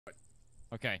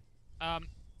Okay.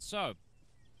 So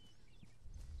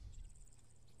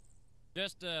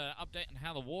just update on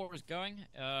how the war is going.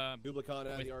 Dublicon out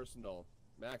of with the arsenal.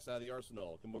 Max out of the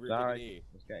arsenal. Come over here, Sorry, take an E.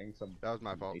 was getting some. That was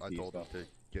my fault. I AT told him stuff. to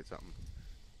get something.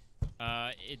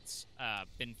 It's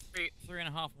been three and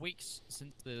a half weeks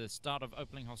since the start of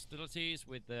opening hostilities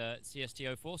with the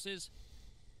CSTO forces,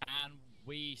 and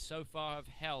we so far have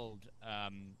held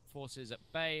forces at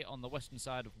bay on the western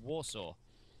side of Warsaw,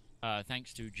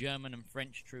 thanks to German and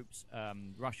French troops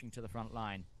rushing to the front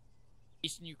line.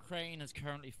 Eastern Ukraine has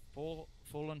currently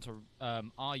fallen to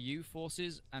RU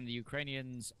forces, and the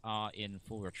Ukrainians are in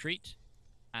full retreat,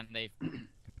 and they've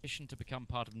petitioned to become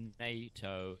part of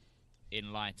NATO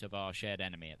in light of our shared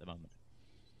enemy at the moment.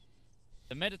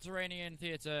 The Mediterranean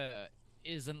theatre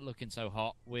isn't looking so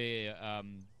hot. We're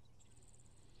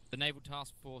the Naval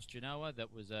Task Force Genoa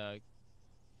that was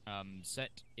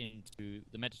set into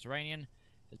the Mediterranean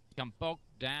has become bogged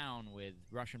down with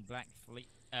Russian Black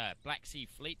Sea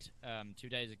Fleet 2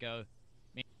 days ago.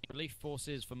 Relief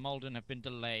forces for Malden have been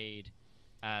delayed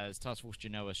as Task Force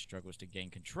Genoa struggles to gain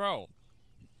control.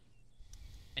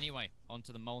 Anyway,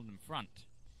 onto the Malden front.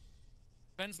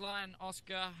 Defense line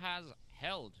Oscar has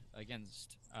held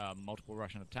against multiple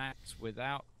Russian attacks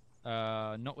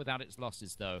not without its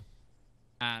losses though.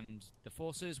 And the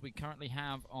forces we currently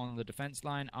have on the defense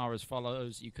line are as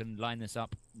follows. You can line this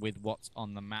up with what's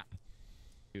on the map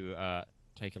to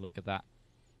take a look at that.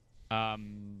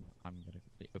 I'm going to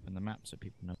quickly open the map so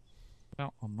people know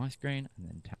about on my screen and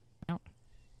then tap out.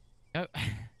 Go.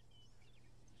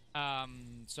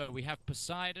 So we have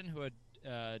Poseidon, who are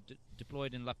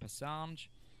deployed in La Passage.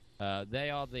 They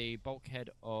are the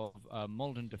bulkhead of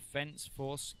Malden Defense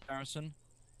Force garrison,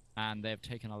 and they've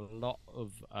taken a lot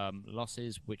of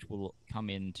losses, which will come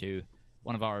into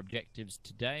one of our objectives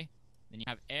today. Then you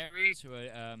have Ares, who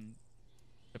are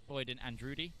deployed in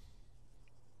Andrudi.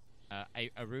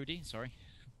 Arudi, sorry,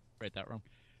 read that wrong.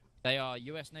 They are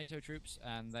U.S. NATO troops,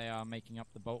 and they are making up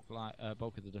the bulk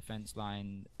of the defense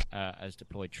line as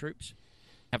deployed troops.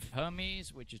 We have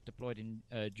Hermes, which is deployed in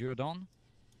Jourdan.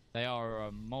 They are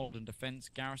Malden Defense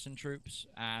garrison troops,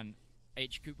 and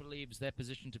HQ believes their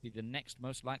position to be the next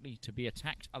most likely to be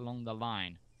attacked along the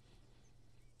line.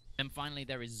 Then finally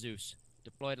there is Zeus,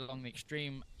 deployed along the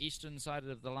extreme eastern side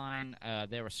of the line.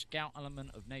 They're a scout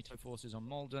element of NATO forces on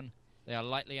Malden. They are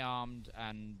lightly armed,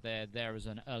 and they're there as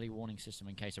an early warning system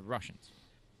in case of Russians.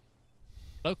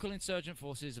 Local insurgent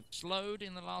forces have slowed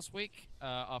in the last week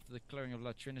after the clearing of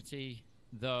La Trinity,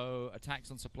 though attacks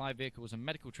on supply vehicles and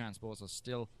medical transports are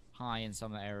still high in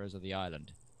some areas of the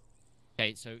island.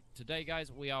 Okay, so today,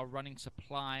 guys, we are running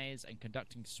supplies and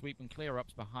conducting sweep and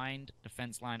clear-ups behind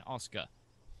defense line Oscar.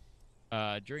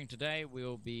 During today,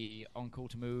 we'll be on call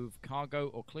to move cargo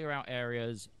or clear out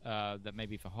areas that may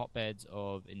be for hotbeds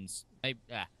of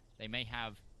they may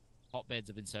have hotbeds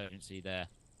of insurgency there.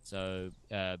 So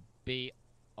be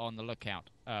on the lookout.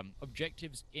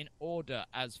 Objectives in order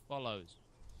as follows.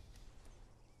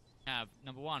 Have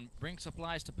number 1, bring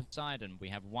supplies to Poseidon. We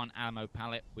have 1 ammo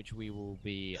pallet, which we will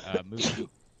be moving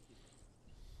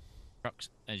trucks,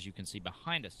 as you can see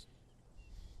behind us.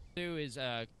 2 is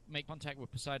make contact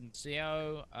with Poseidon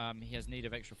CO. He has need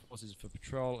of extra forces for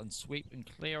patrol and sweep and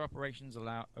clear operations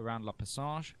around La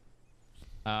Passage.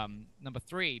 Number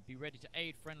 3, be ready to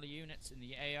aid friendly units in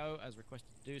the AO as requested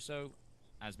to do so.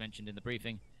 As mentioned in the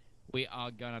briefing, we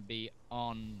are going to be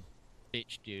on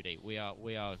ditch duty. We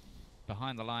are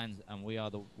behind the lines, and we are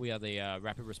the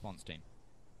rapid response team.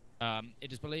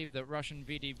 It is believed that Russian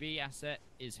VDV asset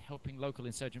is helping local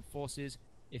insurgent forces.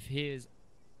 If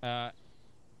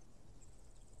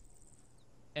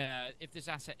this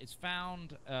asset is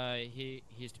found, he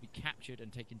is to be captured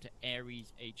and taken to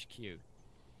Ares HQ.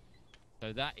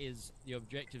 So that is the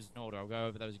objectives in order. I'll go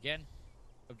over those again.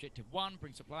 Objective 1,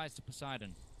 bring supplies to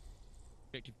Poseidon.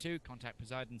 Objective 2, contact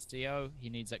Poseidon's CO. He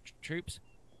needs extra troops.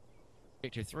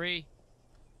 Objective 3,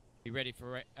 be ready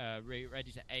to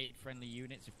aid friendly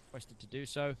units if requested to do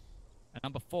so. And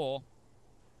number 4,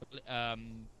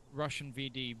 Russian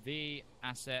VDV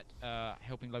asset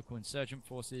helping local insurgent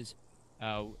forces.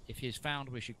 If he is found,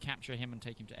 we should capture him and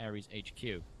take him to Ares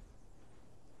HQ.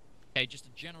 Okay, just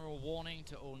a general warning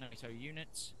to all NATO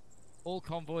units. All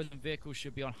convoys and vehicles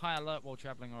should be on high alert while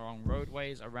travelling along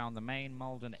roadways around the main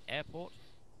Malden airport.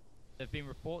 There have been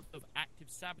reports of active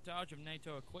sabotage of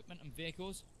NATO equipment and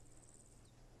vehicles,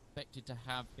 expected to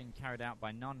have been carried out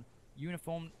by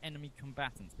non-uniformed enemy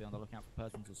combatants. Be on the lookout for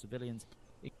persons or civilians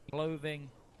in clothing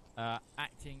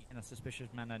acting in a suspicious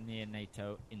manner near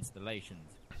NATO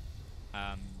installations.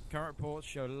 Current reports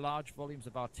show large volumes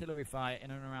of artillery fire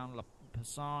in and around La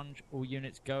Passage. All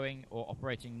units going or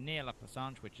operating near La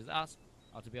Passage, which is us,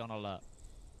 are to be on alert.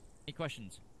 Any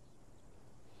questions?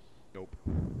 Nope.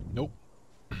 Nope.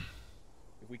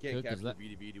 If we can't Good, 'cause capture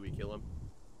the VDB, do we kill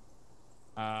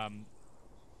him?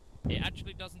 It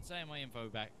actually doesn't say in my info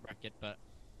bracket, but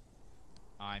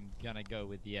I'm gonna go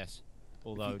with yes.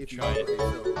 Although if you try it.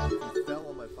 fell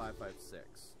on my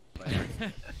 556. By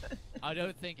accident. I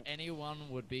don't think anyone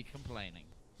would be complaining.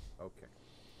 Okay.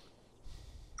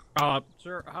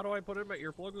 Sir, how do I put in my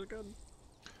earplugs again?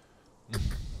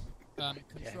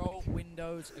 Control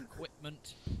Windows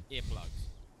equipment earplugs.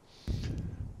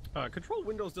 Control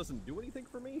Windows doesn't do anything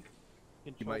for me.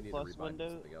 You Control might need to plus rebind window.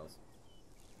 something else.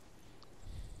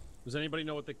 Does anybody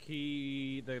know what the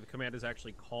command is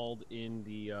actually called in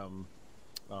the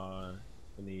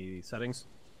settings?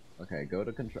 Okay, go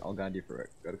to control. I'll guide you through it.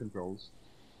 Go to controls.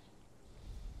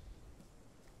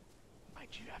 Why'd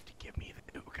you have to give me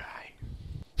the new guy?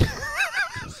 I did.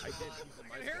 He's in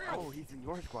my squad. Oh, he's in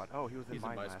your squad. Oh, he was in He's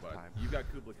mine in my last squad. time. You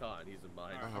got Kubla Khan. He's in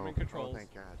mine. I'm in controls. Oh, thank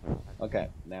God. Okay,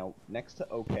 now next to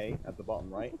OK at the bottom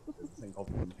right, there's a thing called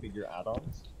configure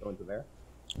add-ons. Go into there.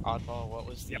 Oddball, what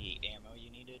was the ammo you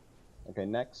needed? Okay,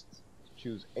 next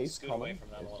choose Ace Scoot away Common. from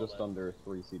that a It's little just bit. under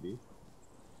 3 CD.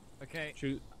 Okay.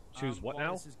 Choose what while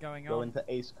now? This is going Go on. into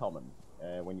Ace Common.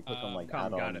 When you click on like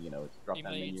got add-on, it. you know, it's drop down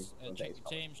menu. Teammates, Go into check Ace your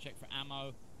Common. teams, check for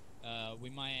ammo. We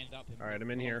might end up in Alright,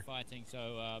 I'm in here. fighting,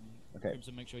 so Okay.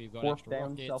 Crimson, make sure you've got Fourth extra down,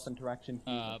 rockets. self-interaction.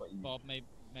 Bob,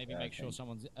 maybe make sure okay.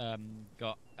 someone's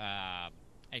got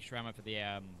extra ammo for the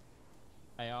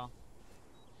AR.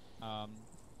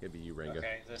 It'd be you, Renga.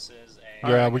 Okay, this is a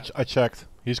Yeah, I checked.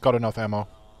 He's got enough ammo.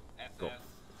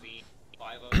 FFV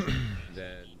 50.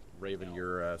 Then Raven,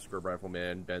 you're a scrub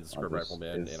rifleman. Ben's a scrub this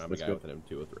rifleman, is- and I'm a this guy good. with an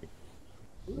M203.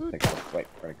 Wait,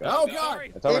 where'd it go? Oh God!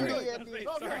 Sorry. It's over Sorry. here.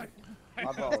 Oh God! I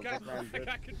Oddball, got, good man, I good.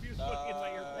 got confused looking at my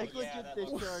earplugs. Yeah, that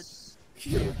looks...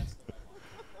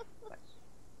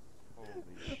 Holy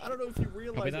I don't know if you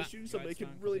realize that that. shooting somebody Right, can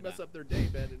fine, really copy mess that. up their day,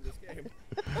 Ben, in this game.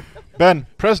 Ben,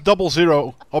 press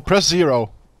 00 or press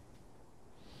 0.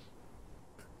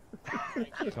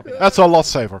 That's a lot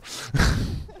safer.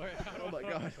 Oh my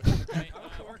God! Okay,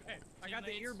 Okay, I got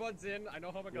the earbuds in. I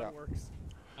know how my gun works.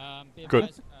 be Good.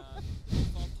 advised,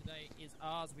 Bob today is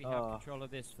ours. We have control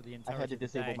of this for the I entirety had to of the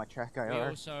disable day. my track We IR.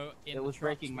 also, in It the was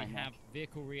trucks, breaking my we neck. have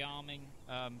vehicle rearming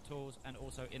tools, and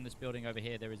also in this building over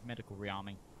here there is medical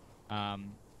rearming. I'll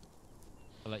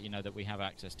let you know that we have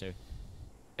access to.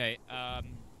 Okay,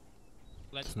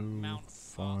 let's 2, mount up.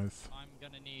 5. I'm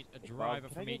gonna need a driver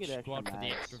can I from get each extra squad for the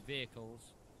mags? extra vehicles,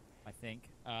 I think.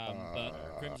 But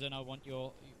Crimson, I want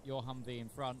your Humvee in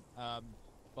front.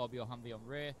 Bob, your Humvee on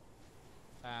rear.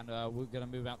 And we're gonna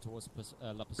move out towards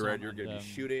La Passant. Red, you're gonna and, be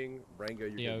shooting. Renga, you're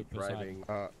Theo gonna be driving.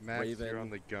 Max, Raven, you're on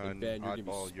the gun. and Ben, you're gonna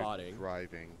be Oddball, spotting. you're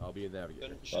driving. I'll be a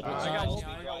navigator. I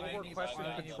got one more question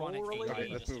on control related. Okay,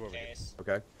 let's move over here.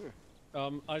 Okay.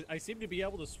 I seem to be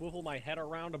able to swivel my head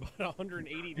around about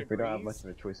 180 degrees. We don't have much of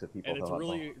a choice of people. And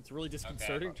to it's really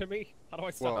disconcerting to me. How do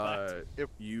I stop that? If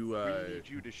You we need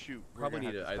you to shoot, we're probably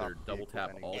gonna need to have to either stop double vehicle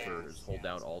tap and Alt or engage. just hold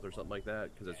down Alt or something like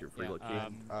that, because that's your free look key.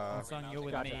 Son, you're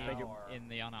with Gotcha, me thank you. in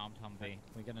the unarmed Humvee.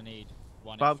 We're gonna need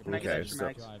one Bob, extra can I get person extra to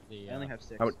mags? drive the, I only have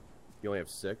 6. How- You only have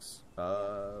 6.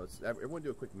 Everyone do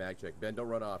a quick mag check. Ben, don't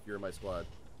run off. You're in my squad.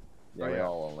 Yeah, Oh, we yeah.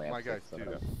 all only have My 6. guys so do.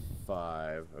 that's-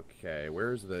 5. Okay,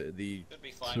 where's the Should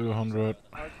be fine. 200.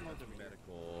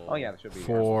 medical? Oh yeah, it should be.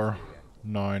 4,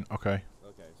 9. Okay.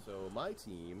 Okay, so my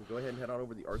team, go ahead and head on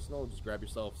over to the arsenal. Just grab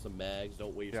yourself some mags.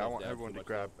 Don't weigh Yeah, I yourself want down everyone too to much.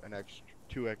 grab an extra,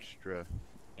 2 extra,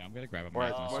 Yeah, I'm gonna grab a or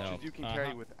mag as much myself. as you can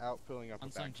carry without filling up a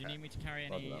Unsung, do you backpack. need me to carry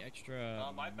Love any that.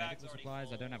 extra my bag's medical already supplies? I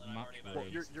full, don't have and I've much. already Well,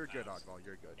 been- you're good, Oddball.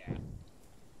 You're good. Yeah.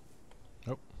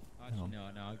 Actually,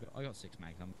 no, I got 6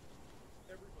 mags. Everybody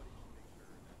should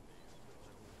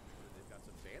make sure that they've got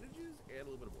some bandages and a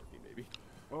little bit of morphine, maybe.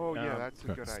 Oh yeah, that's a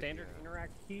okay. good Standard idea.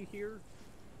 interact key here.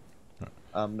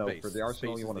 No, Space. for the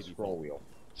arsenal Space you is want a the scroll default. wheel.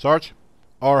 Sarge,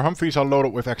 our Humvees are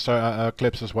loaded with extra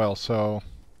clips as well, so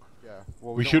Yeah.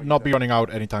 Well, we don't should want not be that. running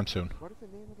out anytime soon. What is the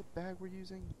name of the bag we're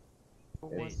using?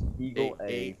 It's Eagle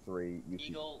A- A3 UC.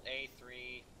 Eagle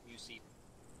A3 UC.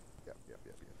 Yep.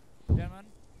 Gentlemen,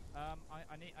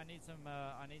 I need some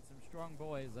strong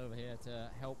boys over here to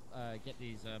help get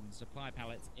these supply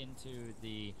pallets into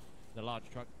the large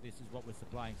truck. This is what we're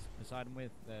supplying Poseidon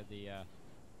with. The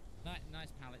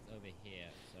nice pallets over here.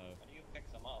 So How do you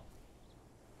pick them up?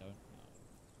 don't know.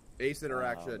 Ace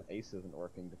interaction. Ace isn't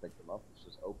working to pick them up. It's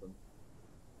just open.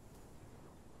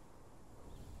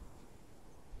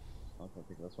 I'm gonna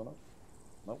pick this one up.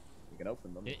 Nope. You can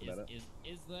open them. That's about it.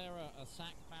 Is there a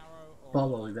sack barrow? Or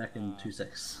Bob will be back in 2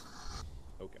 secs.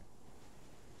 Okay.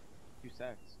 2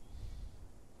 secs.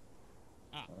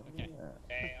 Ah, okay. Yeah.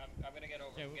 Hey, I'm gonna get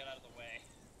over. Yeah, Get out of the way.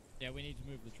 Yeah, we need to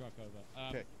move the truck over.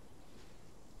 Okay.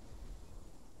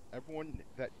 Everyone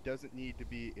that doesn't need to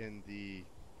be in the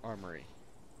armory,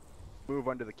 move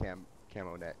under the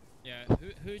camo net. Yeah,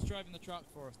 who's driving the truck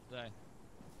for us today?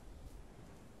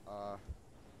 I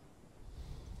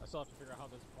still have to figure out how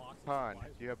this box. Han,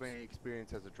 do you have any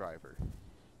experience as a driver?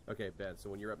 Okay, Ben. So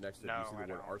when you're up next to it, No, you see I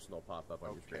the word don't. Arsenal pop up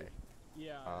on your screen.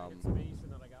 Yeah, Um, it's space,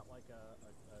 and then I got like a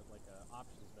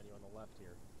options menu on the left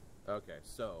here. Okay,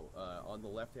 so on the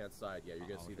left-hand side, yeah, you're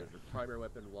gonna see there's your primary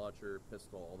weapon, launcher,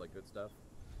 pistol, all that good stuff.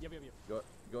 Yep, yep, yep.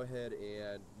 Go ahead,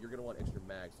 and you're gonna want extra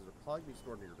mags. So they're probably gonna be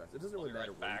stored in your vest. It doesn't really I'll be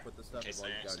matter right where you back. put the stuff, as long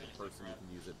as you got it in your person, you can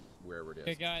use it wherever it is.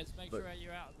 Okay, guys, make But sure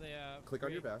you're out the click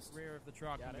on your vest. rear of the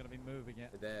truck. I'm going to be moving it.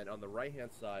 And then on the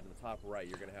right-hand side, on the top right,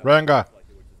 you're gonna have Ranga.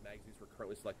 selected, which is magazines for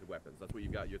currently selected weapons. That's what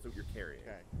you've got. That's what you're carrying.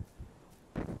 Okay.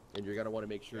 And you're gonna want to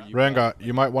make sure you. Ranga,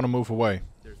 you might want to move away.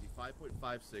 There's the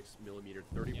 5.56 millimeter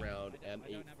 30 round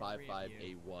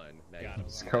M855A1 magazine.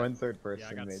 Just go in third person,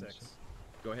 Yeah, I got Midge. 6.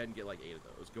 Go ahead and get like 8 of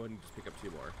those. Go ahead and just pick up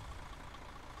 2 more.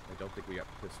 I don't think we got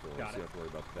pistols. Got so you don't have to worry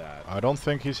about that. I don't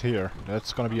think he's here.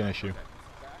 That's gonna be an issue. Okay.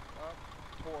 Back up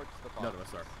towards the box. None of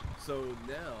us are. So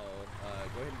now,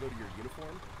 go ahead and go to your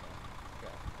uniform.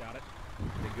 Got it.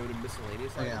 Then go to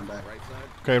miscellaneous Okay, items I'm on the back. right side.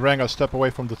 Okay, Ranga, step away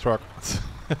from the truck.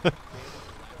 Pick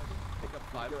up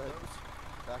 5 of Good. those.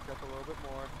 Back up a little bit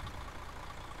more.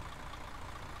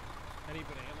 Any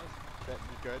bananas? That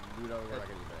you good? We know we're not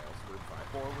gonna need else. We're fine.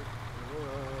 Forward.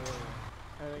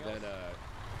 Anything Then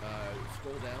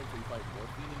scroll down until you find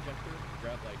morphine injector.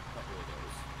 Grab like a couple of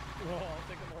those. Well, I'll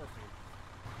take the morphine.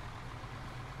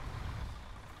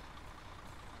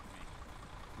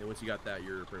 And once you got that,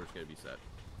 you're pretty much gonna be set.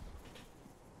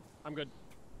 I'm good.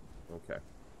 Okay.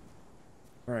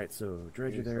 Alright, so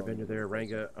Dredger there, Bender there,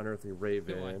 Ranga, Unearthly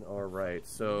Raven. Alright,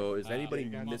 so is anybody you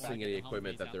got missing back any in the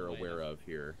equipment Humvees that out they're the way aware then. of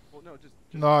here? Well, no, just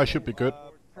No, I should be good.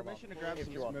 Permission to grab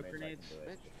some smoke grenades.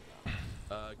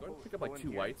 Go ahead and pick up like Pull in 2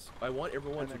 here. whites. I want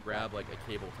everyone And to then grab back. like a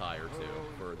cable tie or 2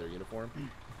 for their uniform. a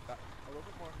little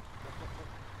bit more.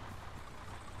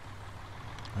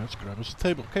 Let's grab us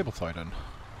a cable tie then.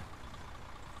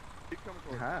 Keep coming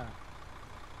towards. Aha.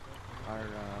 Our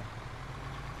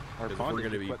Because if we're bondage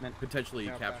going to be equipment. potentially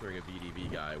Now back. capturing a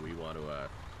VDV guy, we want to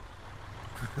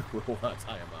we'll want to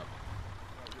tie him up.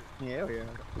 Yeah, yeah. There's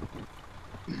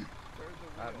a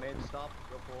wheel. Mid, stop,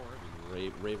 go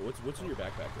forward. Raven, what's in your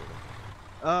backpack, Raven?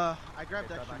 I grabbed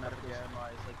Okay, extra back up medical again.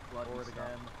 supplies, like blood Forward and stuff.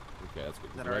 again. Okay, that's good.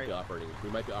 Is that We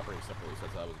might be operating separately, so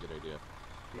that was a good idea.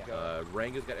 Yeah.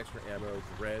 Ranga's got extra ammo.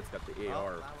 Red's got the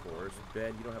AR, of that was course. awesome.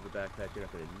 Ben, you don't have a backpack. You're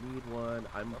not going to need one.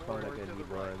 I'm probably not Forward going to to need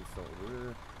the right. one.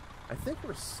 So I think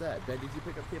we're set. Ben, did you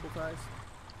pick up cable ties?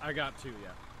 I got 2,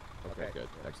 yeah. Okay, Okay. good.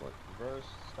 Excellent. Reverse,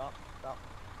 stop.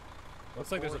 Looks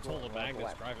like there's a Forward, total roll, bag roll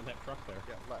that's left. driving that truck there.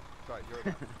 Yeah, left. Sorry, you're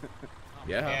left.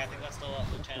 Yeah. Yeah, I think that's still up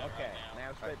Lieutenant Okay, right now.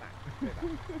 now straight back. Straight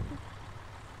back.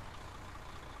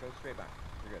 Go straight back.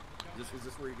 You're good. Is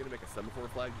this where you're going to make a semaphore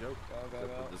flag joke?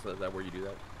 Go. Is that where you do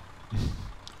that?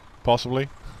 Possibly.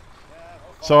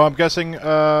 So I'm guessing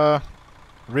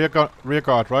rear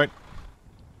guard, right?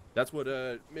 That's what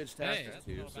Midge tasked Hey, us that's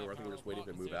to, not a so bad I think we're just power waiting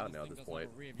to block, move too. out This now at thing this does have point.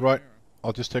 a rear view Right. mirror.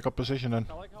 I'll just take up position then.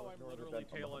 I like how I'm literally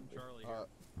tailing Charlie.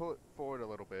 Pull it forward a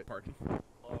little bit. Pardon?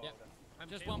 Yep.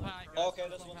 Just one pallet. Okay,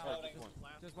 just this one one's pallet, loading.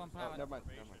 Just one Oh, pallet. never mind.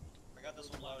 Never mind. I got this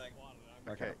one loading.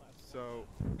 Okay, so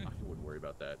I wouldn't worry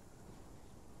about that.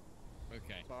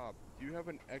 Okay. Bob, do you have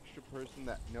an extra person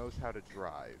that knows how to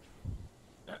drive?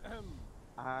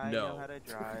 I No. know how to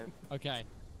drive. Okay.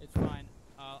 It's fine.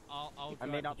 I'll I drive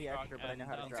may not the be truck extra, but I know and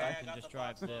how to Duncan drive. can I got just the drive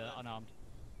box the loaded. unarmed.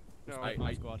 No,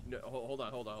 My squad. No, hold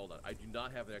on. I do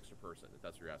not have an extra person, if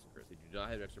that's what you're asking, Chris. I do not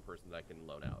have an extra person that I can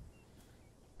loan out.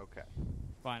 Okay.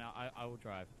 Fine, I will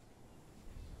drive.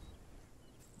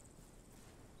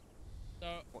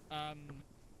 So,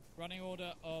 running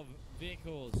order of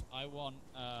vehicles. I want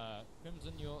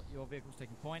Crimson, your vehicle's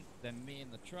taking point, then me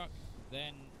in the truck,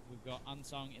 then we've got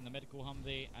Unsung in the medical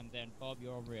Humvee, and then Bob,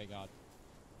 you're on rear guard.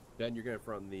 Ben, you're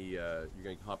gonna you're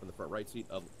gonna hop in the front right seat.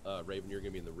 Raven, you're gonna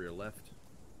be in the rear left.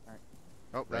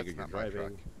 Oh, Ranga, that's you're not my truck.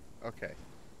 driving. Okay.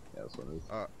 Yeah, this one is.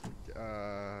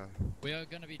 We are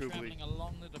going to be Boobly. traveling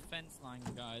along the defense lines,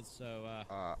 guys, so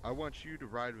I want you to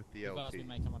ride with the if us, we LT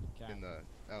may come up to in the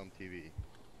LMTV.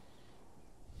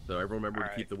 So everyone remember to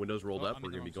Alright. keep the windows rolled Oh, up. I'm We're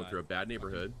in the gonna be wrong going through a side. bad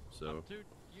neyborhood. So I'm too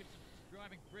used to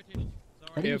driving British. How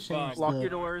Sorry. do you If, change lock the your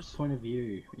doors. point of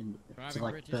view in Driving to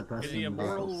like British. third person In the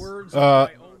immortal vehicles? words Uh, of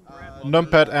my own grandmother,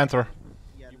 Numpad enter.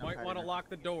 Yeah, you no, might I want to didn't. lock lock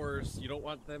the doors. You don't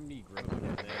want them Negroes in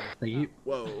there. Thank you.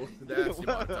 Whoa, that's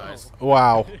demonetized.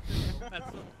 Wow.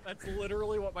 That's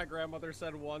literally what my grandmother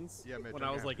said once Yeah, Mitch, when I'm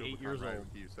I was gonna like have to 8 go years ride old.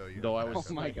 with you, so you No, I know.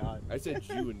 was. Oh my god. I said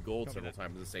Jew and gold several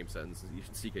times in the same sentence. You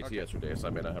should CKT Okay. yesterday, so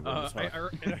I may not have room to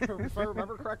talk. If I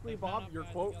remember correctly, Bob, your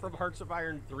quote from Hearts of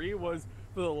Iron 3 was,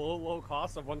 for the low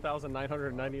cost of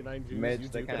 1,999 Jews, Mitch, you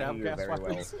they two could can't have hear you gas very well,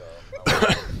 weapons. so.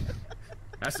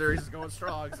 That series is going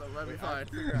strong, so let me fine.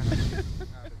 Figure out how to get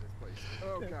out of this place.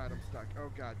 Oh god, I'm stuck. Oh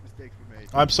god, mistakes were made.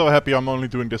 I'm so happy I'm only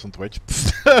doing this on Twitch. You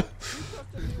trusted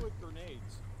me with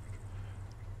grenades.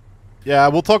 Yeah,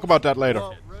 we'll talk about that later.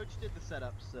 Well, Roach did the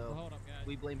setup, so Hold up, guys.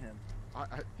 we blame him. I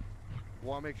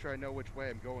want to make sure I know which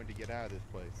way I'm going to get out of this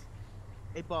place.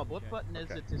 Hey Bob, what button is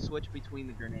Okay. it to switch between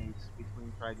the grenades,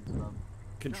 between Dragon's Club?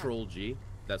 Control G.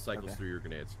 That cycles Okay. through your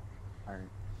grenades. Alright.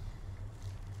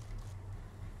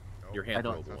 Oh, Your I hand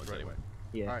don't- rolled that's ones right. anyway.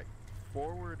 Yeah. Alright,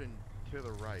 forward and to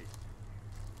the right.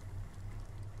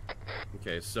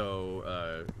 Okay,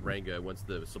 so Ranga, once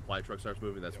the supply truck starts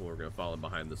moving, that's when we're gonna follow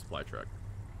behind the supply truck.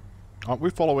 Aren't we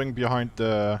following behind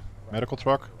the medical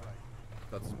truck?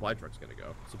 That's the supply truck's gonna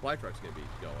go. Supply truck's gonna be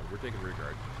going. We're taking rear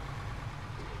guard.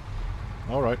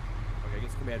 Alright. Okay, I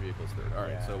guess command vehicle's third. All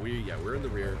right, so we're in the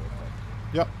rear.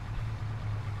 Yep.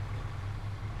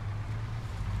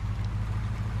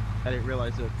 I didn't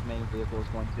realize the main vehicle was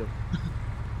going to.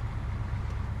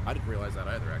 I didn't realize that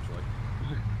either, actually.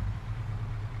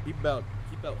 Keep about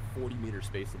 40 meter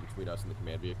space in between us and the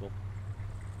command vehicle.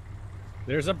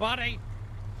 There's a body!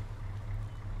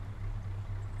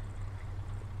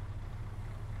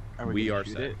 We gonna are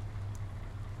shoot set. it?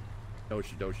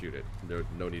 Don't shoot it.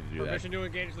 No need to do that. Permission to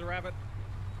engage the rabbit.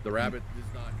 The rabbit is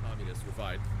not communist. You're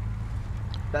fine.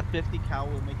 That 50 cal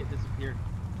will make it disappear.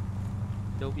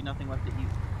 There'll be nothing left to eat.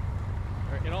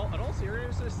 Alright, in all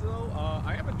seriousness, though,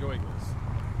 I am enjoying this.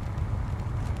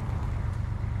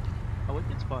 Oh, it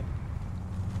gets fun.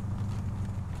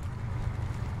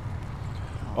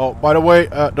 Oh, by the way,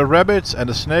 the rabbits and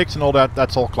the snakes and all that,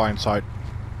 that's all client side.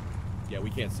 Yeah, we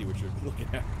can't see what you're looking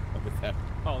at with that.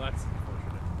 Oh, that's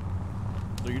unfortunate.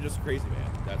 So you're just a crazy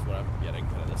man. That's what I'm getting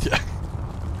out of this. Yeah.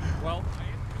 Well, I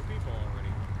am 2 people already.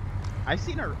 I've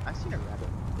seen a rabbit.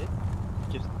 It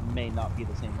just may not be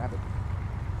the same rabbit.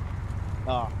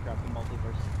 Oh, crap, the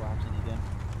multiverse is collapsing again.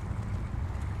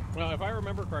 Well, if I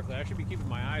remember correctly, I should be keeping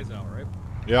my eyes out, right?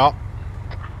 Yeah.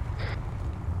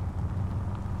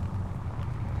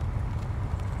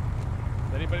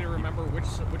 Does anybody remember which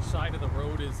side of the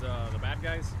road is the bad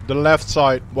guys? The left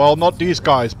side. Well, not these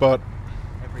guys, but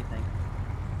Everything.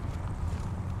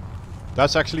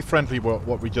 that's actually friendly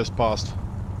what we just passed.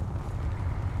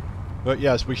 But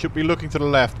yes, we should be looking to the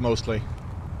left mostly.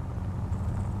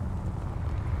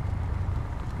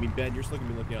 I mean, Ben, you're still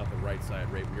gonna be looking out the right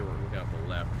side, right? We're looking out the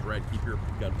left. Red, keep your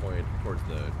gun pointed towards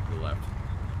the left.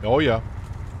 Oh yeah.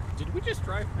 Did we just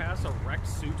drive past a wrecked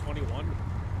Su-21?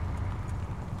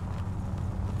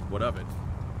 What of it?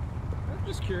 I'm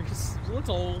just curious. It looks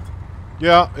old.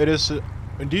 Yeah, it is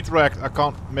indeed wrecked. I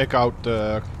can't make out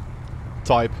the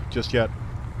type just yet.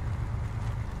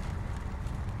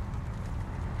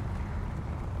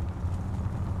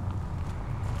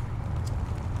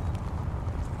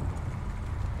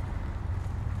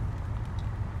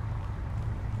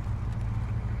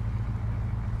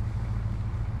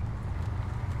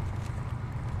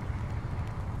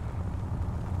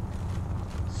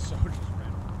 So just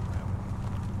random.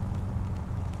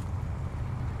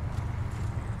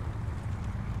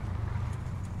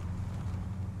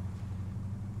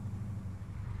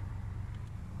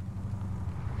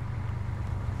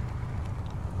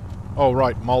 Oh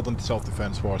right, Malden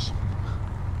Self-Defense Force.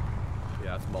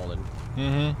 Yeah, it's Mullen.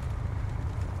 Mm-hmm.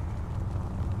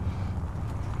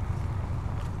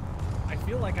 I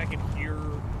feel like I can hear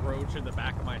Roach in the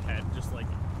back of my head, just like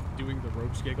doing the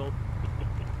Roach giggle.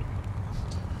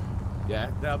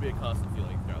 Yeah, that'll be a constant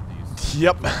feeling throughout these.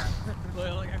 Yep.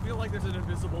 Like I feel like there's an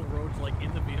invisible Roach like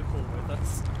in the vehicle with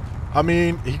us. I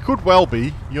mean, he could well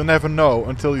be. You'll never know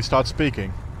until you start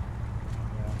speaking.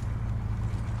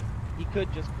 He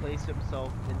could just place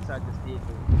himself inside this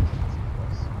vehicle.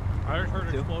 I just heard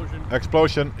an explosion.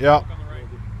 Explosion, yeah. On the right.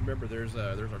 Remember, there's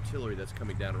artillery that's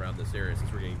coming down around this area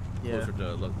since we're getting Yeah. closer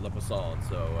to Le Passant,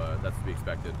 so that's to be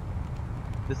expected.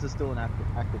 This is still an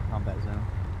active combat zone.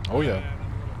 Oh yeah. I'm a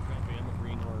little jumpy. I'm a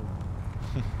green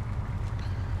horde.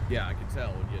 Yeah, I can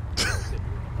tell when you said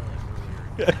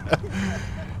you were in the hole earlier.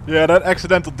 Yeah, that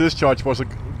accidental discharge was a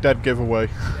dead giveaway.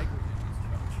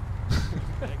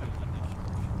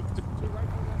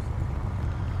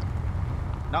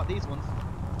 Not these ones.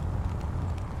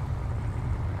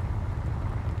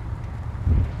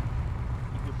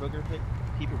 Keep your booger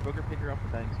Keep your booger picker off the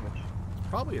bang switch.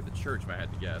 Probably at the church, if I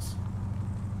had to guess.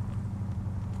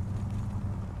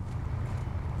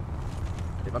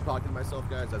 If I'm talking to myself,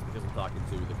 guys, that's because I'm talking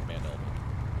to the command element.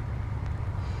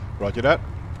 Roger that.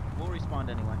 We'll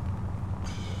respond anyway.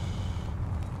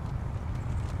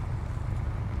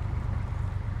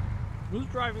 Who's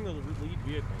driving the lead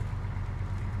vehicle?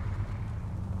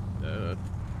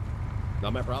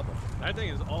 Not my problem. That thing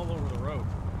is all over the road.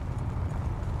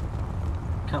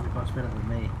 Can't be much better than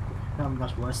me. Can't be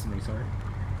much worse than me, sorry.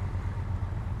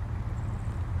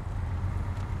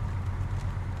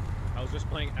 I was just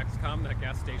playing XCOM. That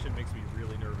gas station makes me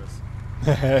really nervous.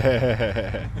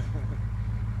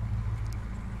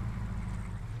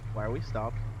 Why are we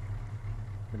stopped?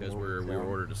 Because we were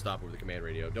ordered to stop over the command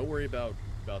radio. Don't worry about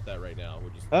that right now. We're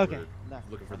just Okay.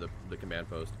 looking for the command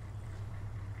post.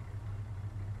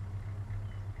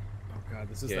 Oh god,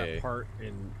 this is Okay. that part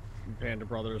in Band of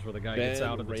Brothers where the guy Ben, gets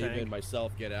out of the Raven, tank.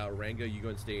 myself, get out. Ranga, you go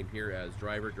and stay in here as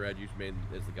driver. Drad, you remain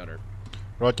as the gunner.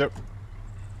 Roger.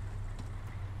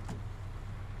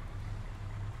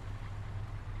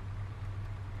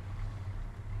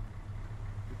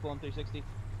 We pulling 360.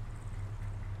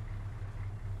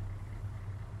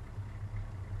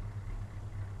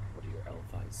 What are your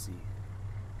L5s see?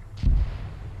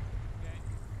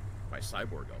 My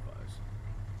cyborg L5s.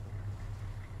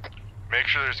 Make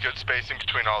sure there's good spacing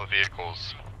between all the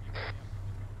vehicles.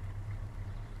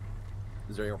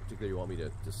 Is there anyone particular you want me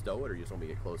to stow it, or you just want me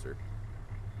to get closer?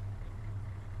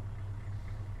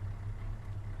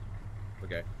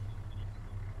 Okay.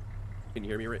 Can you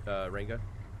hear me, Ranga?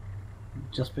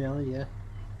 Just barely, yeah.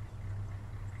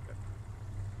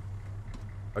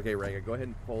 Okay, Ranga, go ahead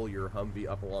and pull your Humvee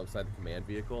up alongside the command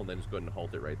vehicle, and then just go ahead and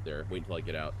halt it right there. Wait until I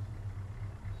get out.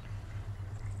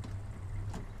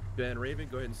 Ben, Raven,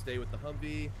 go ahead and stay with the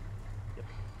Humvee. Yep.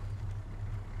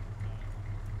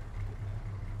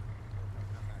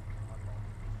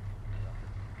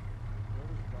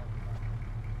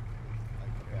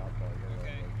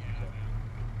 Okay,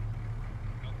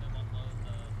 help them unload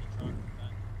the truck,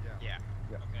 Ben? Yeah.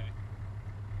 Okay.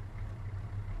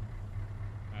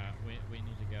 We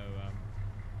need to go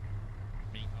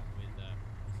meet up with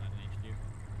Poseidon HQ.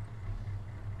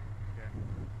 Okay.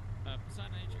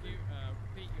 Poseidon HQ,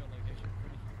 repeat your location for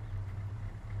me.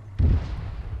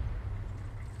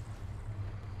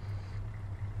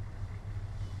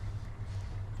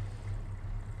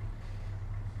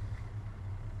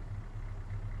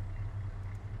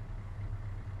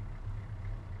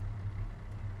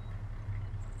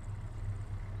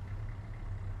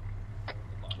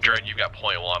 Dread, you've got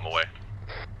point while I'm away.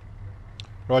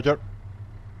 Roger.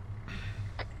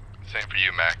 Same for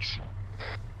you, Max.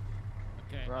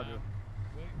 Okay, Roger.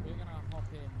 we're gonna hop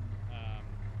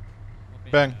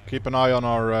in, Ben, keep an eye on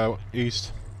our east.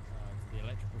 to the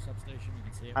electrical substation. You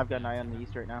can see it. I've got an eye on the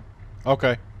east right now.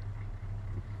 Okay. Okay.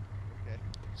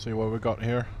 See what we got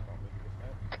here.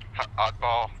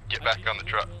 Oddball, get back on the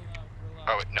truck.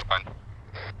 Oh, wait, no, fine.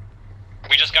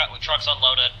 We just got the trucks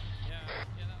unloaded.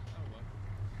 That'll work.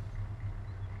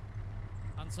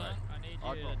 Unsung, I need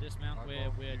you Oddball. to dismount.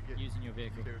 Oddball, We're you get- using your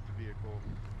vehicle. Stay with the vehicle.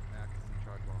 Max is in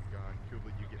charge while I'm gone.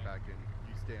 Kublai, you get back in.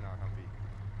 You stay in our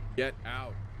Humvee. Get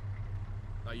out.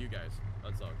 Not you guys.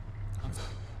 Unsung. Unsung.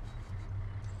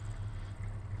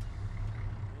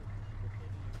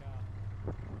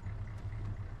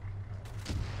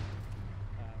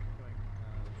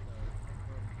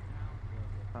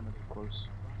 Kind of close.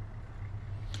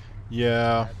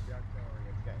 Yeah. It's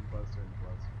getting closer and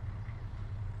closer.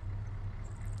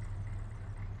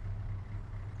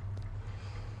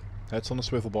 Heads on the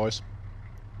swivel, boys.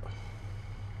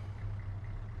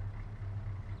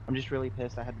 I'm just really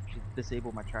pissed. I had to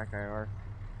disable my track IR.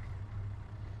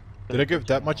 Did I give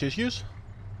that much issues?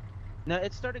 No,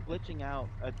 it started glitching out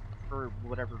for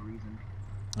whatever reason.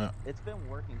 Yeah. It's been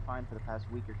working fine for the past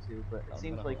week or two, but it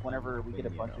seems like whenever we get a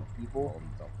bunch of people,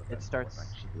 it starts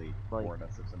actually like warn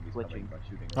us if somebody's glitching. coming by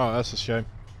shooting. Oh, that's a shame.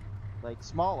 Like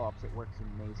small ops, it works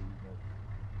amazing,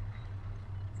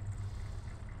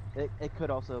 but it could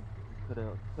also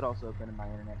have been in my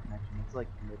internet connection. It's like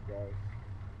midday.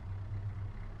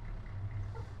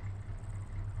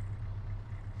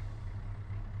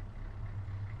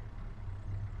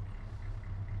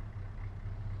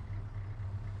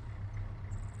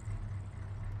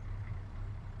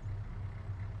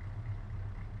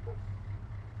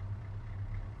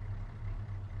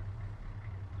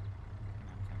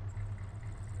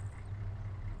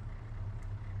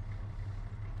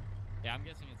 Yeah, I'm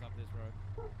guessing it's up this road.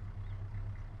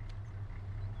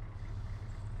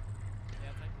 Yeah,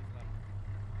 take this left.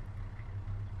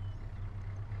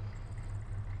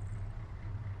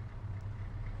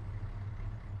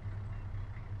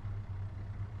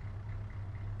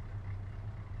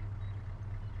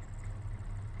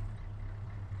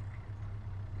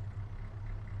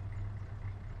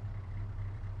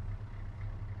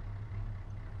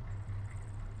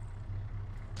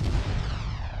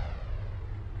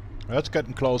 That's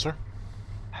getting closer.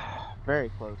 Very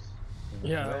close.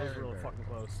 Yeah, that was Very, real very fucking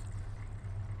close.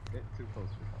 Bit too close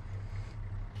for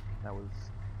comfort.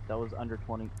 That was under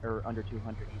 20 or under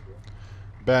 200 easily.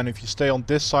 Ben, if you stay on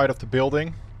this side of the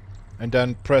building, and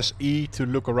then press E to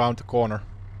look around the corner.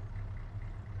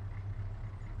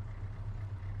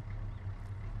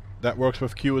 That works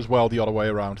with Q as well, the other way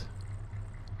around.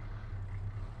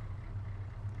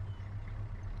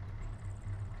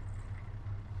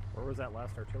 Where was that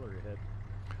last artillery hit?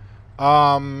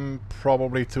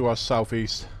 Probably to our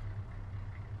southeast.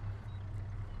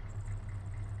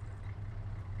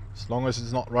 As long as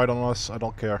it's not right on us, I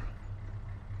don't care.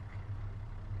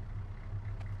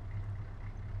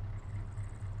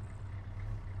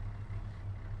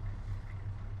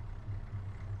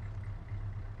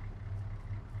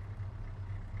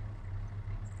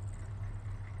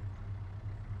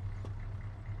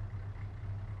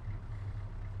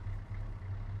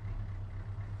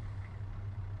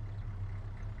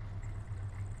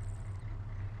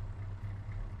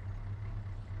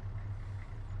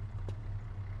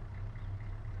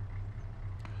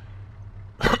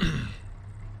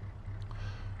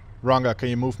 Ranga, can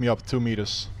you move me up 2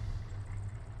 meters?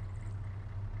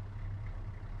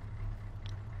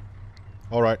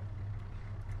 Alright.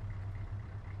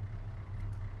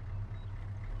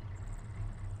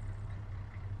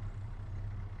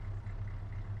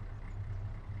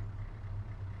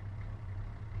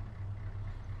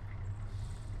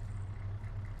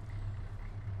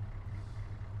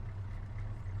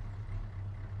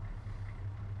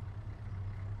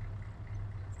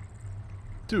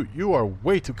 Dude, you are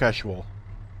way too casual.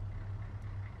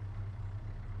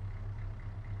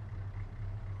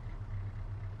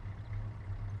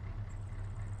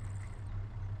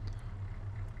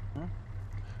 Huh?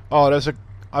 Oh, there's a...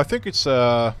 I think it's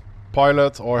a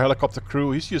pilot or helicopter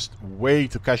crew. He's just way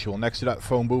too casual next to that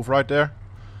phone booth right there.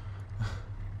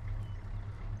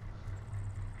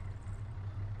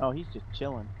 Oh, he's just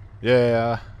chilling.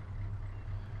 Yeah.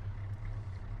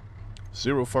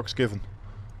 Zero fucks given.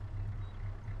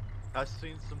 I've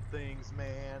seen some things,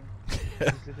 man.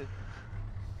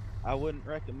 I wouldn't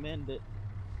recommend it.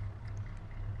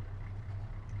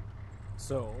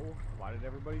 So, why did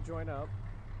everybody join up?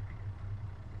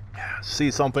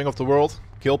 See something of the world,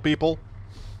 kill people.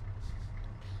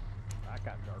 That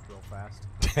got dark real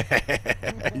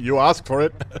fast. You asked for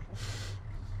it.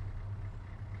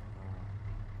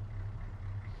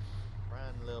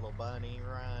 Run, little bunny,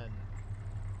 run.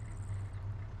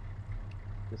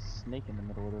 The snake in the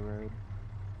middle of the road.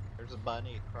 There's a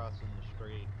bunny crossing the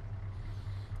street.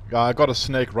 Yeah, I got a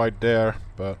snake right there,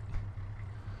 but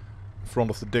in front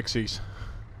of the Dixies.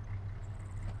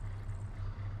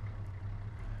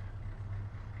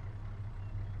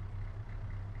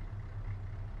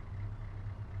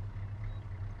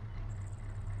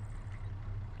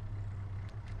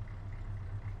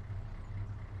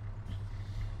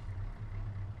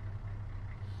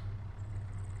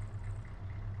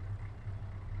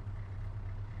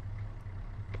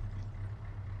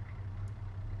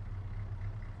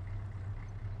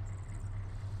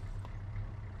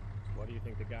 What do you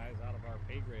think the guys out of our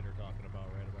pay grade are talking about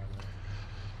right about now?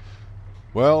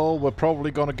 Well, we're probably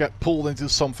gonna get pulled into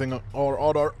something or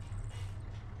other.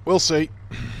 We'll see.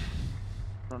 I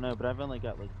don't know, but I've only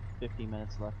got like 50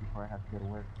 minutes left before I have to go to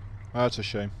work. That's a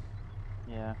shame.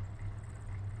 Yeah.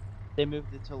 They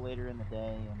moved it till later in the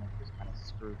day, and it just kind of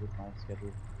screwed with my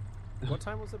schedule. What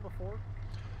time was it before?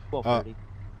 12:30.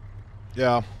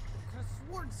 Yeah. I could have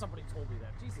sworn somebody told me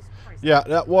that. Jesus Christ. Yeah,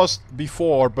 that was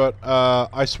before, but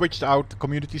I switched out the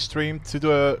community stream to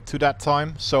that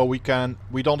time, so we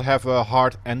don't have a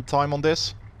hard end time on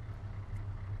this.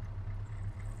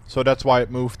 So that's why it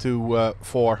moved to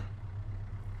 4.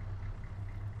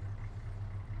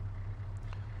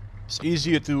 It's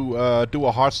easier to do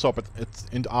a hard stop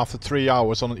after 3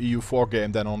 hours on an EU4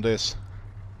 game than on this.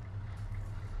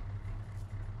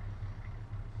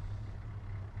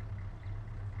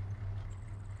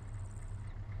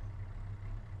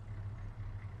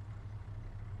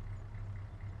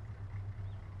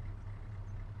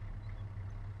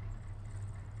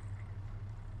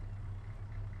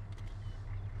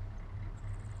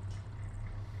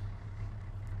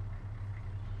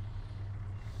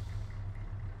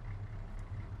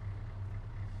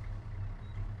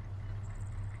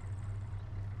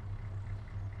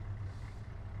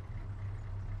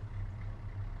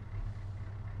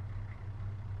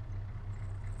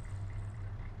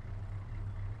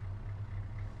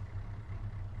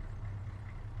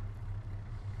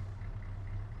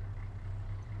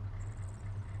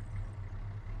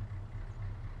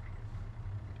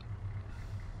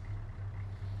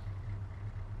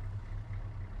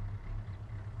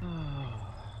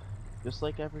 Just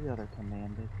like every other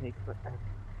command, they take forever.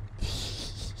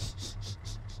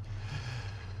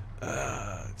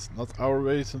 It's not our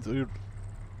race to...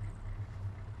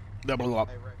 Double up.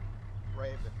 Hey,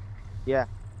 Raven. Yeah.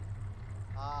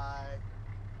 Hi.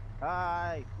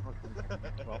 Hi.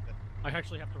 Well, I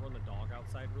actually have to run the dog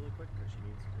outside really quick because she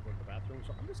needs to go to the bathroom.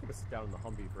 So I'm just gonna sit down in the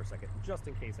Humvee for a second, just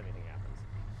in case anything happens.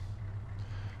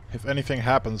 If anything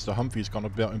happens, the Humvee's gonna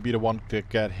be the one to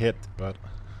get hit, but...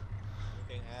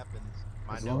 Anything happens.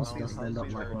 As long as it doesn't end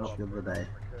up like the other day.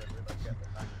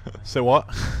 So what?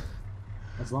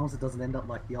 As long as it doesn't end up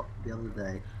like the other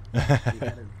day.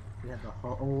 We had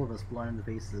all of us blown to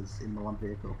pieces in the one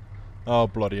vehicle. Oh,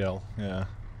 bloody hell, yeah.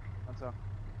 What's up?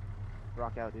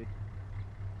 Rock out, dude.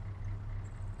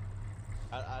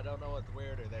 I don't know what's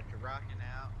weirder, that you're rocking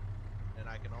out and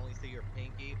I can only see your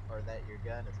pinky, or that your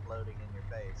gun is floating in your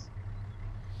face.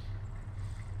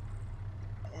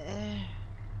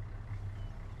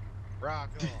 Rock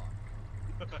on.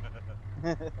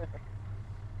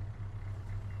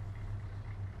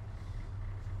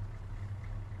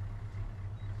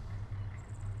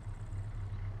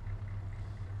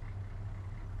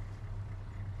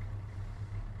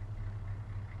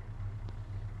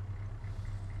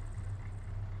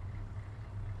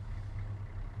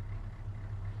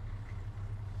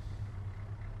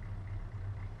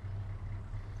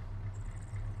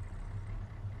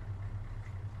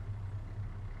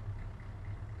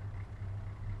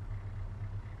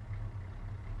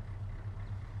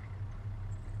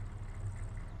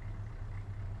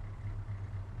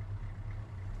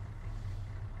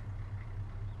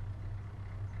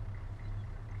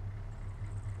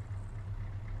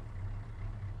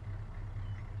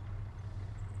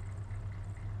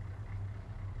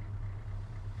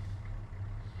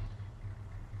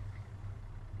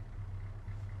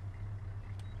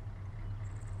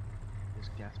 Those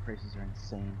gas prices are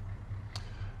insane.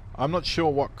 I'm not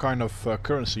sure what kind of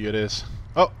currency it is.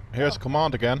 Oh, here's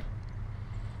command again.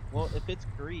 Well, if it's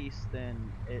Greece,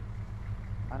 then it...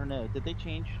 I don't know. Did they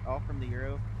change off from the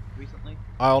euro recently?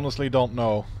 I honestly don't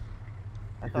know.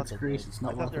 If it's Greece, it's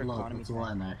not worth a lot, that's all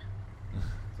I know.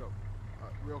 So,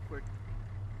 real quick.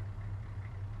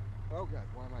 Oh god,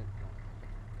 why am I...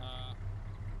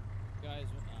 Guys,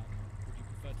 would you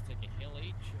prefer to take a hill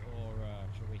each, or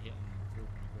shall we hit and group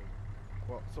and group?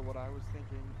 Well, so what I was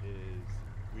thinking is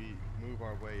we move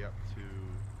our way up to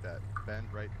that bend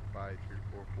right by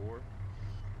 344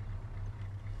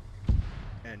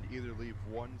 and either leave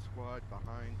one squad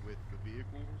behind with the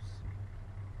vehicles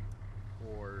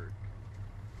or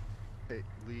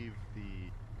leave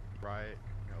the riot,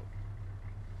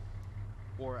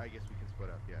 or I guess we can split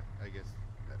up, yeah. I guess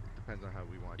it depends on how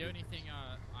we want to The do only things. thing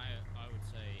I would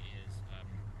say is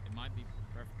it might be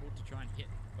preferable to try and hit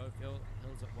both hills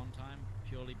at one time,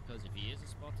 purely because if he is a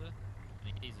spotter and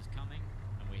he sees us coming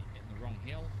and we're hitting the wrong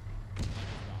hill, we might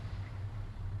just run.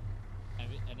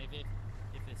 And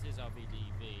if this is our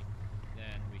VDV,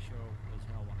 then we sure as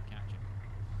hell want to catch him.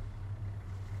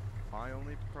 My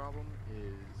only problem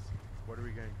is, what are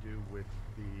we going to do with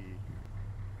the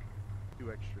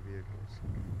 2 extra vehicles?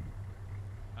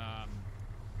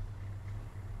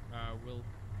 We'll...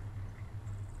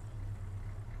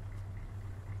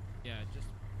 Yeah, just...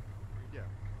 Yeah.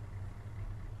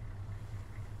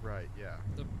 Right, yeah.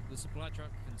 The supply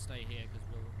truck can stay here because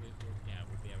we'll be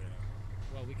able to...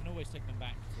 Well, we can always take them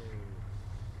back to...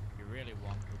 If you really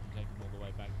want, we can take them all the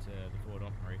way back to the Fort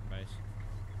Operating Base.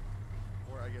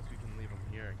 Or I guess we can leave them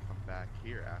here and come back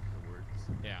here afterwards.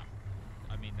 Yeah.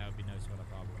 I mean, that would be no sort of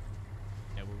problem.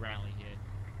 Yeah, we'll rally here.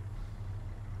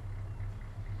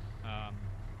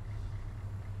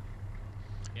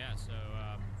 Yeah, so,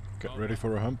 Get ready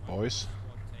for a hump, boys.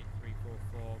 Squad take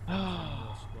 344,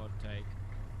 squad take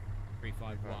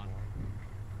 351.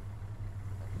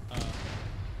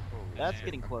 That's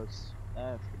getting close.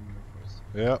 That's getting real close.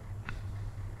 Yeah.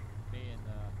 Me and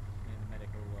the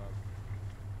medical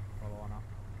follow on up.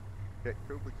 Okay,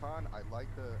 Kubli Khan, I like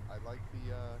the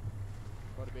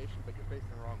motivation, but you're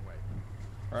facing the wrong way.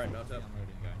 Alright, mount up.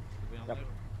 Unloading going. Did we unload?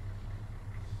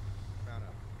 Mount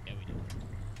up. Yeah, we did.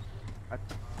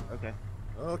 Okay.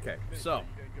 Okay, You so.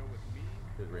 gonna go with me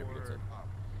Here's Raven gets or in. up?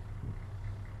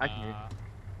 I can hear you.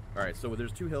 Alright, so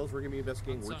there's 2 hills we're going to be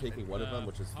investigating. We're taking one of them,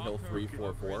 which is Hill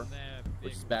 344,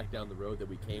 which is back down the road that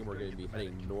we came. We're going to be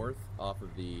heading north off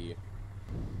of the...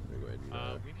 Let me go ahead and,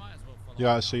 We might as well follow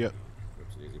Yeah, I up. see it.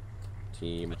 Oops, easy.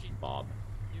 Team Actually, Bob.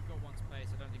 You've got one space.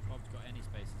 I don't think Bob's got any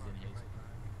spaces in his.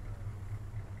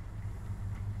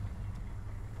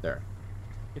 There.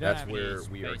 You don't That's have where any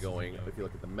we are spaces going. in your- If you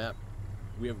look at the map,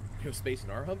 we have space in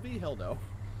our Humvee? Hell no.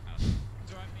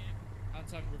 It's alright, man.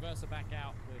 Unsung, reverse her back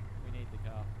out. We need the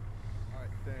car.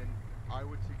 Alright, then I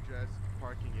would suggest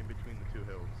parking in between the two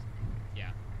hills. Yeah,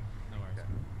 no worries. Okay.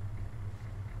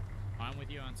 I'm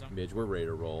with you, Ansem. Midge, we're ready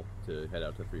to roll to head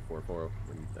out to 344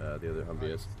 when the other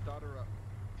Humvee is. Start her up.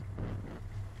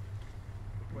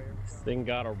 Which way are we This going? thing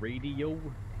got a radio. And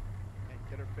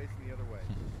get her facing the other way.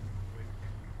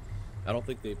 I don't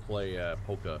think they play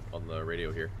polka on the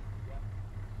radio here.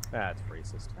 That's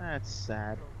racist. That's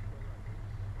sad.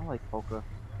 I like polka.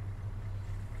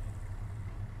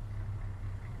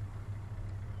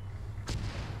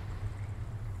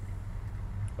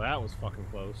 That was fucking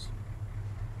close.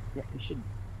 Yeah, we should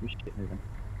get moving.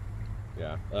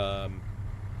 Yeah.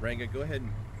 Ranga, go ahead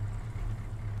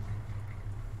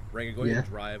and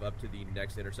drive up to the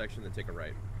next intersection, then take a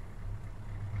right.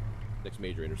 Next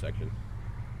major intersection.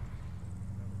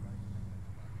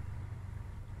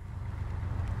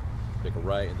 Take a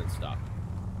right and then stop.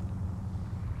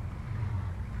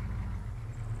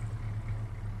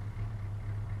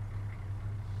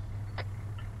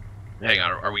 Hang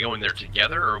on, are we going there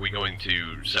together, or are we going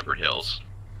to separate hills?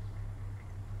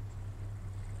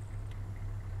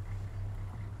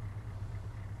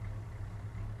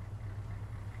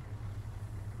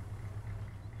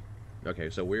 Okay,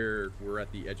 so we're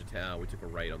at the edge of town. We took a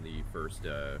right on the first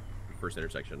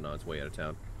intersection on its way out of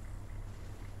town.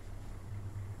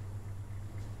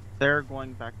 They're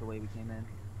going back the way we came in.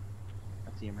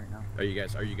 I see him right now. Are you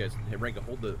guys? Hey, Ranka,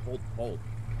 hold.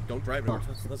 Don't drive anywhere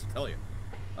unless I tell you.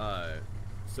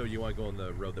 So you want to go on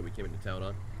the road that we came into town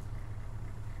on?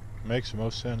 Makes the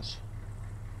most sense.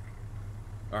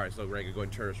 All right, so Ranka, go ahead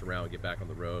and turn us around and get back on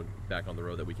the road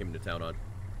that we came into town on.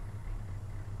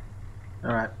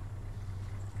 All right.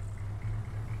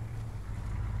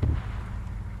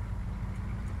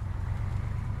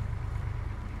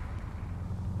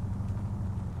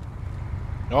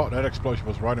 Oh, that explosion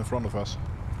was right in front of us.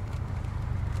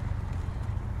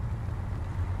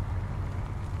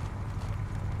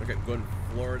 Okay, go ahead and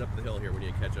floor it up the hill here. We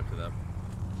need to catch up to them.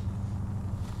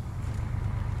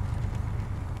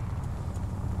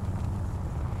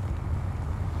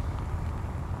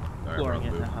 All right, Flooring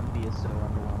it in the Humvee is so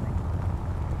underwhelming.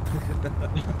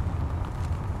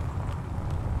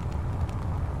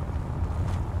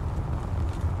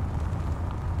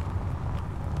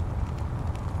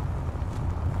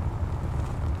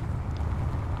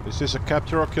 Is this a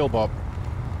capture or kill, Bob?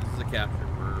 This is a capture.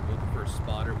 We're looking for a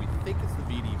spotter. We think it's the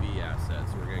VDV asset,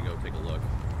 so we're gonna go take a look.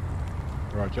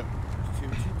 Roger.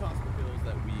 There's two possible hills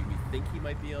that we think he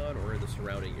might be on, or in the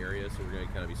surrounding area. So we're gonna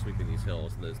kind of be sweeping these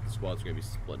hills, and the squads are gonna be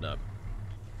splitting up.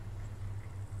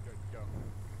 Good, go.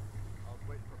 I was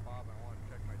waiting for Bob. I want to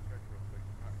check my trick real quick.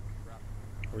 Crap.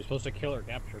 Are we supposed to kill or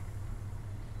capture?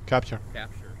 Capture.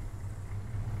 Capture.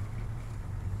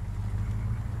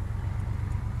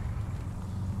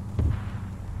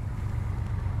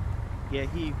 Yeah,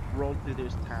 he rolled through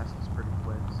those tasks pretty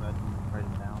quick, so I didn't write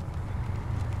them down.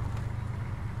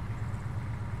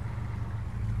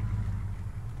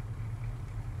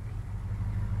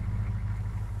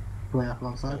 Play up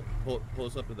alongside. Pull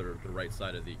us up to the right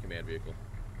side of the command vehicle.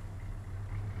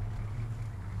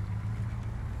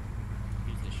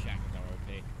 Use the shack with our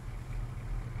OP.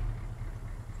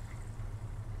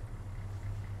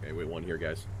 Okay, wait one here,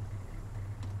 guys.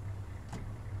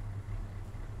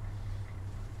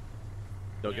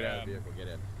 Don't get out of the vehicle, get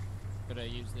in. Gonna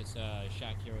use this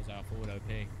shack here as our forward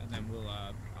OP, and then we'll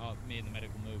me and the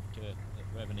medical move to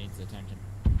whoever needs attention.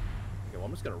 Okay, well,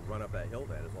 I'm just gonna run up that hill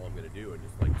then, is all I'm gonna do, and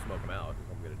just like smoke them out, is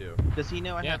all I'm gonna do. Does he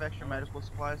know I have extra medical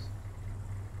supplies?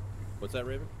 What's that,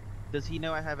 Raven? Does he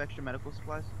know I have extra medical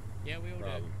supplies? Yeah, we all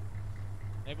do.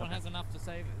 Everyone has enough to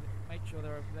save. Make sure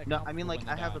they're No, I mean like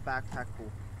comfortable I have a when backpack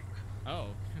full. they die. Oh,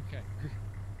 okay.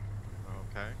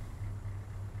 Okay.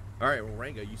 Alright, well,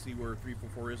 Ranga, you see where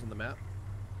 344 is on the map?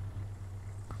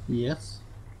 Yes.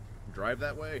 Drive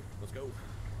that way. Let's go.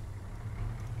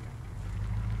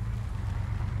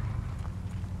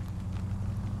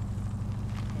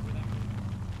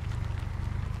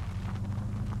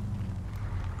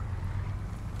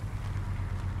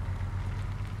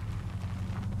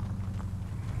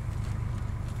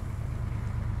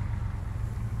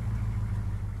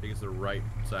 I think it's the right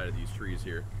side of these trees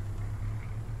here.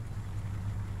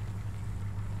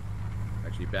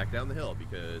 Actually, back down the hill,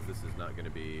 because this is not going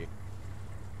to be a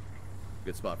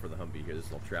good spot for the Humvee here. This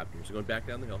is all trapped here. So going back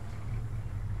down the hill.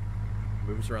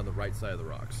 Move us around the right side of the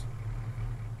rocks.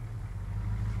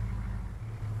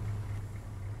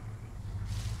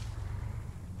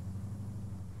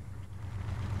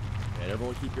 And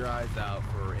everyone keep your eyes out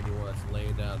for anyone that's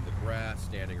laying down in the grass,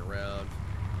 standing around.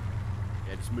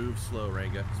 And just move slow,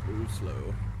 Ranga. Just move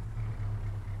slow.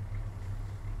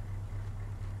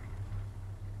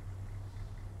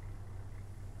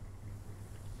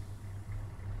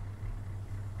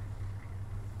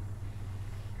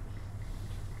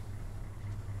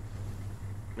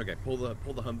 Okay, pull the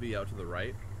Humvee out to the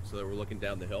right so that we're looking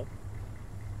down the hill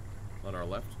on our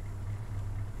left.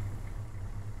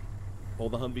 Pull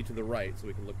the Humvee to the right so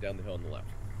we can look down the hill on the left.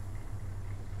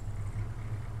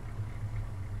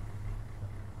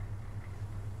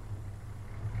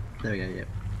 There we go, yep.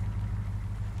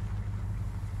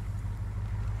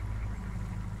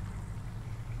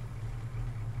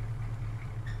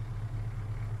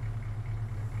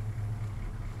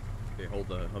 Okay, hold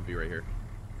the Humvee right here.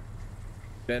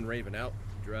 Ben, Raven out.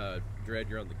 Dread,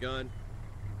 you're on the gun.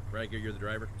 Rager, you're the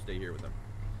driver. Stay here with them.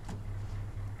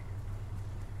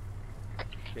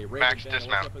 Okay, Raven, Max, Ben, I want you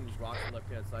dismount. up on these rocks on the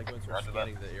left-hand side. Go and start Roger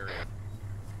scanning the area.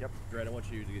 Yep. Dread, I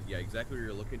want you to, yeah, exactly where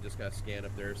you're looking. Just kind of scan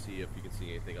up there, see if you can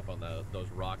see anything up on those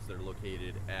rocks that are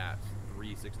located at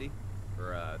 360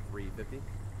 or 350.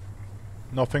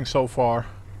 Nothing so far.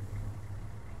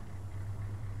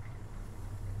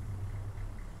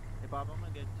 Hey Bob, I'm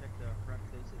gonna go check the front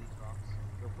face of these rocks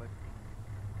real quick.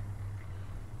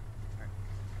 Alright.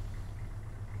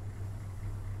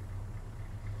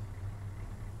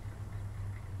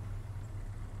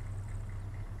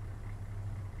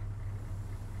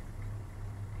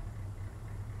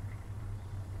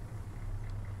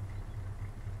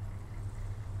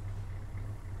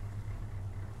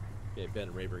 Okay, Ben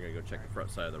and Raven are gonna go check the front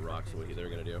side of the rocks. So what they're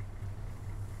gonna do?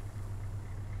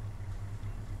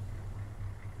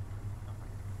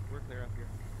 We're clear up here.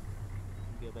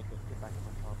 You can get back up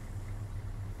on top.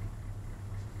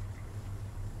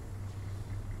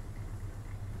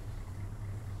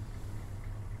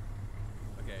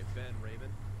 Okay, Ben,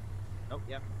 Raven. Oh,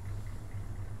 yeah.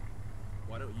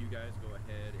 Why don't you guys go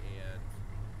ahead and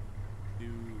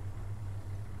do?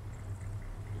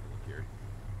 Take a look here.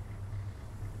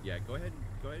 Yeah, go ahead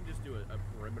and just do a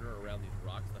perimeter around these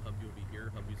rocks. The Humvee will be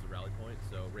here. Humvee's the rally point.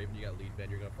 So Raven, you got lead. Ben,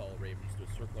 you're gonna follow Raven. Just do a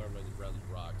circle around these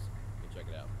rocks and check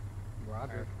it out.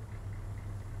 Roger.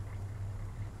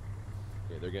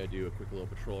 Okay, they're gonna do a quick little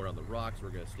patrol around the rocks. We're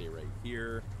gonna stay right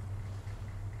here.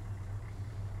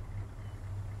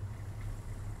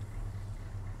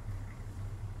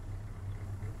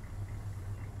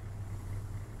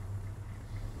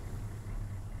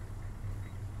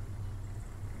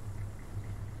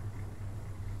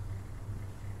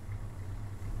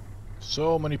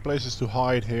 So many places to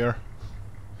hide here.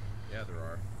 Yeah, there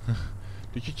are.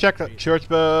 Did you check that church,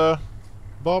 Bob?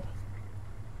 What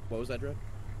was that, Dread?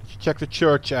 Did you check the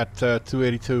church at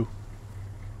 282?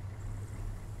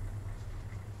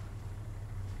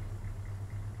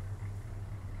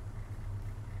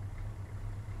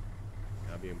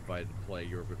 I'll be invited to play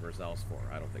Europe vs. Alice 4.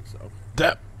 I don't think so.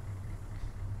 That.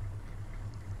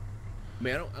 I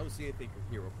mean, I don't see anything from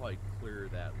here. We'll probably clear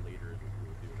that later as we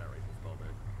will do, not right this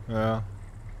moment. Yeah.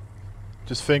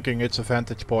 Just thinking it's a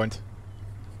vantage point. This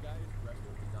guy is dressed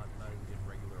not in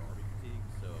regular army fatigue,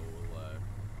 so we'll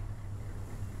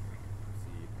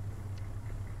see.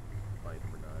 Find him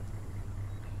or not.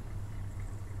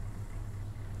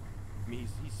 I mean,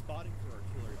 he's spotting for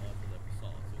artillery onto the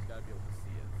assault, so he's got to be able to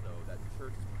see it. So that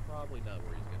church is probably not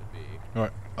where he's going to be.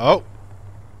 Alright. Oh!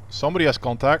 Somebody has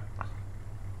contact.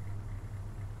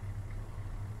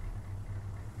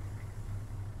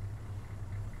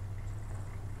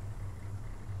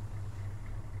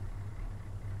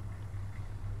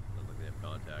 Sounds like they have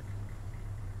contact.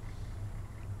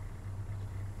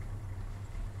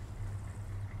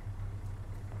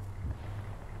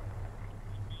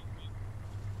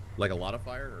 Like a lot of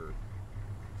fire, or?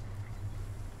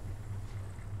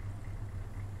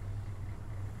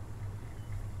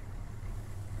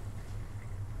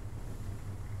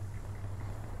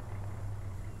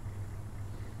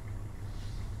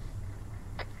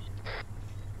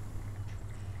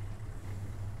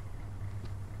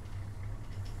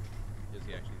 Is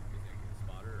he actually a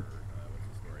spotter, or what's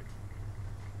the story?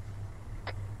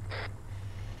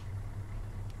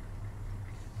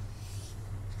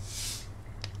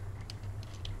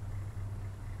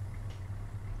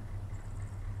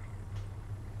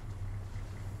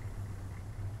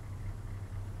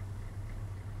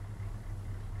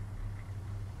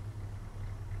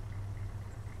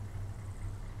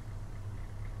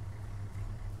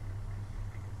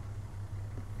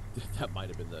 That might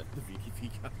have been the VDP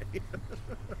guy.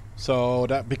 So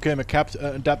that became a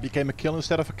kill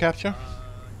instead of a capture?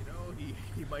 You know,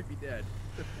 he might be dead.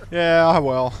 Yeah,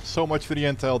 well, so much for the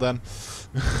intel then.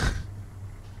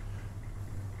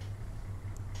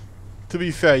 To be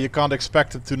fair, you can't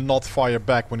expect him to not fire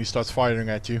back when he starts firing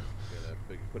at you.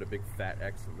 Put a big fat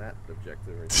X on that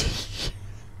objective right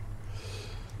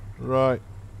there. Right.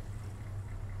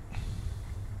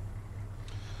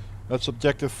 That's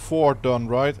objective 4 done,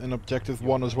 right? And objective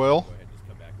 1 as well? Go ahead, just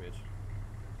come back, bitch.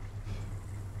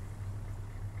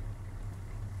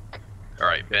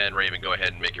 Ben, Raven, go ahead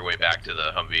and make your way back to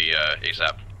the Humvee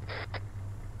ASAP.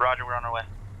 Roger, we're on our way.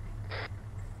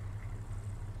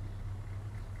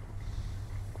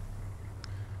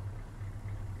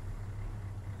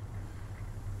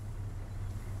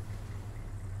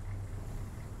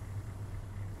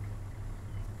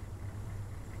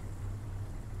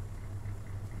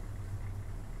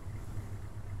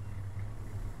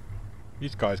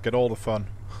 These guys get all the fun.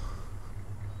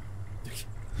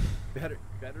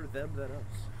 better them than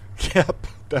us. Yep,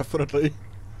 definitely.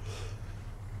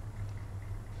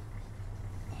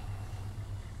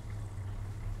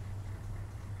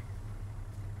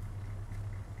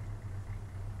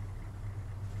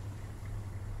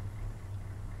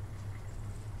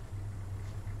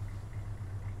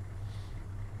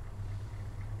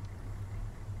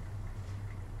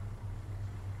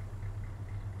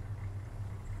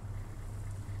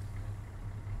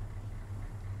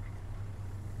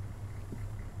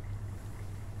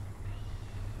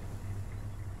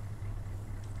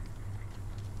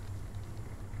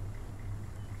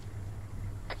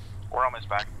 We're almost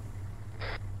back.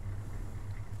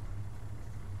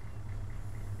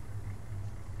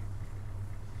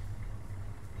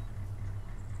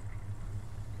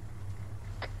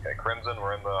 Okay, Crimson,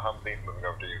 we're in the Humvee, moving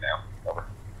over to you now. Over.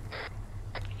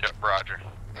 Yep, roger.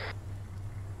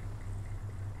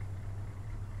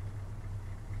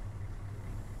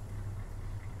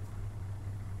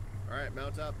 Alright,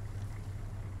 mount up.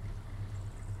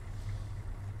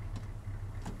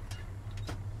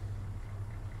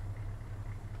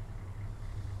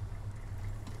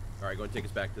 Alright, go and take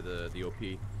us back to the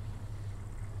OP.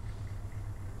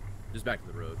 Just back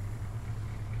to the road.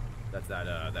 That's that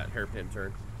that hairpin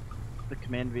turn. The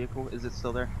command vehicle, is it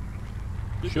still there?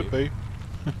 Should be.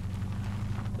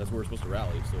 That's where we're supposed to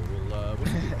rally, so we'll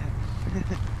see.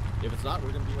 If it's not,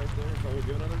 we're gonna be right there until we're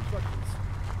given other instructions.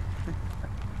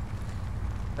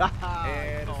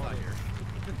 And it's not here.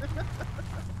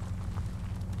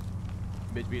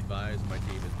 Midge, be advised, my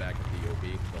team is back at the OP,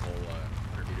 the whole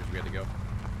 100 meters we had to go.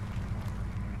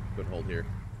 Good hold here.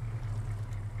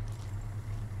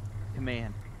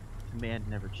 Command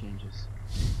never changes.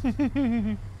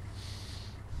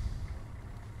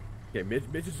 Okay,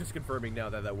 Midge is just confirming now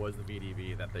that that was the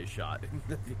VDV that they shot in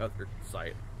the other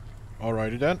site.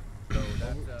 Alrighty then. So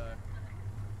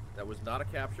that was not a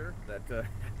capture that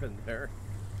happened there.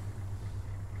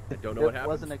 I don't know what happened.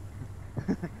 Wasn't a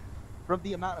from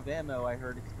the amount of ammo I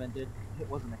heard expended, it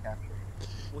wasn't a capture.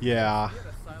 Well, yeah. He had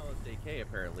a silenced AK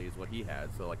apparently is what he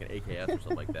had, so like an AKS or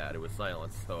something like that. It was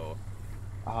silenced, so.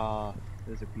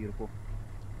 Those are beautiful.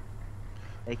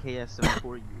 AKS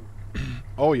 74U.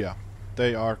 Oh yeah,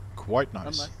 they are quite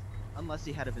nice. Unless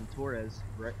he had a Venturez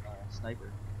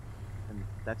sniper, and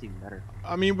that's even better.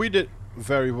 I mean, we did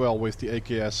very well with the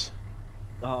AKS.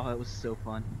 Oh, it was so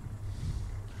fun.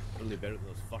 Really better than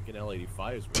those fucking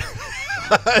L85s.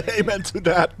 Amen to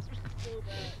that.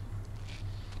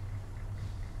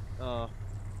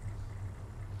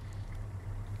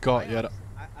 God, yeah.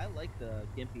 I like the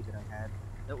Gimpy that I had.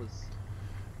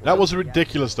 That was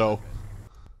ridiculous, though.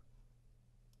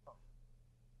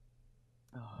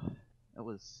 It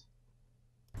was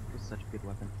such a good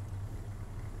weapon.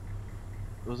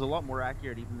 It was a lot more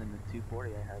accurate even than the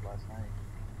 240 I had last night.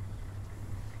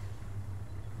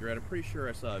 I'm pretty sure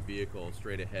I saw a vehicle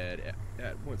straight ahead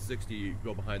at 160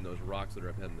 go behind those rocks that are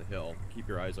up ahead in the hill. Keep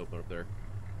your eyes open up there.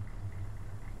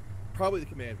 Probably the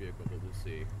command vehicle, but we'll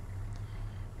see.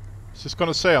 I was just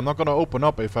gonna say, I'm not gonna open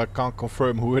up if I can't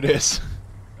confirm who it is.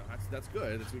 No, that's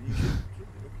good. That's what you should do.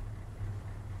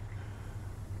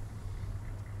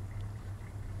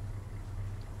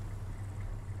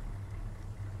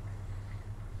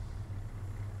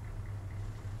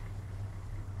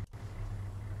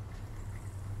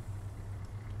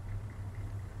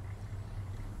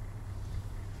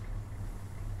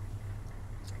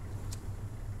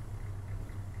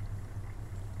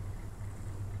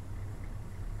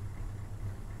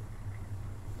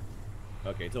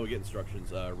 Okay, until we get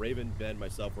instructions. Raven, Ben,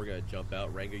 myself, we're going to jump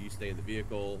out. Rango, you stay in the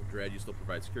vehicle. Dread, you still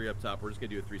provide security up top. We're just going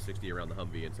to do a 360 around the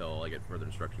Humvee until I get further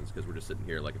instructions, because we're just sitting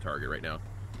here like a target right now.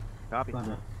 Copy.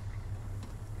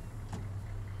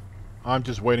 I'm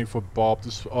just waiting for Bob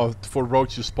to for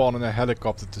Roach to spawn in a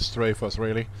helicopter to strafe us,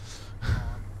 really.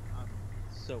 I'm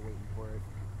so waiting for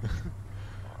it.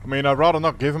 I mean, I'd rather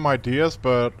not give him ideas,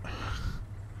 but...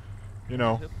 You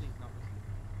know.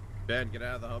 Ben, get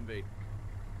out of the Humvee.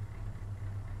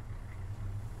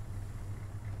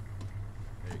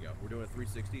 There you go. We're doing a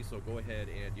 360, so go ahead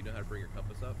and you know how to bring your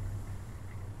compass up?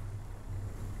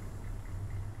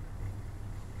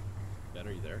 Ben,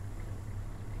 are you there?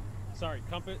 Sorry,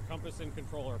 compass and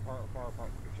controller are far apart from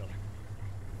each other.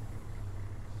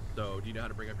 So, do you know how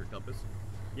to bring up your compass?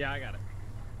 Yeah, I got it.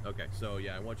 Okay, so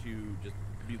yeah, I want you just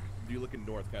be looking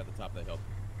north, kind of at the top of that hill.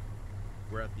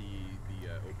 We're at the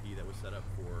OP that was set up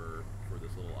for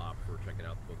this little op for checking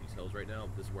out both these hills right now.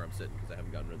 This is where I'm sitting because I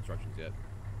haven't gotten instructions yet.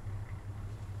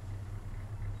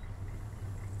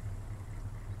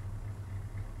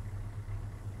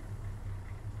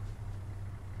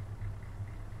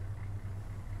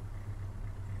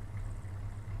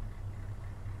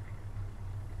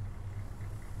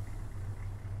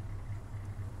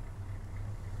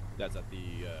 That's at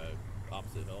the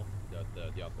opposite hill,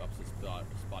 the opposite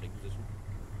spotting position.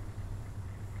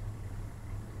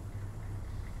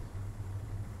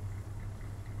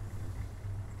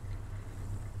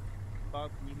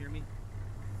 Bob, can you hear me?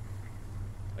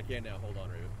 I can now. Hold on,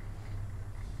 Raven.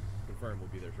 Confirm we'll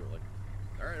be there shortly.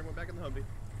 All right, everyone back in the Humvee.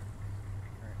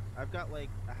 Alright, I've got like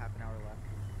a half an hour left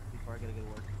before I gotta go to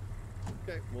work.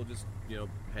 Okay, we'll just,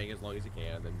 hang as long as you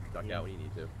can, then duck out when you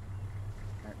need to.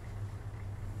 Alright.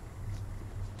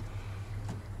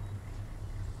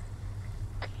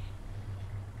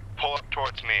 Pull up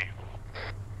towards me.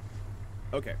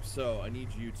 Okay, so I need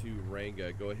you to,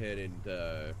 Ranga, go ahead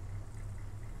and,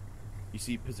 you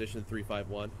see position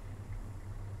 351?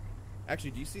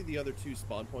 Actually, do you see the other two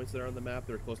spawn points that are on the map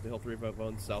that are close to Hill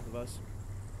 351 south of us?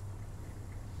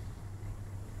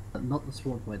 Not the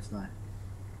spawn points, no.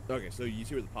 Okay, so you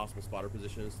see where the possible spotter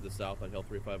position is to the south on Hill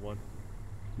 351?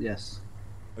 Yes.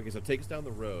 Okay, so take us down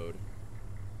the road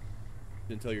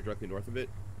until you're directly north of it,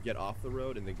 get off the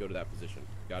road, and then go to that position.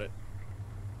 Got it?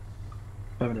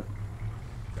 Affirmative.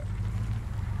 Okay.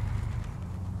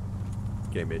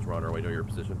 Okay, Midge, we're on our way to your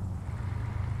position.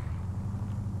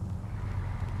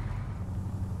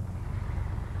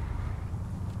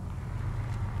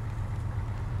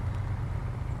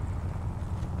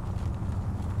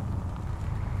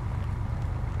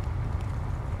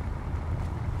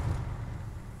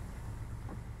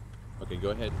 Okay, go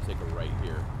ahead and take a right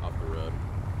here off the road.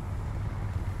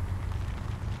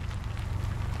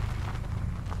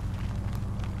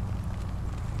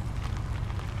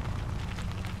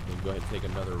 Then go ahead and take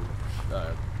another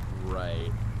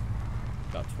right,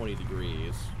 about 20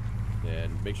 degrees.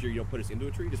 And make sure you don't put us into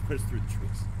a tree, just put us through the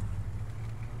trees.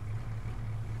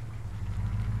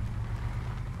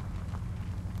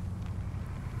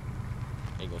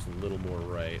 Angle's a little more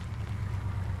right.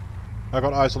 I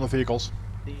got eyes on the vehicles.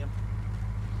 See him.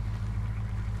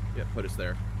 Yeah, put us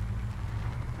there.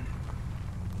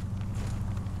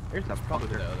 There's That's a probably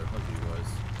bunker. where the other Humvee was.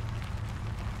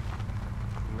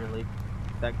 Really?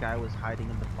 That guy was hiding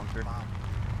in the bunker?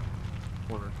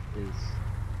 Or is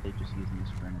they just using this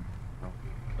for an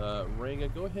info? Ranga,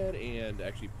 go ahead and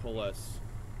actually pull us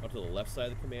up to the left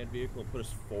side of the command vehicle and put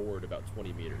us forward about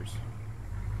 20 meters.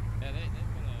 Yeah, they've got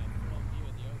a full view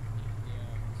of the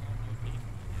south OP.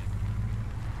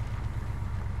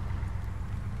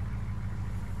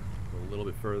 Go a little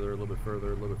bit further, a little bit further,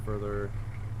 a little bit further.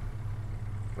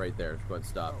 Right there. Go ahead and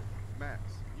stop. Oh, Max,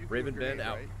 you threw Raven a grenade, Bend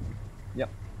out. right? Yep.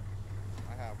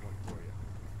 I have one for you.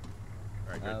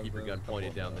 Alright, go keep your gun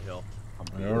pointed down the hill.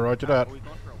 Roger that. Are we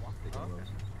going for a walk? Huh?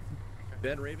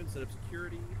 Ben, Raven, set up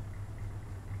security.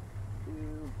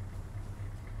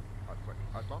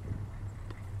 I thought.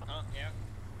 Yeah.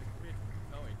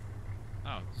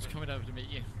 Oh, just coming over to meet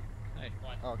you. Hey.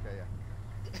 Oh, okay, yeah.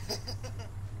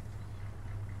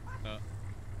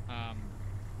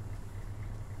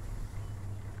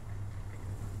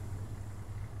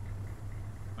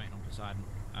 Waiting on Poseidon.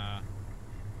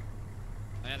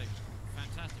 They had a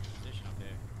fantastic position up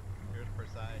here. Here's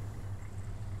Poseidon.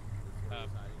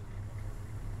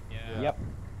 Yeah. Yep.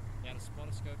 He had a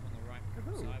spotter scope on the right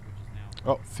side, which is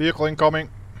now. Oh, vehicle incoming.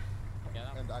 Yeah,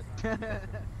 that And was I.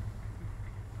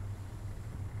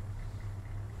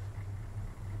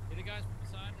 Hit it, guys, from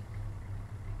Poseidon.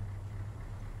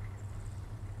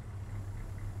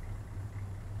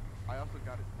 I also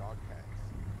got his dog tags.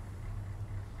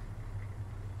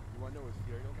 You wanna know his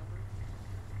serial number?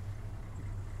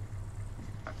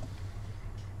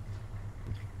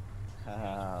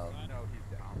 No, he's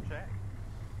dead. I'll check.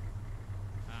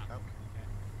 Ah, Oh. okay.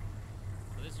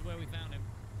 So this is where we found him.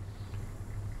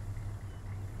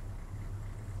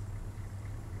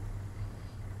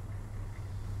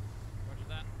 Roger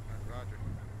that. Roger.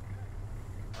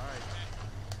 Alright.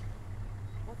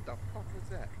 What the fuck was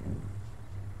that?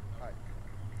 Alright.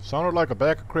 Sounded like a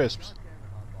bag of crisps. God damn it,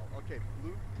 Oddball. Okay,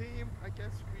 blue team, I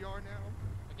guess we are now.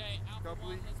 Okay, Alpha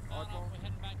Doubly 1, let's start off. oddball. We're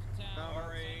heading back to town.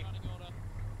 Sorry. Running order.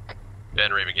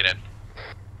 Ben, Raven, get in.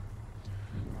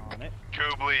 On it.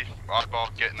 Kubli,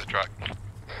 oddball, get in the truck.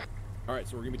 Alright,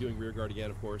 so we're going to be doing rear guard again,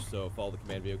 of course, so follow the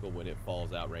command vehicle when it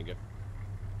falls out, Ranga.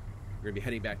 We're gonna be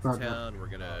heading back to Roger. town. We're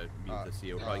gonna meet with the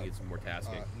CO. We'll probably get some more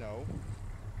tasking. No.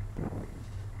 Alright.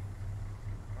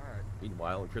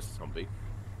 Meanwhile, in Chris's Humvee.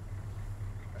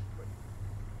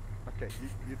 Okay,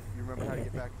 you remember how to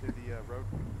get back to the road?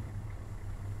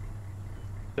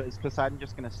 So is Poseidon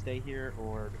just gonna stay here,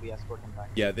 or do we escort him back?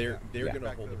 Yeah, they're Yeah. gonna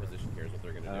Back hold to the the position here. Is what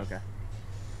they're gonna do. Okay.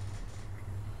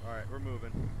 Alright, we're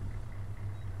moving.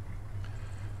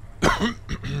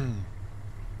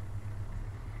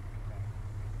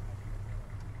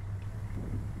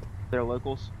 They're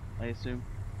locals, I assume.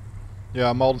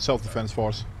 Yeah, Malden Self-Defense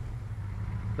Force.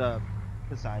 The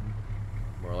Poseidon.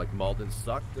 More like Malden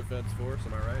Suck Defense Force.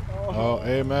 Am I right? Oh,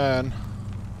 amen.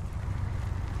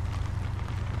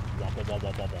 Wop, wop, wop,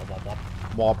 wop, wop, wop, wop.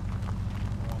 Wop.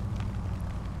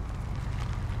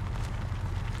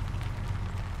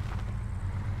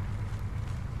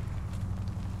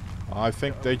 I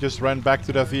think they just ran back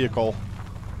to their vehicle.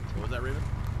 What was that, Raven?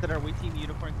 Are we Team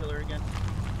Unicorn Killer again?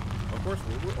 Of course,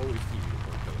 we're always Team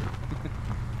Unicorn Killer.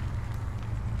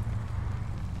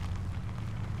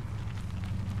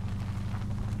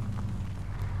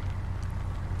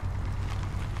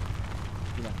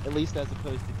 You know, at least as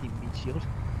opposed to Team Meat Shield.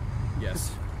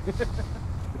 Yes.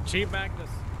 Chief Magnus.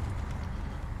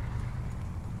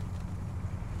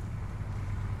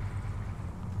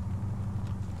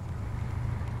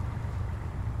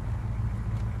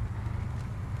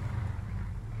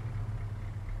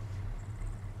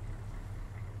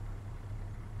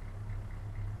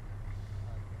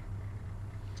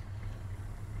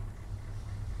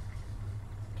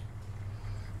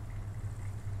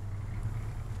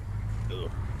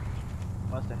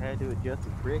 Must have had to adjust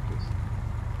his brakes.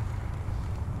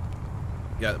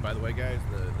 Yeah. By the way, guys,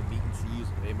 the meat and cheese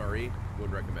and MRE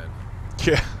would recommend.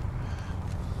 Yeah.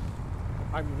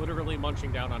 I'm literally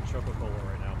munching down on Coca-Cola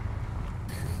right now.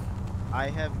 I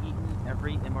have eaten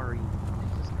every MRE in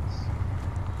existence.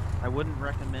 I wouldn't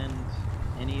recommend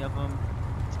any of them.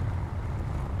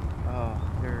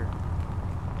 They're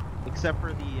except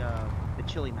for the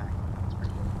chili mac. It's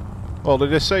pretty good. Well,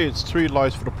 they say it's 3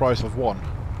 lives for the price of 1.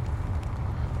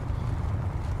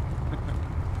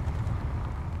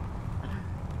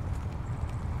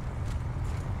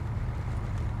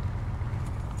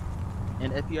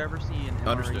 And if you ever see an MRE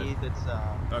Understood.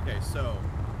 that's Okay, so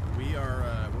we're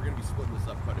gonna be splitting this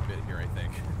up quite a bit here, I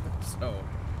think. So,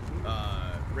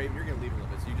 Raven, you're gonna leave a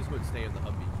little bit, so you just go and stay in the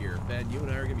Humvee here. Ben, you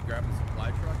and I are gonna be grabbing the supply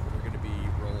truck, and we're gonna be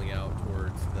rolling out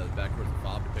back towards the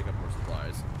fob to pick up more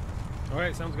supplies. All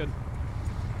right, sounds good.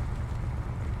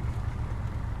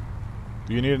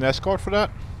 Do you need an escort for that?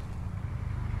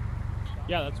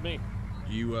 Yeah, that's me.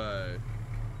 Do you,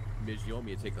 Midge, do you want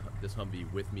me to take this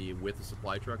Humvee with me with the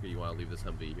supply truck, or you want to leave this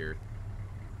Humvee here?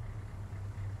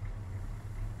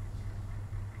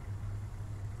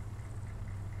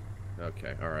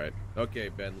 Okay, alright. Okay,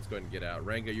 Ben, let's go ahead and get out.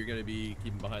 Ranga, you're going to be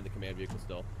keeping behind the command vehicle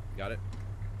still. Got it?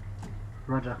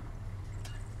 Roger.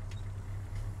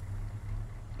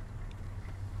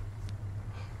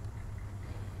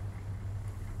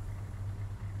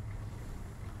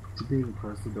 You didn't even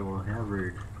close the door. How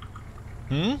rude.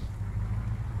 Hmm?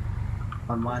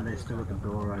 On mine, they still got the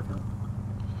door open.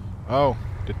 Oh,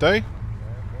 did they?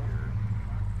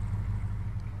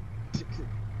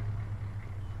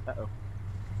 Uh-oh.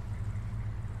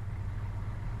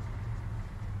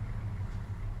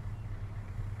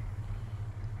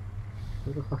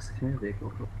 Where the fuck's the command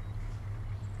vehicle?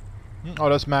 Oh,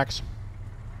 that's Max.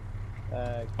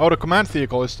 Uh, Oh, the command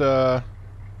vehicle is the...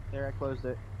 There, I closed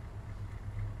it.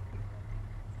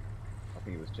 I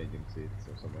think it was changing seats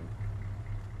or something.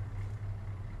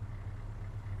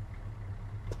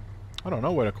 I don't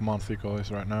know where the command vehicle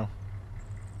is right now.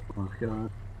 Oh god.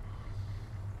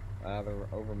 They're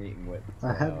over meeting with.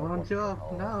 I had one job,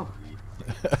 no.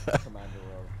 Commander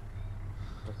of.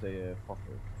 Let's say,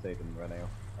 Poseidon Reneo.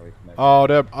 Oh,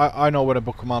 I know where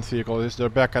the command vehicle is. They're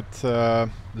back at the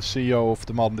CEO of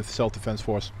the Malden Self-Defense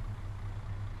Force.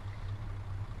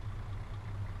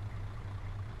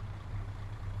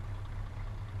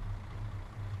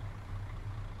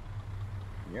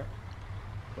 Yep.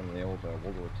 One of the old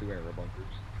World War II era bunkers.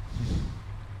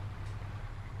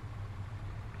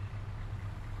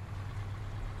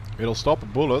 It'll stop a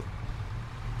bullet.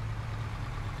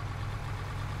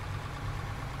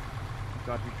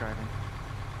 God, who's driving?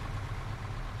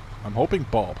 I'm hoping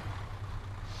Bob.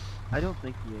 I don't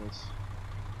think he is.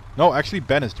 No, actually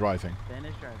Ben is driving. Ben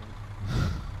is driving. I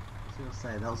was gonna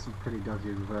say, that was some pretty dodgy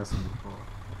reversing before.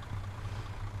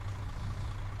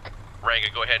 Ranga,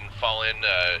 go ahead and fall in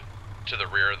to the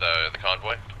rear of the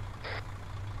convoy.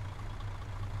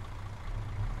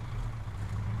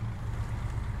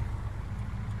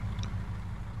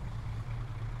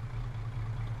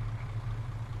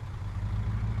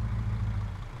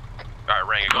 Alright,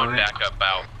 Ranga, going back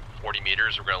about 40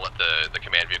 meters. We're going to let the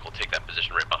command vehicle take that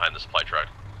position right behind the supply truck.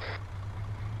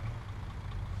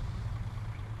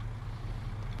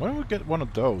 Why don't we get one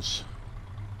of those?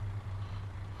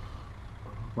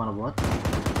 One of what?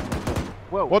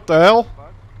 Whoa. What the hell?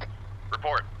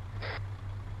 Report.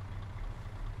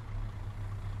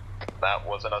 That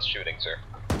wasn't us shooting, sir.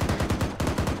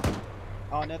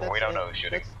 Oh no, that's We don't know who's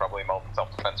shooting. Probably Malden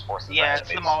Self-Defense Forces. Yeah, it's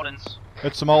the Maldens.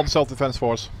 It's the Malden Self-Defense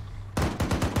Force.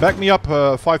 Back me up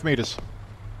 5 meters.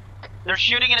 They're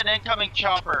shooting at an incoming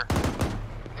chopper.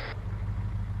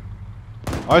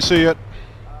 I see it.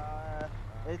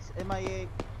 It's MIA.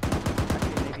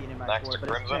 Actually, maybe an MIA4, Next to but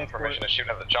Crimson, it's permission to shoot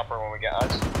at the chopper when we get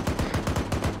eyes.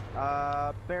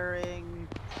 bearing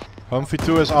Humphrey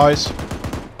 2 has eyes.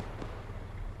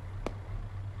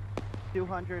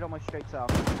 200 almost straight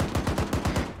south.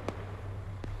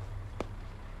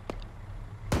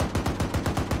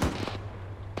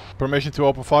 Permission to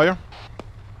open fire?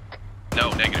 No,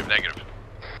 negative, negative.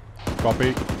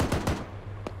 Copy.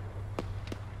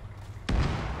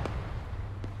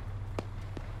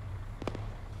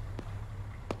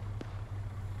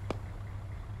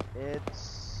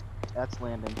 That's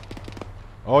landing.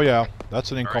 Oh yeah,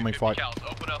 that's an incoming fight. Cals,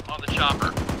 open up on the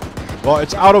chopper. Well,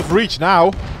 it's out of reach now.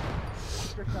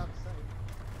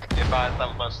 Advise that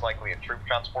was most likely a troop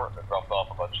transport that dropped off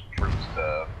a bunch of troops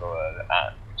to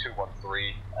at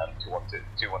 213 and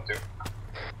 212.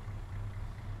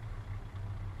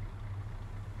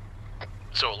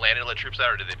 So it landed and let troops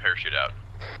out, or did they parachute out?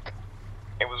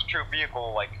 It was a troop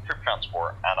vehicle, like troop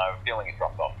transport, and I have a feeling it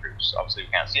dropped off troops. Obviously, we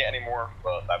can't see it anymore,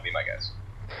 but that'd be my guess.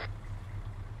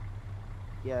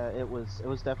 Yeah, it was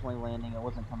definitely landing. It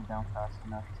wasn't coming down fast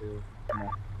enough to,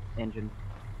 engine.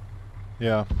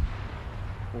 Yeah.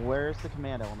 Where's the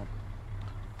command element?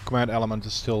 Command element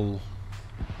is still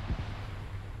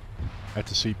at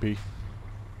the CP.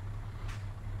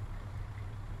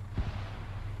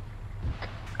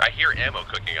 I hear ammo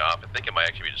cooking off. I think it might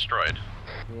actually be destroyed.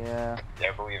 Yeah. Yeah,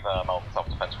 I believe Malden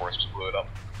Self-Defense Force just blew it up.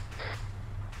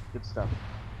 Good stuff.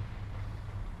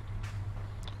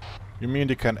 You mean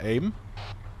they can aim?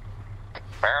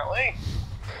 Apparently.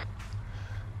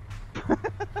 I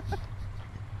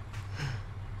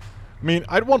mean,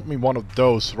 I'd want me one of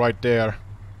those right there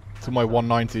to my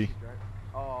 190.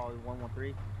 Oh,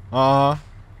 113? Uh-huh.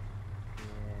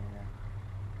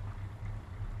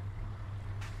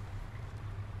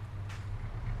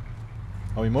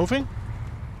 Yeah. Are we moving?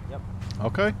 Yep.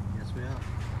 Okay. Yes, we are.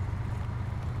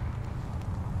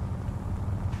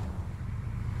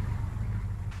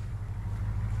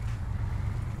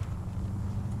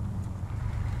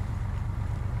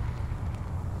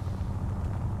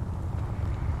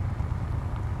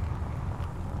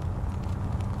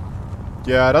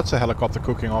 Yeah, that's a helicopter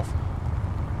cooking off.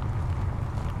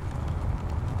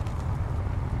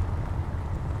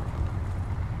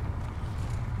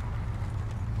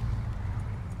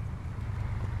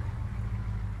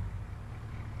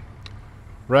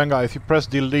 Ranga, if you press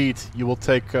delete, you will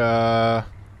take a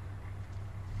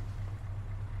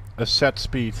set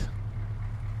speed.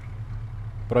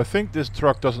 But I think this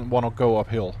truck doesn't want to go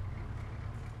uphill.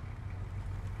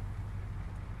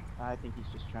 I think he's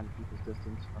just trying to keep his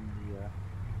distance from the,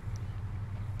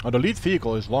 Oh, the lead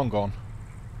vehicle is long gone.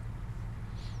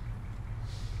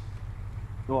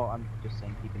 Well, I'm just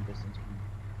saying keeping distance from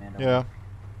command Yeah. element.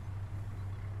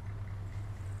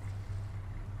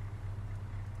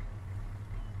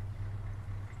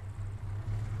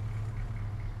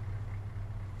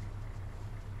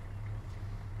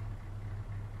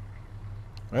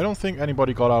 I don't think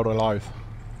anybody got out alive.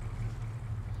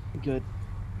 Good.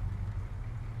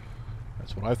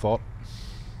 That's what I thought.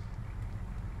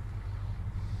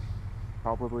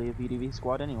 Probably a VDV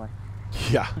squad anyway.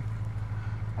 Yeah.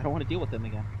 I don't want to deal with them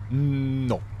again.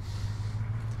 No.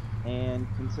 And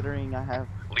considering I have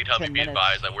Lead 10 Humvee, be minutes,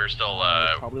 advised that we're still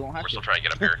probably won't have we're to. still trying to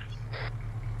get up here.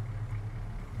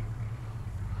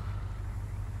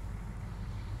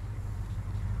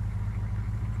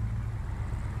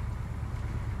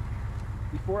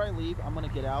 Before I leave, I'm gonna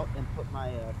get out and put my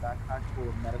backpack full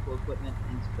of medical equipment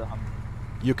into the Humvee.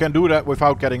 You can do that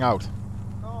without getting out.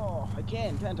 Oh, I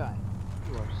can, can't I?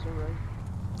 You are so right.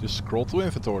 Just scroll to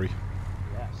inventory.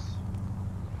 Yes.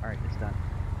 All right, it's done.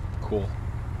 Cool.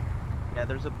 Yeah,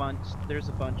 there's a bunch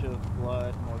of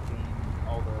blood, morphine,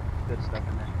 all the good stuff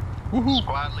in there. Woohoo!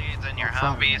 Squad leads in your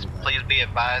Humvees, please be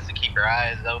advised to keep your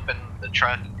eyes open. The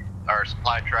truck, our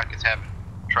supply truck, is having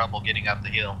trouble getting up the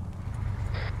hill.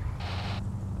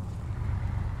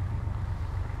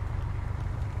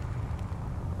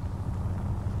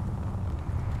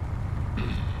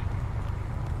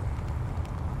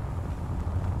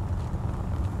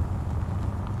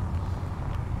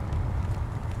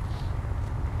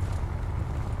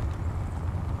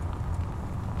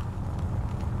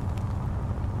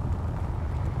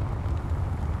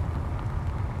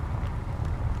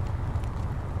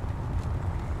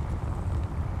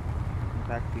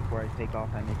 fact, before I take off,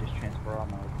 I may just transfer all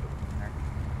my equipment in there.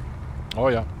 Oh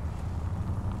yeah.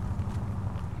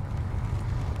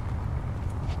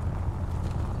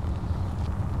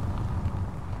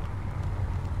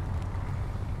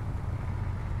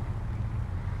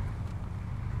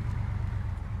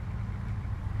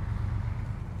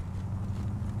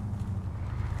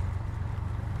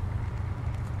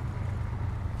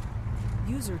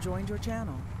 User joined your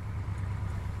channel.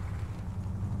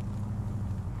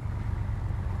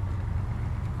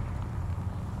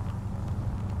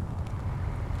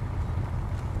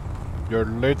 You're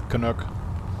late, Canuck.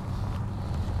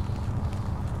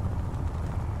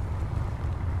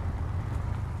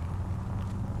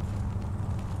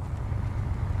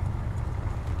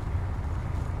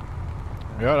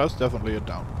 Yeah, that's definitely a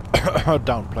down a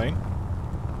down plane.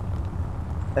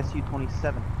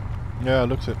 SU-27. Yeah,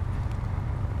 looks it.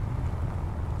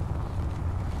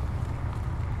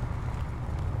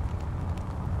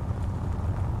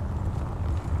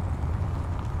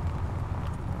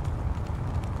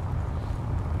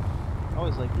 I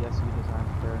always like the SU designs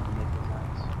better than the MiG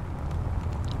designs.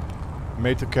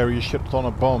 Made to carry a shit ton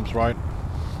of bombs, right?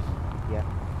 Yeah.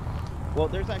 Well,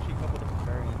 there's actually a couple different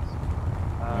variants.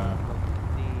 Like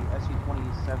the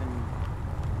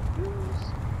SU-27Us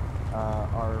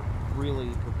are really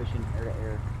proficient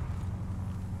air-to-air.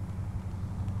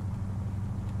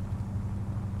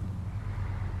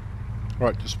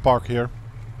 Right, just park here.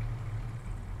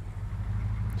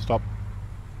 Stop.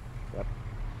 Yep.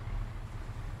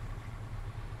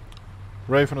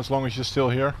 Raven, as long as you're still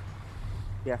here.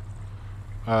 Yeah.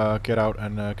 Get out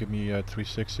and give me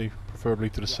 360, preferably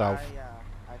to the south.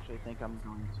 I actually think I'm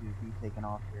going to be taking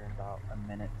off here in about a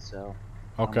minute, so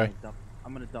Okay.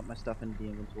 I'm gonna dump my stuff into the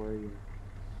inventory. And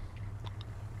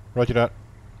Roger that.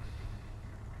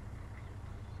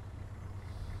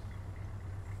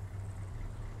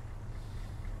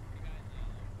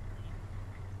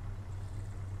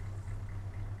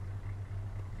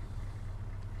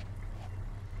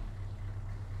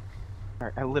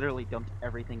 Alright, I literally dumped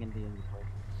everything into the inventory.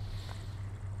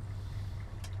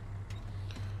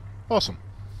 Awesome.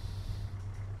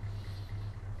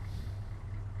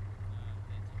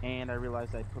 And I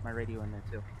realized I put my radio in there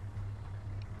too.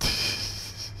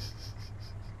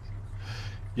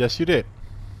 Yes, you did.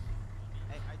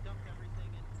 I dumped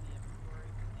everything into the inventory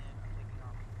and I'm taking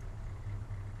off.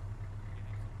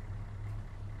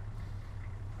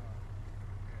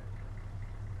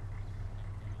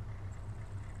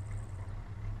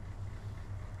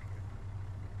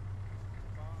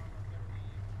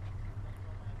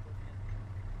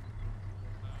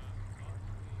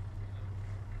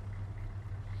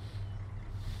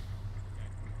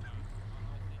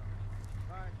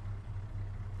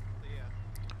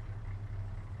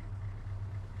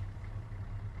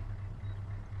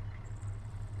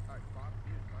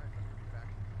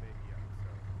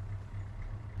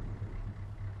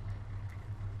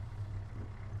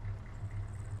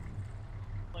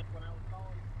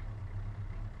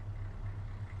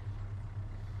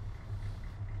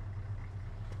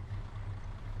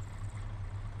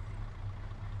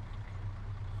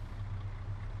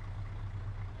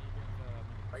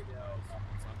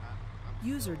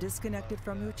 User disconnected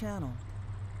from your channel.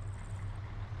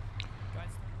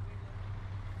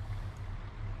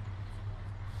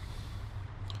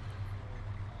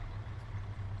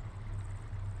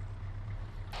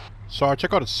 Sorry,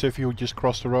 check out a civvy who just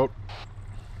crossed the road.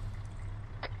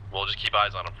 We'll just keep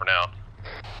eyes on him for now.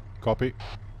 Copy.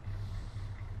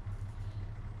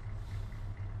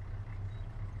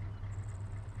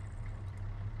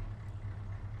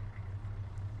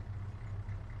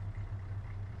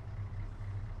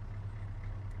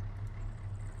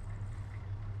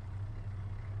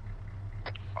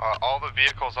 All the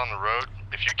vehicles on the road,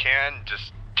 if you can,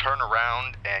 just turn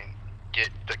around and get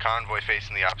the convoy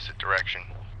facing the opposite direction.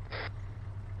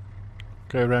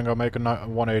 Okay, Rango, make a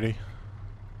 180.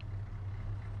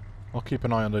 I'll keep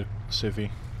an eye on the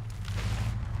civvy.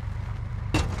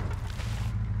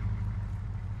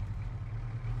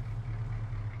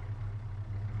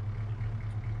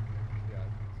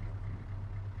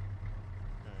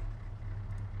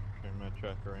 Turn my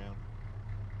truck around.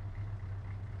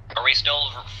 Are we still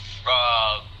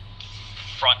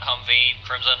front Humvee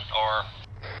Crimson or?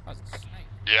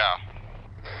 Yeah.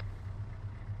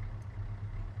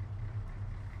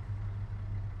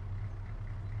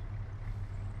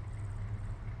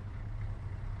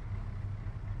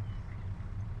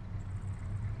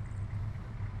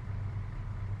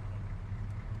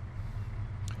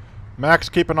 Max,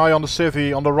 keep an eye on the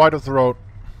civvy on the right of the road.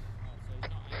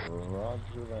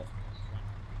 Roger that.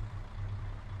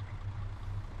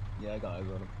 Yeah, I got eyes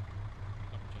on him.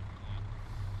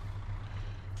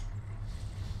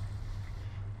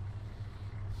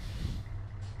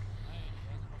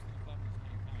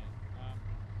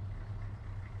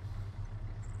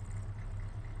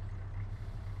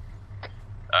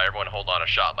 everyone hold on, a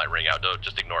shot might ring out. Don't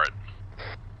just ignore it.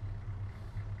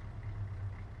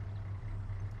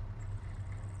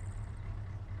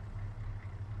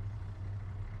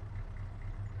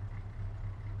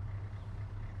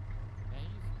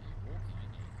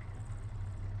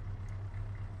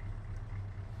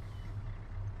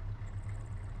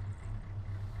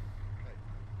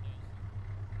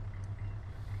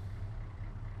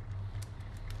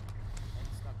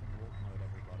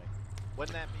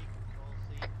 Wouldn't that be Control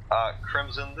C?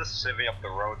 Crimson, this civvy up the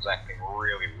road's acting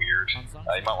really weird. You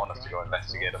might want us to go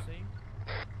investigate him.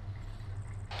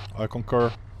 I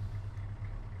concur.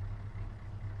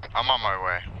 I'm on my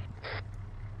way.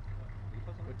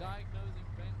 We're diagnosing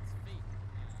Ben's feet.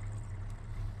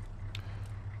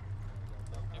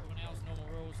 Everyone else, normal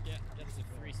rules. Yeah, that's a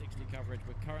 360 coverage.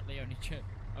 We're currently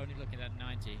only looking at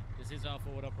 90. This is our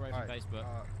forward operation base, but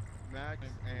Max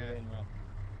and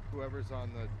whoever's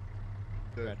on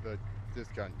this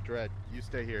gun, Dread, you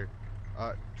stay here.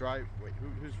 Drive. Wait,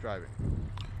 who's driving?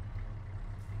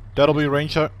 That'll be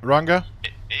Ranger Ranga.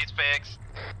 He's fixed.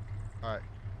 All right.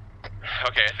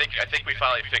 Okay, I think we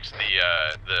finally fixed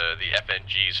the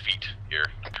FNG's feet here.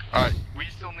 Alright, we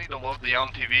still need to load the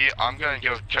LMTV. I'm gonna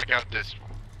go check out this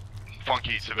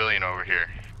funky civilian over here.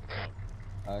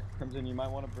 Crimson, you might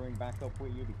want to bring backup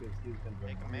with you because he's been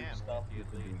doing weird stuff. He's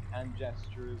been doing hand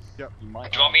gestures. Yep. He might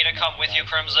Do you want me to come with you,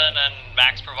 Crimson, and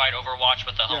Max provide overwatch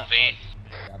with the Humvee?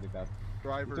 That'd be best.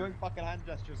 Driver. He's doing fucking hand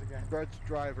gestures again. Dread's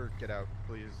driver, get out,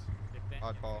 please.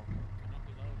 Oddball.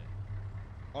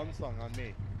 Unsung on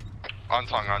me.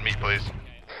 Unsung on me, please.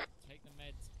 Take the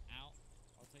meds out.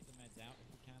 I'll take the meds out if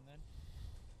we can then.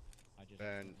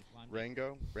 And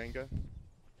Rango.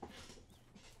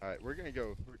 Alright, we're gonna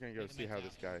go see how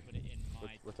this guy,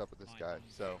 what's up with this guy.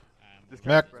 So, this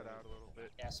guy's spread out a little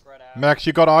bit. Yeah, spread out. Max,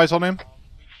 you got eyes on him?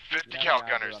 50 cal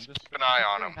gunners, keep an eye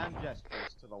on him. Hand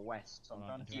gestures to the west, so I'm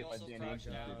trying to see if I see any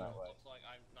infantry that way. Looks like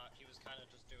he was kind of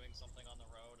just doing something on the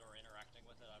road or interacting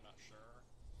with it, I'm not sure.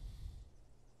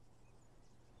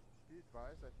 Be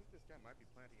advised, I think this guy might be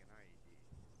planting an IED.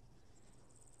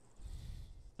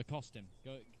 Accost him.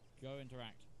 Go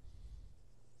interact.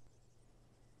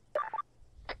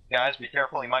 Guys, be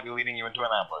careful, he might be leading you into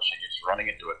an ambush and you're just running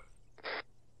into it.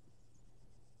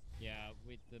 Yeah,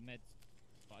 with the meds.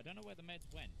 But I don't know where the meds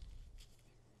went.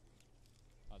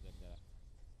 Oh, they're there.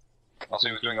 Also,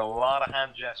 he was doing a lot of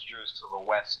hand gestures to the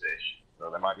west-ish, so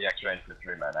there might be extra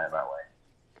infantrymen out that way.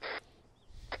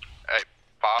 Hey,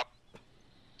 Bob,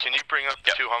 can you bring up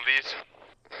 2 Humvees?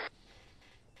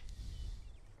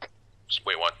 Just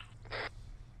wait one.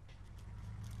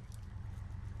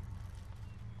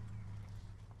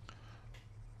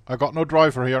 I got no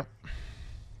driver here.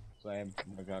 Same.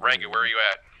 Ranga, where are you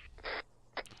at?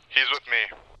 He's with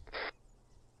me.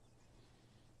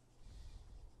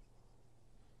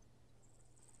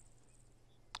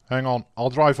 Hang on, I'll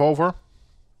drive over.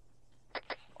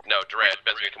 No, Dread,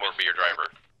 Ben's gonna come over and be your driver.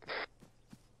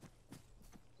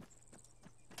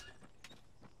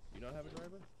 You don't have a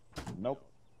driver? Nope.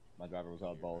 My driver was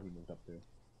oddball, he moved up too.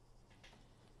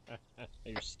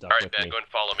 You're stuck Alright, with Ben, me. go and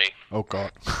follow me. Oh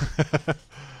god.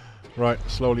 Right,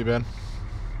 slowly, Ben.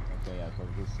 Okay, yeah, so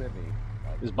the civvy.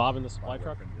 Is Bob in the supply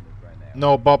truck? Right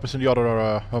No, Bob is in the other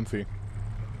Humvee.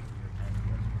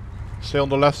 Stay on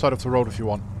the left side of the road if you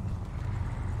want.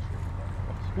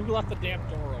 Who left the damn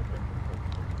door open?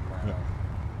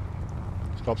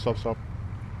 Yeah. Stop.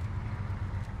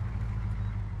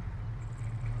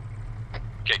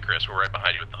 Okay, Chris, we're right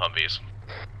behind you with the Humvees.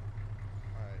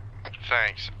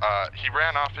 Thanks. He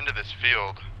ran off into this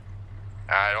field.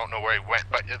 I don't know where he went,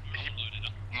 but he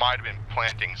might have been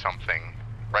planting something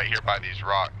right here by these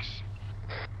rocks.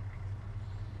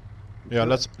 Yeah,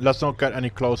 let's not get any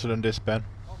closer than this, Ben.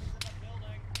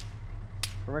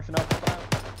 Permission out.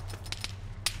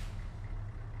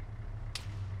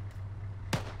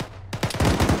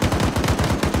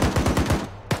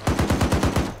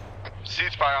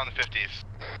 Ceasefire on the 50s.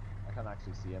 I can't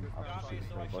actually see him. I'm just shooting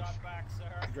through a bush.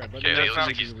 Okay, he looks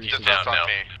like he's down now.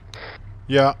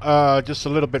 Yeah, just a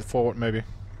little bit forward maybe.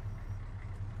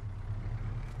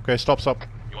 Okay, stop.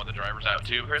 You want the drivers out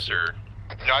too, Chris, or?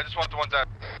 No, I just want the ones that...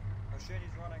 Oh shit,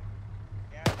 he's running.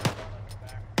 Yeah, he's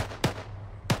back.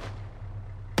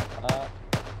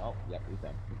 Oh, yep, he's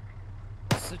down.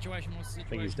 What's the situation? I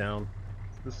think he's down.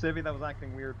 The civvy that was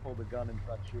acting weird pulled a gun and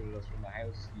tried to shoot at us from the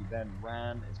house. He then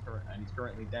ran, and he's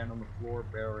currently down on the floor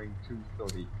bearing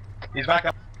 230. He's back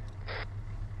up.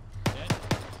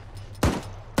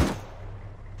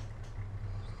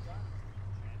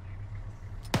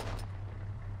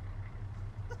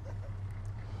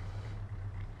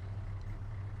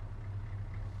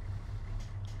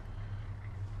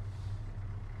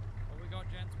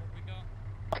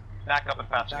 back up and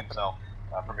passing himself.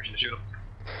 Permission to shoot him.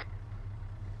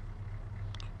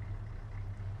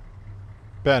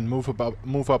 Ben,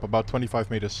 move up about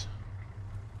 25 meters.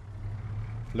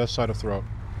 Left side of the road.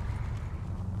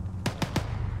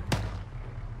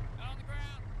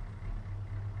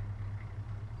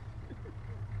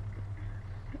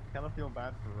 Kind of feel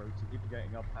bad for Roach to keep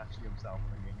getting up, patching himself,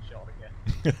 and then getting shot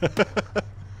again.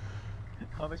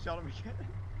 Oh, they shot him again.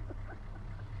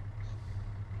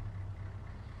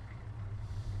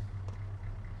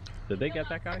 Did they get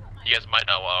that guy? You guys might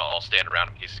not want to all stand around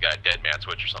in case he's got a dead man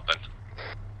switch or something.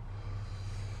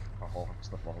 Oh, it's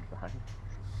the fall behind.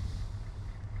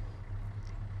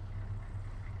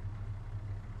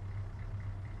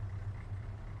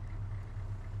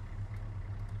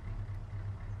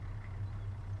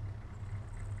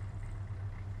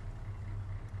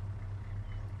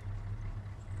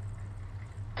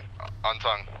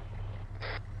 Unsung.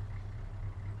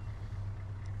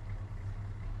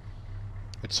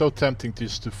 It's so tempting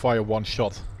just to fire one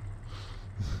shot.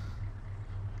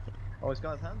 Oh, he's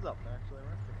got his hands up. They're actually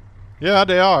arresting him. Yeah,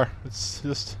 they are. It's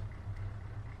just.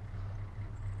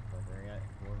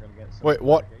 We're gonna get some Wait,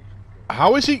 what?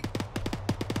 How is he?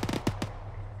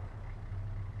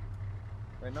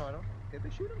 Wait, no, I don't. Did they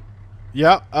shoot him?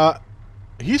 Yeah,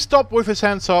 he stopped with his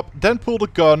hands up, then pulled a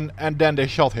gun, and then they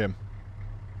shot him.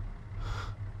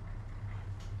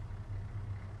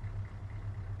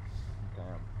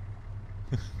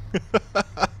 He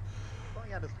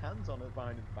had his hands on it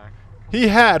behind his back. He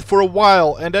had for a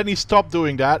while, and then he stopped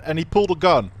doing that, and he pulled a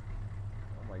gun.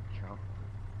 Oh my god.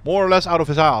 More or less out of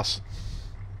his ass.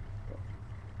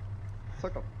 It's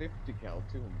like a 50 cal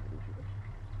too, I'm pretty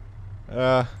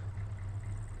sure.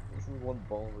 This is one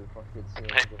ball we fucking see.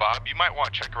 Hey Bob, you might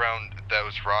want to check around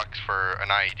those rocks for an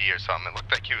IED or something. It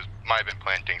looked like he might have been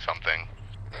planting something.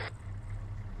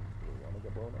 Do we want to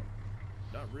get blown up?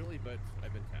 Not really, but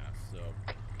I've been tasked, so.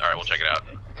 Alright, we'll check it out.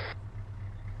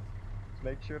 Just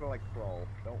make sure to like crawl.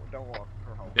 Don't walk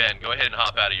for home. Ben, go ahead and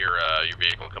hop out of your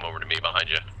vehicle and come over to me behind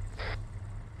you.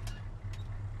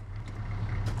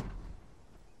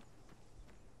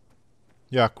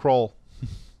 Yeah, crawl.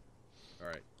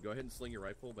 Alright, go ahead and sling your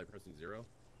rifle by pressing 0.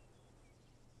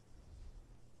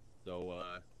 So,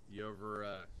 you ever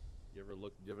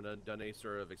done any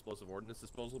sort of explosive ordnance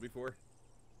disposal before?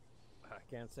 I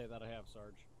can't say that I have,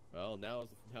 Sarge. Well, now's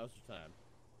your time.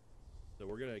 So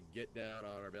we're gonna get down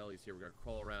on our bellies here. We're gonna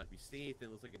crawl around. If you see anything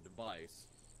that looks like a device,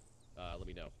 let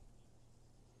me know.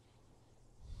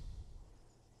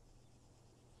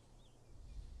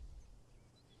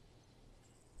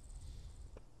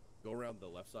 Go around the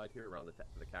left side here, around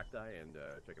the cacti, and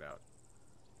check it out.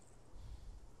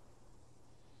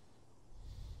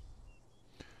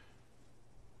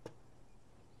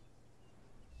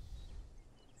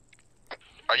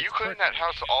 Are you clearing that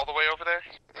house all the way over there?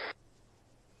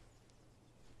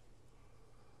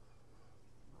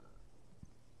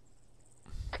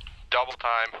 Double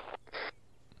time.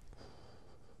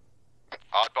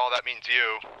 Oddball, that means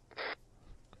you.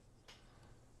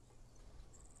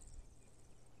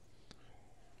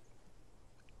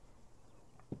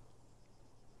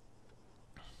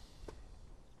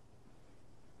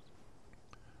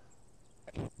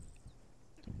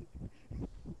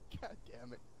 God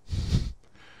damn it.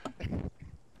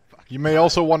 You may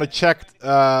also want to check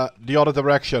the other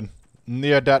direction,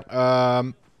 near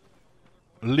that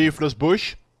leafless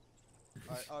bush.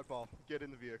 Alright, oddball, get in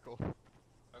the vehicle.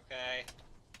 Okay.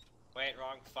 Wait,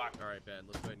 wrong. Fuck. Alright, Ben,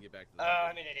 let's go ahead and get back to the Oh,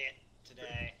 I'm an idiot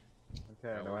today.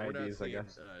 Okay, no IDs, I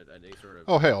guess. Any sort of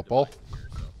Oh, hey, Oddball.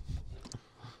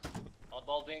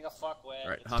 Oddball being a fuckwit.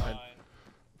 Alright, it's hop fine.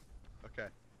 Okay.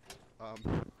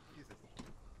 Jesus.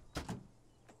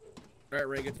 Alright,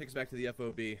 Reagan, take us back to the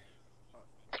FOB.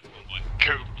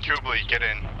 Kubley, get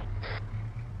in.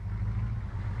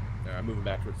 Alright, I'm moving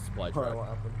back towards the supply truck. Alright, what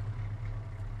happened?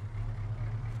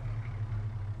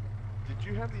 Did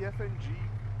you have the FNG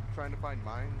trying to find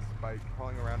mines by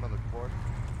crawling around on the floor?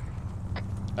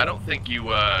 I don't think you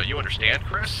understand,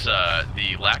 Chris,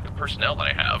 the lack of personnel that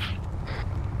I have.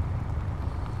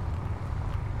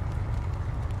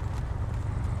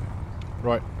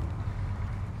 Right.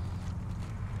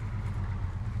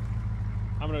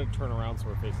 I'm gonna turn around so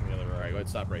we're facing the other way. Alright, go ahead and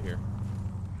stop right here.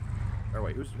 Or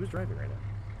wait, who's driving right now?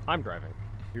 I'm driving.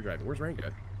 You're driving. Where's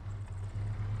Rango?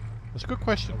 That's a good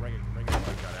question. Oh, Rango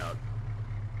got out.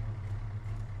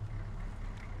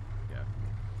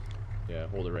 Yeah,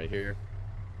 hold it right here.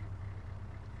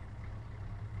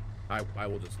 I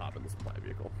will just hop in the supply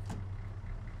vehicle.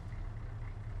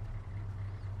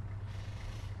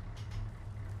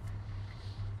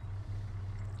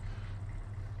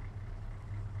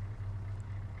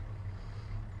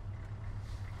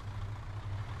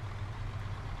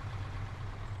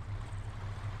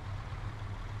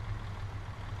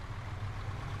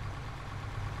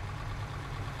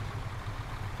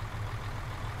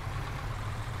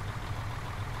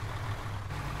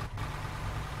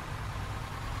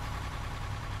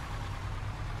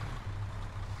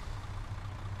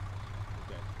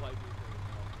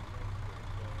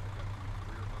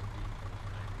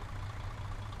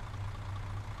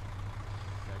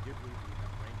 can't believe you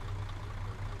have Rango with you.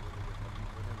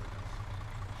 Or him or no?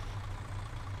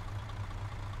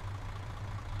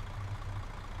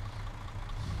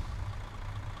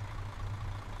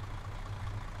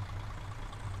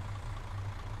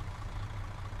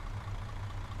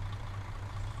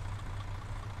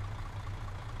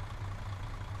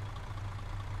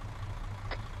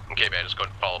 Okay, man, just go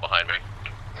and follow behind me.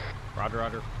 Roger,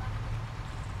 roger.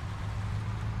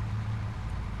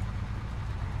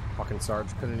 Fucking Sarge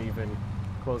couldn't even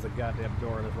close the goddamn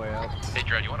door on his way out. Hey,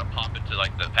 Dread, you want to pop into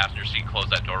like the passenger seat, close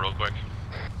that door real quick?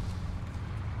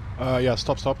 Yeah,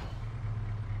 stop.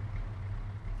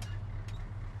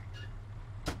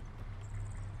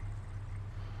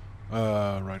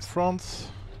 Right front.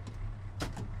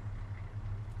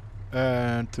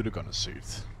 And to the gunner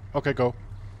seat. Okay, go.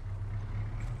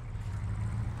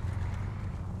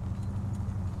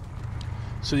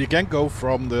 So you can go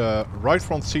from the right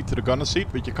front seat to the gunner seat,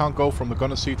 but you can't go from the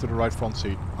gunner seat to the right front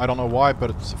seat. I don't know why,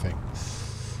 but it's a thing.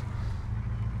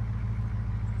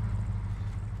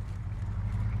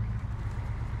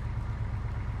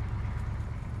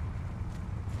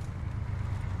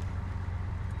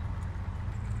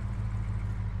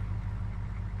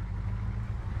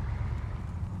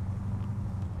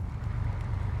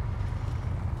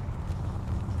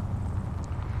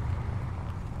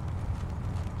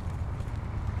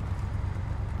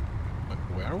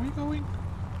 Where are we going?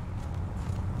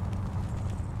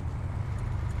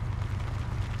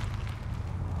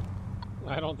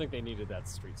 I don't think they needed that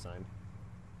street sign.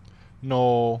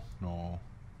 No.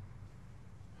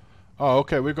 Oh,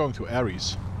 okay, we're going to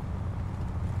Ares.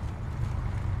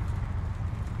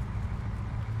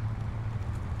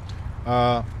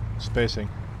 Spacing.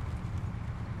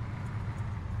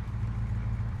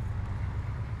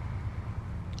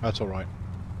 That's alright.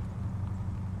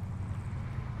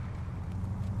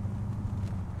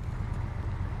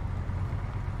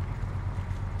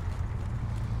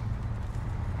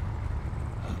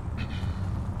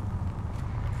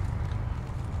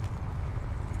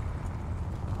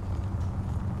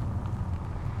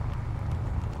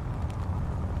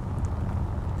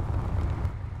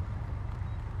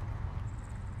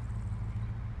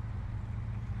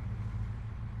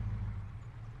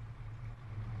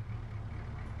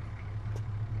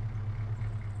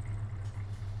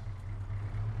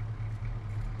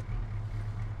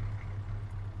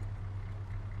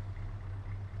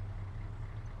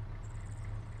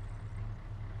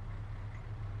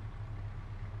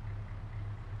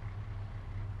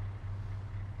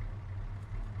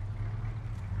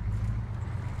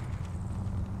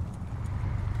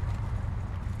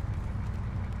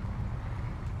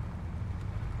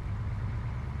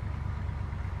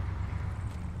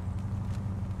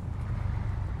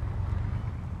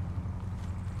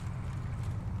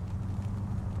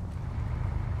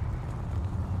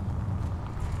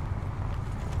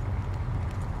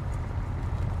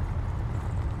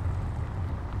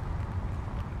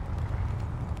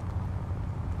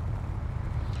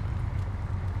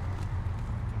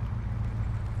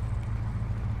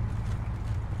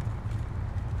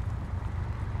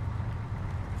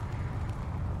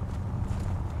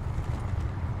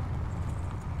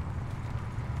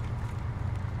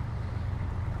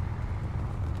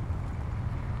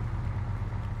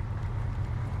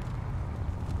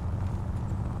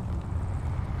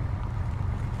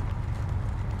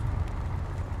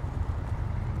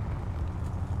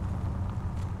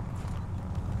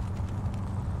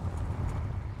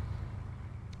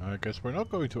 I guess we're not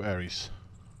going to Ares.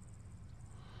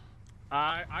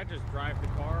 I just drive the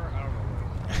car. I don't know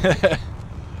where.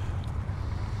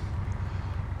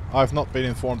 I've not been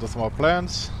informed of my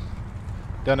plans.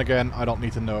 Then again, I don't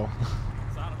need to know.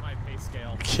 It's out of my pay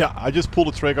scale. Yeah, I just pull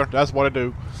the trigger. That's what I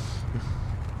do.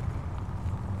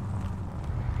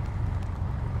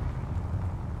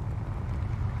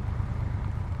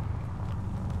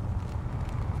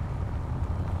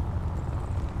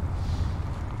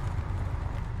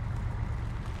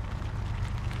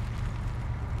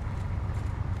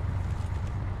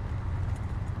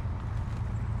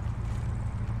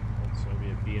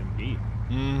 Soviet BMP.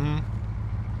 Mm-hmm.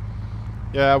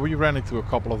 Yeah, we ran into a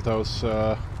couple of those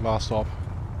last stop.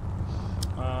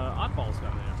 Oddball's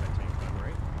got an anti-tank gun,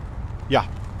 right? Yeah.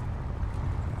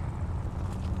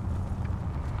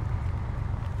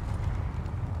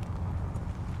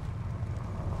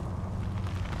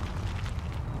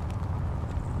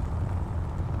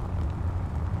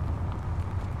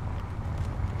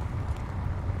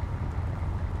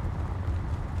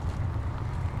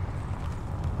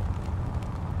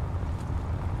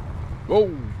 Whoa!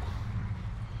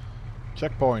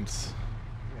 Checkpoints.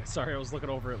 Yeah, sorry, I was looking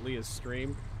over at Leah's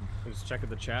stream. I was checking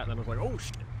the chat, and then I was like, oh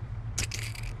shit.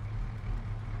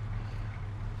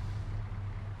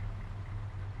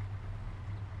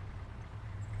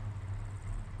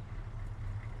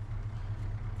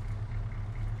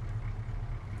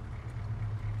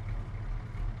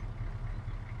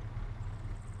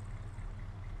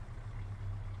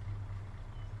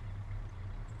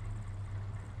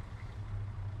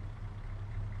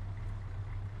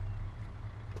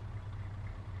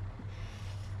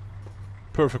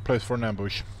 Perfect place for an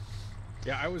ambush.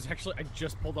 Yeah, I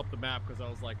just pulled up the map because I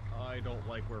was like, I don't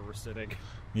like where we're sitting.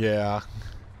 Yeah.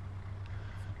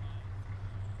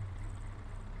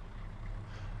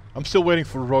 I'm still waiting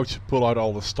for Roach to pull out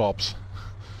all the stops.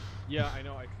 Yeah, I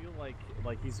know. I feel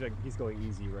like he's going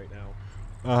easy right now.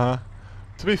 Uh-huh.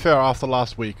 To be fair, after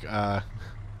last week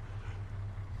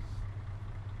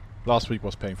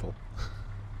was painful.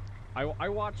 I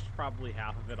watched probably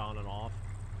half of it on and off.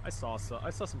 I saw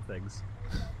some things.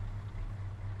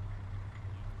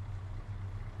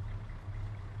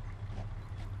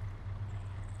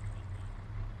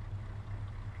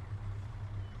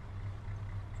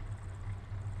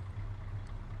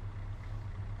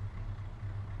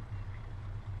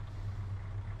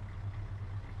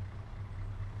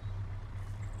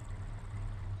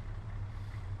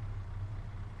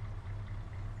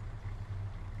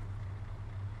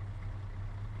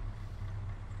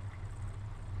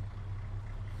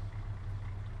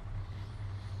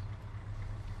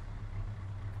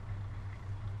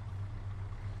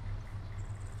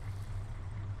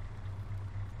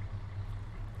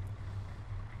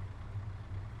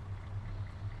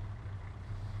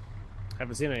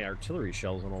 Haven't seen any artillery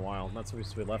shells in a while. Not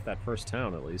since we left that first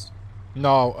town, at least.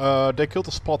 No, they killed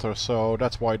a spotter, so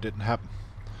that's why it didn't happen.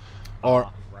 Or,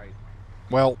 right.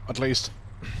 Well, at least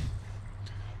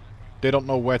they don't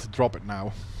know where to drop it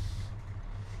now.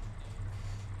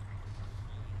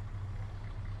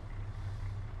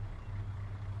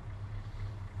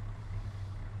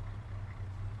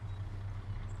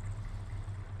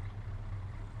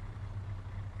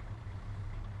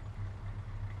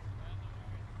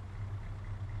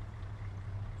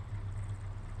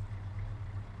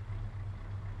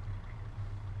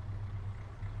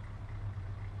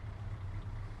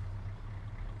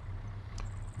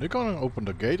 They're gonna open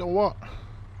the gate or what?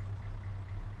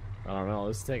 I don't know.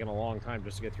 This is taking a long time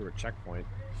just to get through a checkpoint.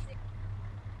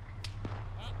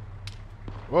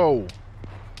 Whoa!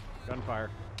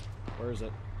 Gunfire. Where is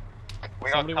it?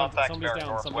 We got contact somebody's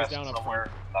down. Somebody's down up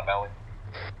somewhere. That valley.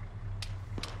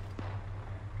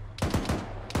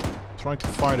 Trying to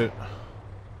find it.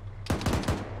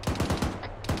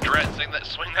 Dread,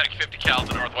 swing that 50 cal to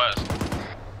the northwest.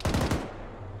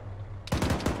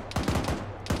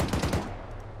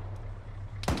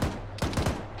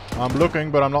 I'm looking,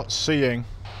 but I'm not seeing.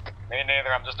 Me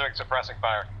neither. I'm just doing suppressing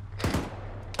fire.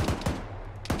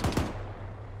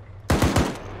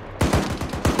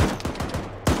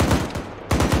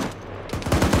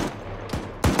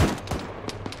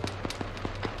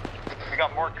 We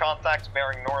got more contacts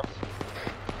bearing north.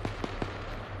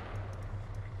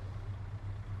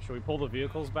 Should we pull the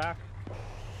vehicles back?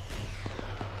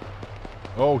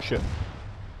 Oh shit.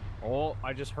 Oh,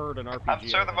 I just heard an RPG. I'm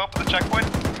sorry, the vote for the checkpoint.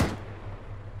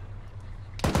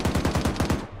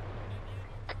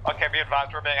 Okay, be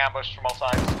advised, we're being ambushed from all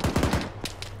sides.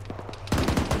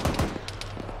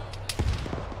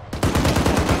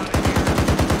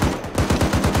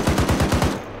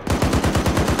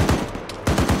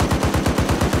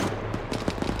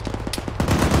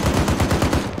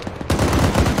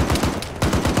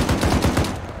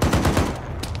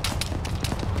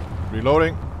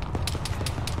 Reloading.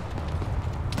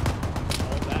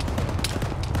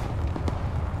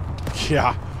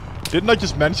 Yeah. Didn't I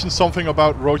just mention something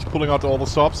about Roach pulling out all the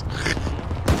stops?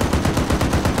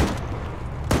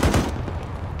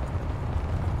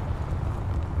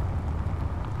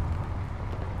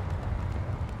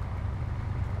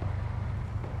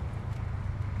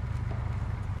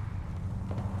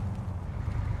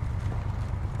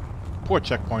 Poor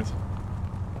checkpoint.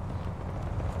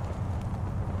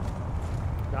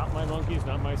 Not my monkeys,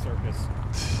 not my circus.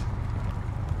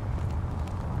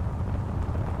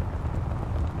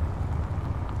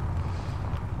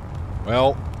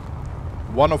 Well,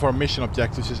 one of our mission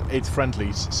objectives is 8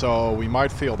 friendlies, so we might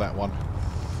fail that one.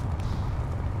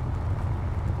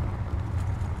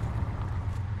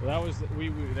 Well,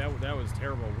 that was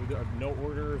terrible. We no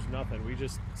orders, nothing. We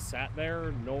just sat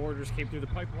there. No orders came through the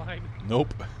pipeline.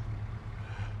 Nope.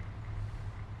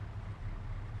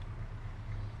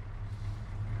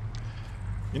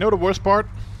 You know the worst part?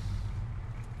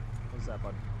 What's that,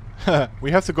 bud?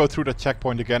 We have to go through that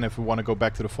checkpoint again if we want to go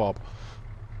back to the fob.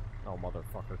 Oh,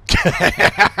 motherfucker.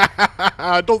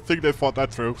 I don't think they thought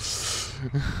that through.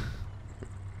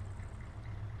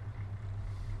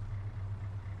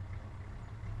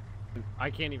 I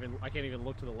can't even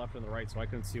look to the left and the right, so I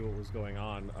couldn't see what was going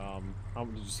on.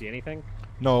 Did you see anything?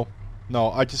 No,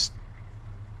 I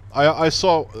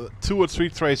saw 2 or 3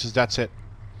 traces. That's it,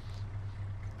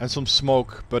 and some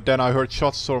smoke. But then I heard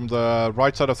shots from the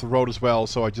right side of the road as well,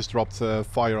 so I just dropped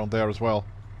fire on there as well.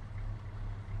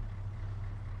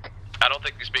 I don't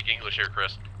think they speak English here,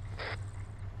 Chris.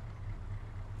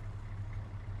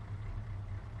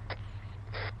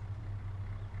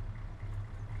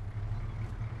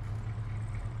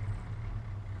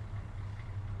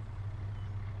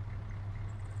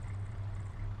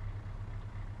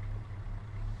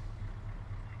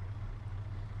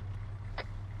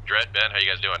 Dread, Ben, how you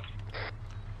guys doing?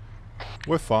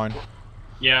 We're fine.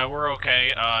 Yeah, we're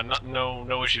okay.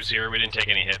 No issues here. We didn't take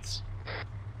any hits.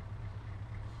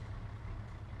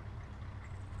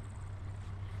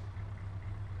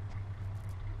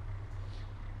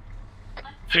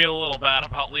 Feel a little bad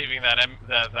about leaving that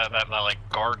like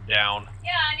guard down.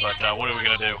 Yeah, but what are we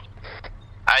gonna do?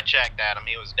 I checked at him.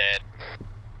 He was dead.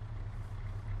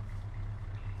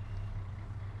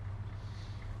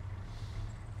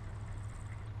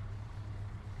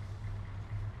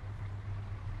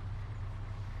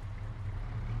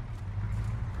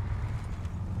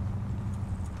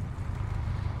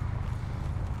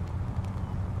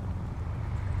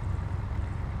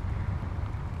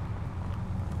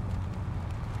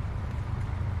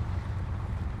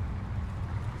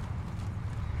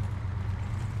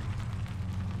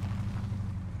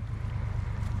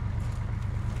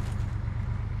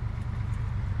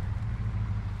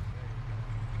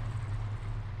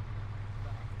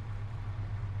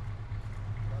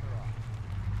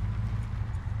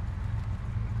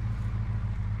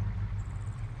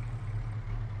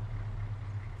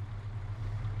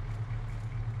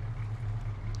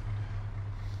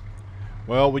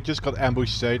 Well, we just got ambush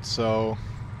state, so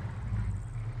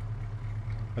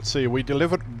let's see. We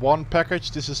delivered 1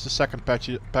 package. This is the second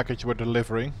package we're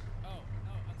delivering. Oh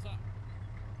no,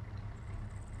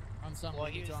 unsung. Well,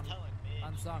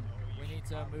 unsung. We need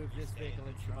to move this vehicle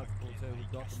into multiple too.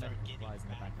 We've got the medical supplies in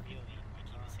the back of it.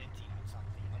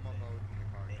 I'm unloading the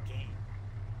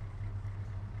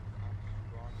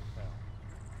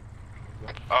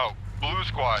cargo. Oh, blue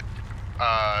squad.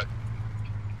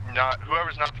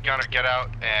 Whoever's not the gunner, get out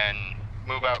and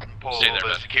move out and pull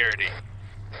the security.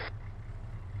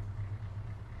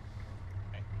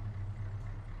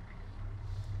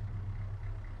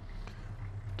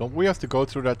 Don't we have to go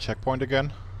through that checkpoint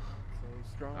again?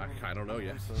 I don't know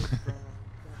yet.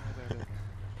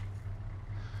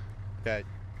 Okay.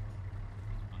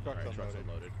 Truck's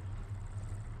unloaded.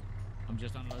 I'm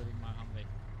just unloading my Humvee.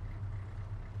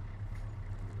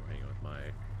 Hang on with my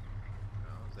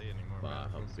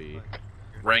Humvee.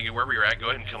 Rangan, wherever you're at, go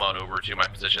ahead and come on over to my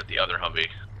position at the other Humvee.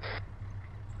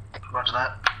 Roger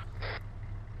that.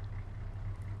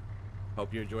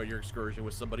 Hope you enjoyed your excursion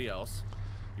with somebody else.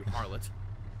 You harlot.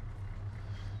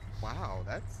 Wow,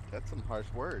 that's some harsh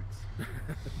words.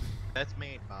 That's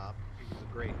me, Bob. He was a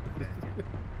great companion.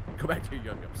 Go back to your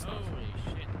young up stuff. Holy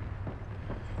shit.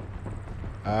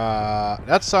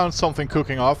 That sounds something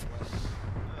cooking off.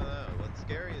 What's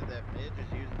scary is that Midge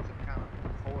is using some kind of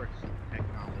force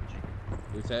technology.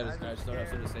 Lieutenant, does Guidestone have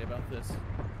something to say about this?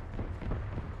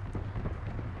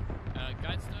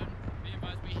 Guidestone, be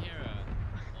advised we hear a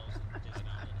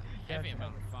heavy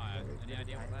amount of fire. Any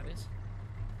idea what that is?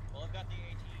 Well, I've got the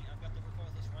AT. I've got the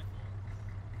recoilless rifle.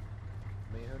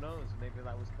 I mean, who knows? Maybe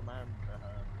that was command.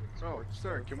 Oh,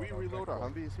 sir, can we reload our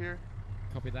Humvees here?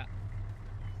 Copy that.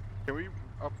 Can we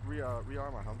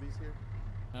rearm our Humvees here?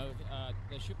 No,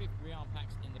 there should be rearm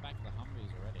packs in the back of the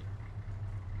Humvees already.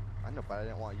 I know, but I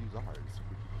didn't want to use ours. We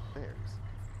could use theirs.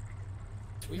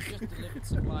 We've just delivered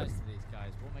supplies to these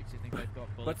guys. What makes you think they've got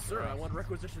bullets? But sir, I want to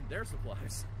requisition their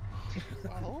supplies.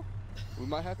 Well, we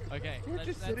might have to. Okay, we're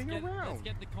just sitting around. Let's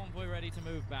get the convoy ready to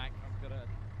move back. I've got a.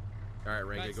 All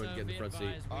right, Rangan, go ahead and get in the front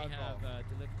seat. We have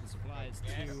delivered the supplies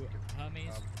to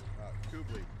Hermes.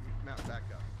 Kubley, mount back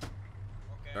up.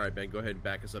 Okay. All right, Ben, go ahead and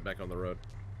back us up back on the road.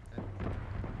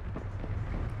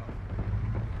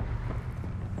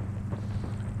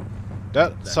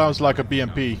 That sounds like a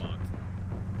BMP.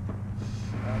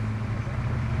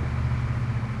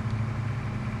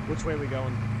 Which way are we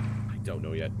going? I don't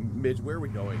know yet. Midge, where are we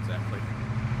going exactly?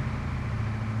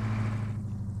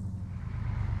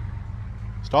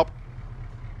 Stop.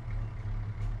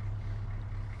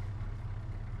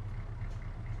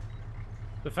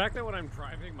 The fact that when I'm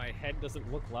driving, my head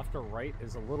doesn't look left or right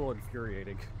is a little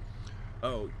infuriating.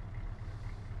 Oh.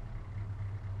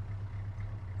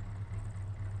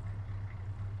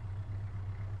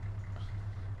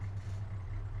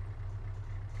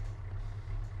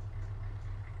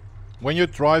 When you're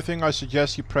driving, I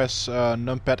suggest you press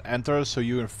numpad enter so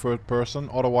you're in third person.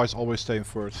 Otherwise, always stay in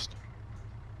first.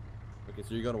 Okay,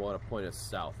 so you're going to want to point us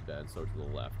south, Ben, so to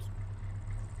the left.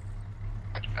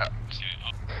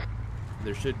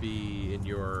 There should be in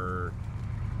your...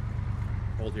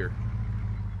 Hold here.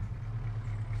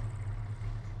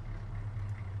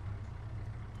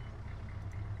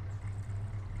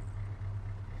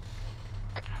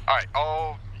 Alright,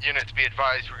 all units be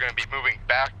advised we're going to be moving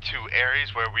back to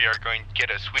areas where we are going to get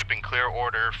a sweep and clear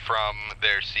order from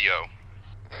their CO.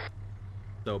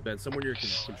 So, Ben, somewhere your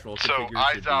control So, configure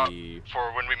eyes should out be...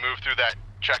 for when we move through that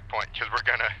checkpoint, because we're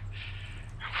gonna...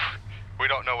 we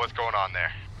don't know what's going on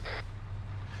there.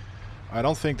 I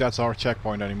don't think that's our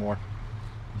checkpoint anymore.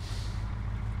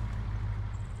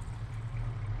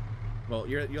 Well,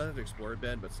 you'll have to explore it,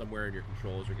 Ben, but somewhere in your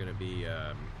controls are going to be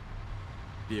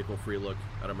vehicle free look.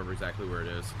 I don't remember exactly where it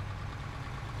is.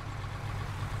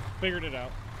 Figured it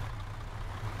out.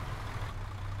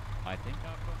 I think I've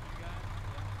got you guys.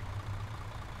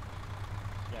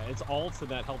 Yeah, it's alt, and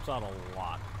that helps out a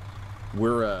lot.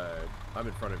 We're, I'm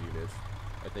in front of you, Midge.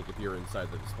 I think if you're inside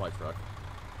the supply truck.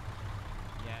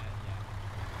 Yeah.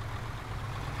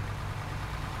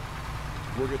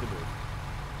 We're good to move.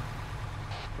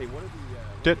 Hey, what are the...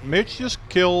 Did Midge just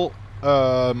kill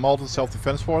Malden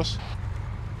Self-Defense Force?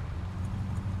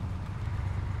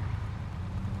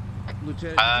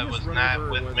 Lieutenant, I was not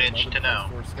with Midge to know.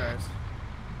 Force guys?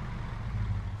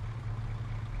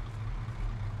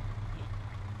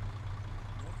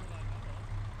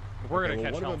 We're Okay, gonna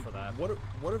well, catch hell for that.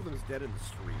 One of them is dead in the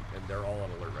street, and they're all on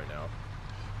alert right now.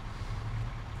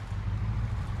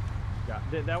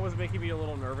 Yeah, that was making me a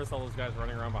little nervous, all those guys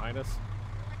running around behind us.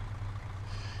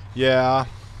 Yeah.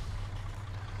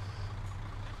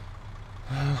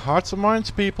 Hearts and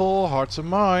minds, people. Hearts and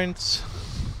minds.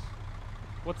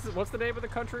 What's the name of the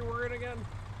country we're in again?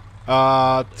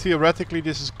 Theoretically,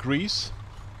 this is Greece.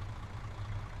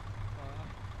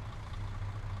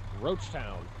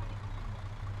 Roachtown.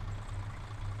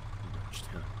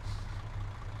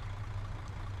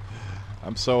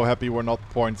 I'm so happy we're not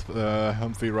Point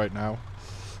Humphrey right now.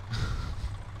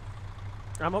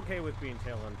 I'm okay with being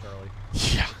tail end Charlie.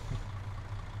 Yeah.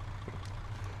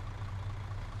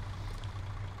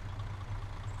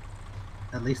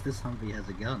 At least this Humvee has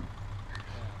a gun.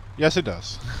 Yes, it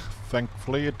does.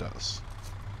 Thankfully, it does.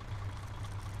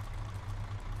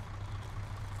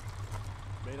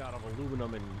 Made out of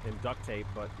aluminum and duct tape,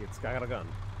 but it's got a gun.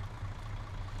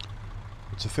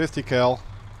 It's a 50 cal.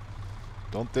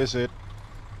 Don't diss it.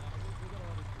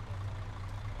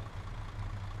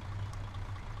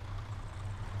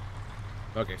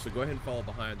 Okay, so go ahead and follow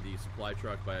behind the supply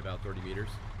truck by about 30 meters.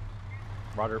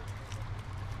 Roger.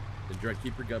 And Dredd,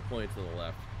 keep your gun pointed to the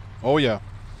left. Oh yeah.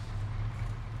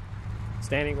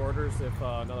 Standing orders if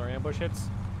another ambush hits.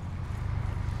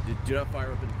 Do not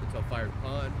fire up until fired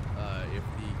upon. If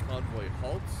the convoy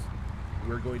halts,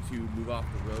 we're going to move off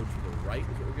the road to the right, is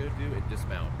what we're going to do, and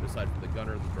dismount, aside from the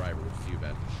gunner and the driver, which is you,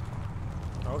 Ben.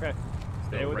 Okay.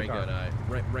 Stay with the car.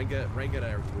 Renga and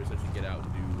I are going to essentially get out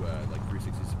and do like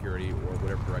 360 security or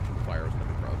whatever direction the fire is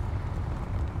coming from.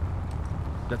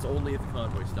 That's only if the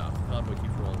convoy stops. If the convoy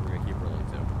keeps rolling, we're going to keep rolling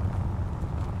too.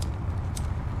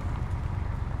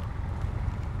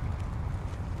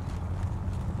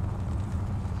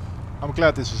 I'm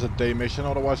glad this is a day mission,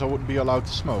 otherwise I wouldn't be allowed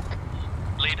to smoke.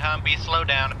 Lead Humvee, slow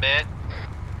down a bit.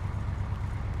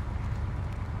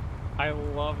 I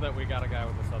love that we got a guy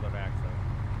with a southern accent.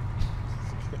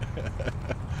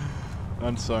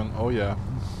 Unsung, oh yeah.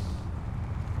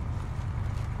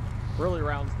 Really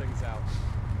rounds things out.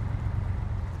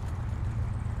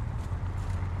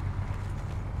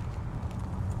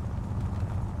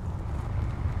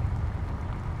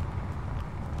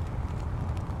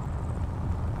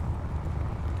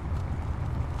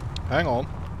 Hang on.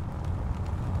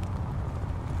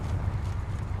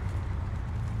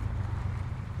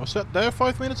 Was that there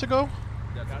 5 minutes ago?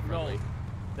 No,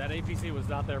 that APC was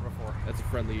not there before. It's a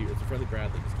friendly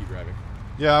Bradley. Just keep driving.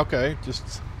 Yeah, okay.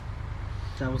 Just.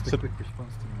 That was the quick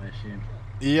response team, I assume.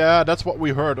 Yeah, that's what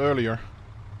we heard earlier.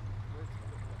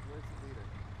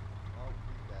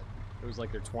 It was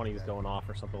like their 20s going off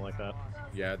or something like that.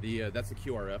 Yeah, that's the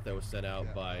QRF that was sent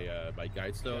out by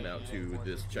Guidestone out to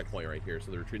this checkpoint right here.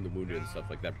 So they're treating the wounded and stuff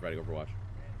like that, providing Overwatch.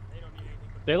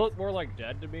 They look more like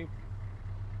dead to me.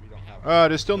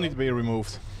 They still need to be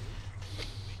removed.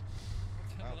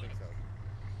 I don't think so.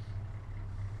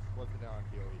 What's it down on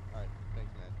POE? Alright,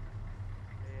 thanks, man.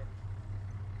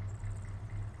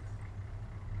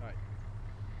 Alright.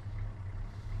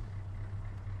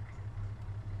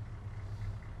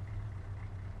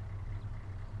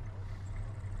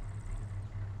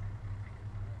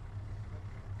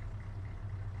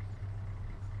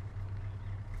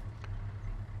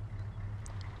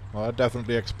 Well, that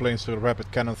definitely explains the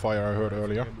rapid cannon fire I heard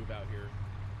earlier. Move out here.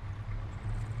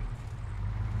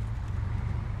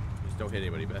 Just don't hit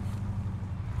anybody, Ben.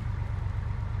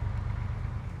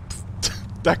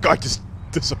 That guy just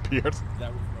disappeared.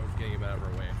 That was Rose getting him out of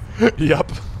our way.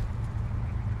 Yep.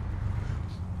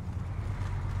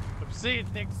 I'm seeing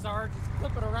things, Sarge. It's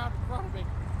flipping around in front of me.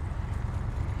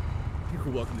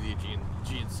 Welcome to the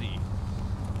GNC.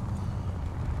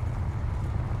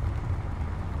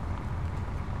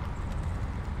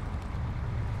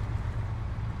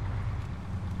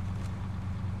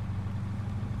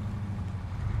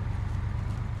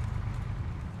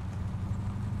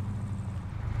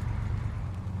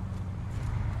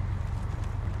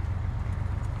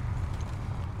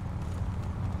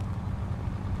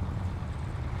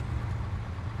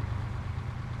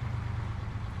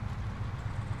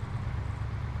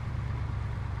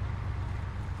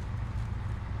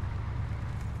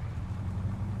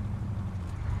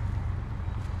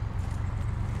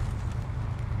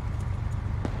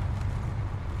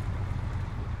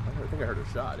 I think I heard a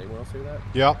shot. Anyone else hear that?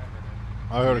 Yeah,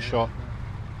 I heard a shot.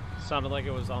 Sounded like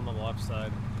it was on the left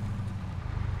side.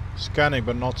 Scanning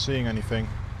but not seeing anything.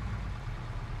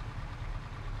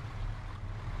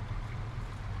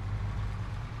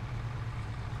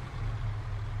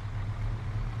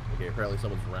 Okay, apparently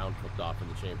someone's round clipped off in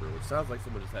the chamber, which sounds like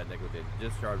someone just had negligent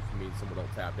discharge, which means someone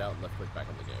else tapped out and left click back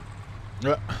in the game.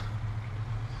 Yeah.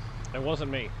 It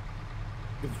wasn't me.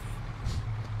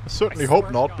 I certainly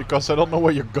hope not, because I don't know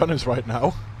where your gun is right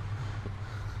now.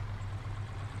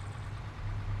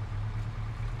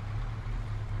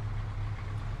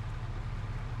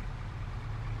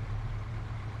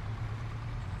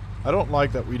 I don't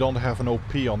like that we don't have an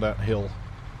OP on that hill.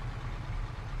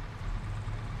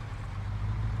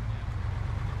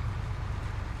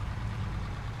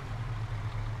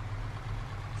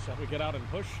 Shall we get out and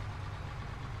push?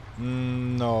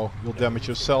 No, you'll damage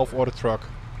yourself or the truck.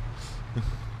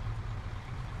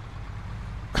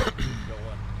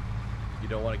 You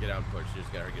don't want to get out and push, you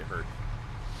just gotta get hurt.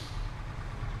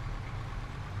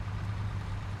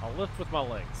 I'll lift with my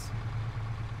legs.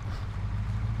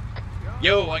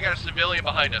 Yo, I got a civilian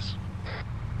behind us.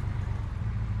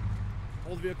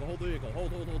 Hold the vehicle, hold the vehicle,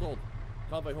 hold.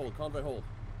 Convoy hold.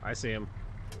 I see him.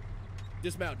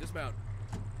 Dismount.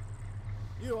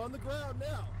 You on the ground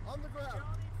now, on the ground.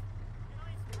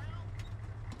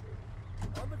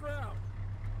 On the ground.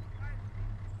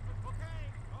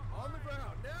 On the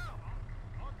ground now.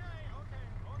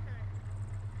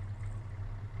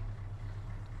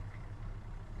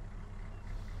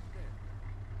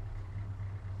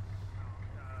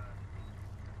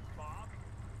 Bob?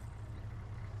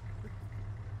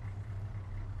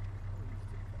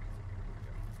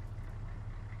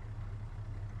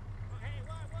 Hey,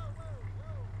 whoa,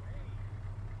 hey.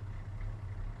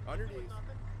 On your knees.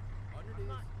 On your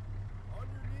knees. On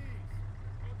your knees.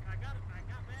 Look, I got bad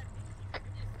knees.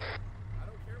 I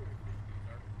don't care what your conditions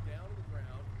are. Down to the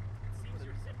ground. It seems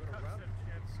your zip cuts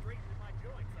have straightened my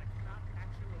joints. I cannot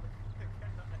actually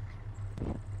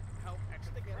How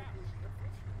mechanically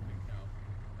unfortunate now.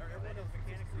 Everyone else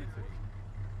mechanically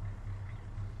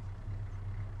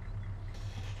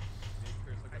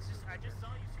I just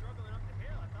saw you struggling up the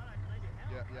hill. I thought I'd lend you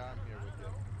help. Yeah, I'm here with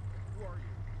you. Who are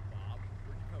you, Bob?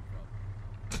 Where'd you come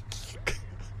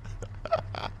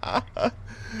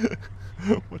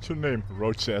from? What's your name?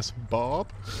 Roach says,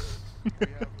 Bob?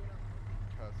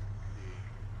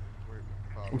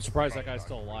 I'm surprised that guy's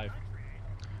still alive.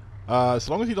 As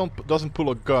long as he doesn't pull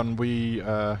a gun, we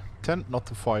tend not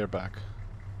to fire back.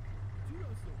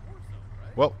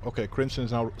 Well, okay, Crimson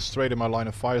is now straight in my line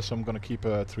of fire, so I'm gonna keep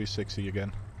a 360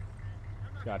 again.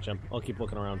 Gotcha. I'll keep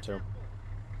looking around too.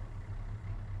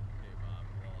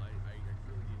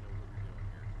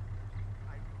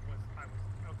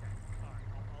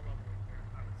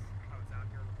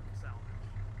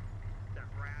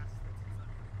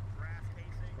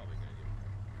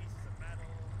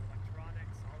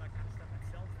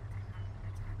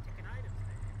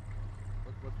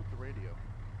 What's with the radio?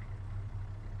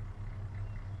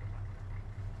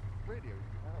 Radio,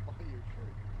 you have on your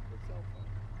shirt. The cell phone.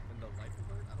 And the life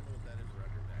alert? I don't know what that is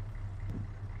around your neck.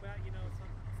 Well, you know,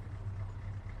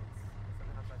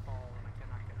 sometimes I fall and I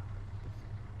cannot get up.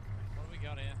 What do we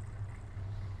got here?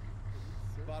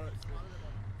 Spotted him on the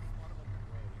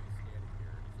road. He was standing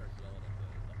here and he started yelling at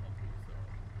the Humvee, so.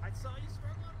 I saw you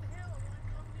struggle up the hill. I wanted to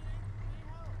know if you need any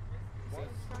help. Why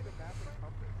is trying to map and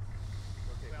compass?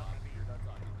 Okay, Well, Bob, I mean- you're done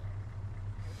talking now.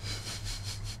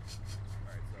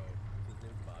 Alright, so his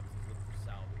name's Bob. He's looking for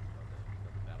salvage on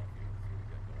the battlefield. That's what we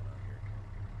got going on here.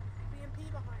 BMP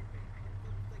behind me.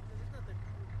 Like, there's nothing.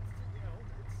 You know,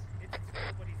 it's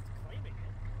nobody's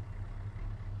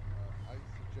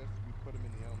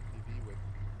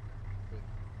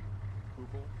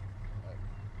Kubel to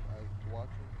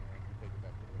watching, and you take it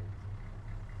back to Aries.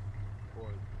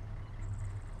 Or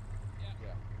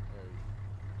yeah, Aries.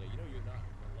 Yeah, you know you're not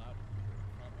allowed to be in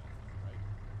combat zone, right?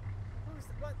 What rules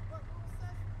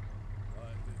says?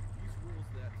 These rules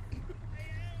that.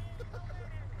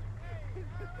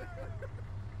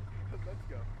 Let's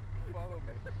go. Follow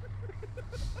me.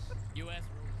 U.S.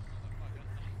 rules, motherfucker.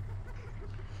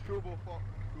 Kubel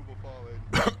fall in.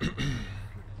 Let's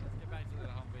get back to the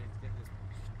Humvee. Let's get this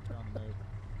shit on the move.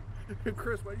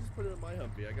 Chris, why'd you just put it in my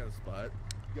Humvee? I got a spot.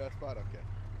 You got a spot, okay.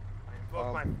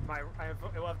 I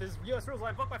invoke well, if this is U.S. rules, I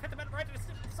invoke my Fifth Amendment right to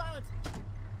silence.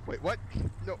 Wait, what?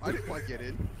 No, I didn't want to get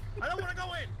in. I don't want to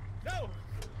go in. No.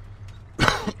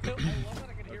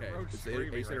 Okay, it's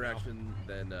ace interaction,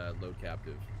 then load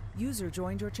captive. User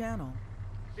joined your channel.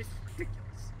 This is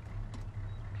ridiculous.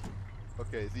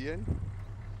 Okay, is he in?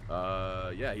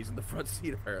 Yeah, he's in the front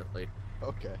seat apparently.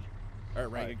 Okay.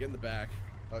 Alright, Rangan, get in the back.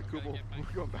 Kubel,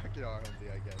 we're going back in our Humvee,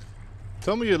 I guess.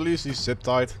 Tell me at least he's zip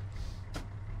tied.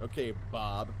 Okay,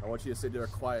 Bob, I want you to sit there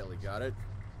quietly, got it?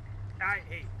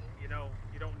 Hey, you know,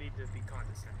 you don't need to be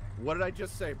condescending. What did I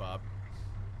just say, Bob?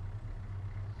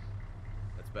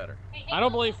 That's better. I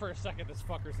don't believe for a second this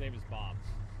fucker's name is Bob.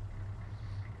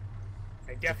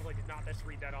 I definitely did not just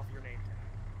read that off your name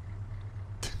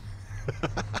tag.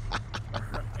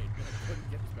 Alright,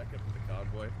 get us back up to the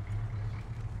convoy.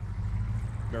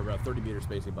 Remember, 30 meter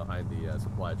spacing behind the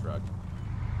supply truck.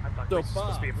 I thought So, this was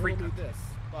supposed to be a free riddle me this.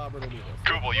 Bob, riddle me this.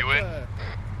 Kubel, you in?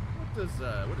 What does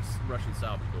Russian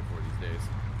salvage go for these days?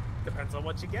 Depends on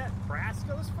what you get. Brass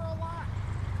goes for a lot.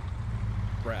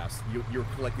 Brass. You're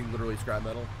collecting literally scrap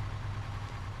metal?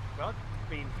 Well,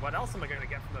 I mean, what else am I going to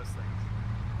get from those things?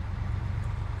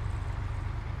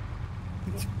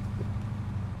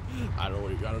 I don't know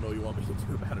what you want me to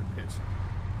do about it, bitch.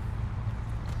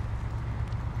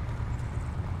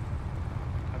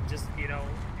 I'm just, you know,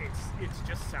 it's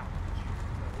just salvage.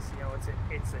 So, you know,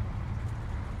 it's a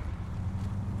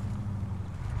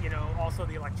you know, also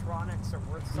the electronics are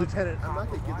worth something. Lieutenant, I'm not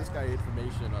going to give this guy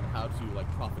information on how to, like,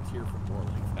 profiteer from war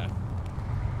like that.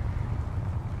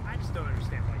 I just don't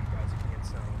understand why you guys are being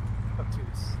so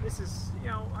obtuse. This is, you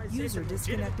know, I say User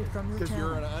disconnected from your Because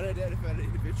you're channel. an unidentified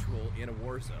individual in a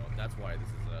war zone. That's why this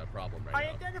is a problem right I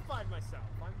now. identified myself.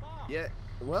 I'm Bob. Yeah,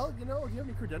 well, you know, do you have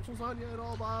any credentials on you at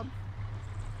all, Bob?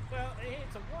 Well, hey,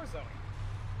 it's a war zone.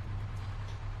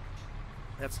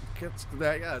 That's the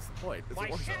point. It's My a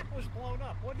war shack zone. was blown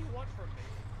up. What do you want from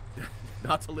me?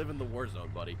 Not to live in the war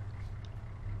zone, buddy.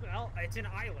 Well, it's an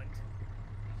island.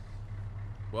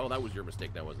 Well, that was your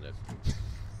mistake now, wasn't it?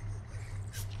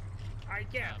 I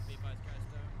guess.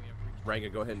 Ranga,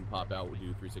 go ahead and pop out. We'll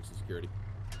do 360 security.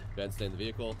 Ben, stay in the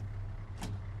vehicle.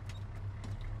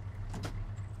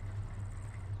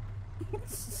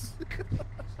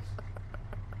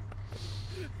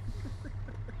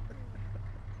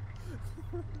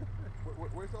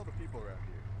 Where's all the people around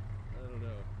here? I don't know.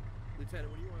 Lieutenant,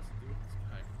 what do you want us to do with this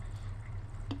guy?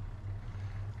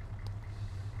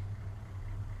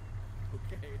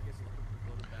 Okay, I guess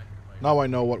we'll load him back into my... Now I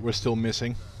know what we're still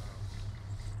missing.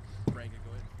 Ranga,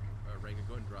 go ahead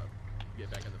and drop.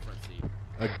 Get back in the front seat.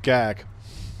 A gag.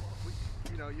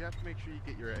 You know, you have to make sure you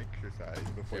get your exercise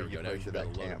before There we you go. get Now you to should be that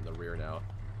able to load him camp. in the rear now.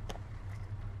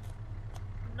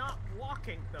 I'm not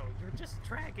walking, though. You're just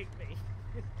dragging me.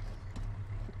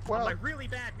 Well, on my really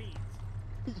bad knees.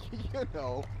 You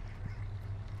know.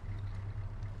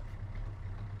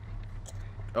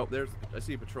 Oh, I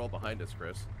see a patrol behind us,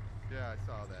 Chris. Yeah, I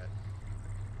saw that.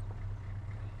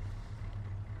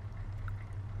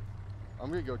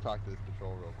 I'm gonna go talk to this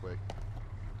patrol real quick.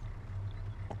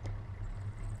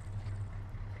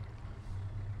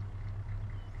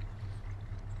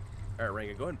 Alright,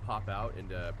 Ranga, go ahead and pop out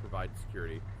and provide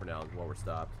security for now while we're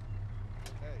stopped.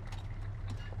 Hey.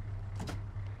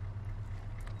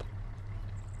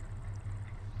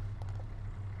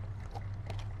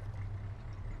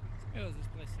 Oh, this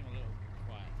place seemed a little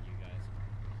quiet to you guys.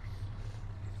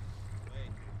 Way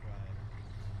too quiet.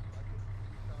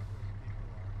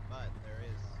 But there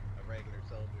is a regular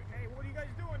soldier here. Hey, what are you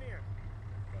guys doing here?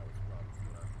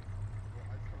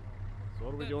 So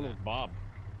what are we doing with Bob?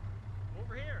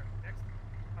 Over here. Next.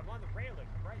 I'm on the railing.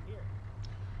 I'm right here.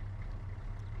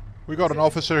 We got an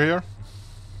officer here.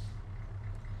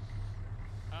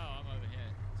 Oh, I'm over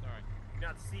here. Sorry. You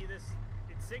not see this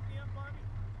insignia on me?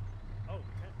 Oh, okay.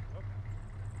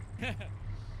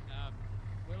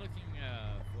 We're looking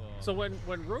for... So when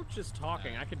Roach is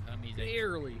talking, I can Hermes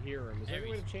barely hear him. Is there any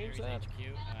way to change that?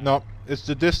 HQ, No, it's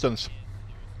the distance.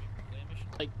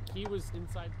 Like, he was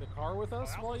inside the car with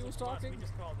us while he was talking? We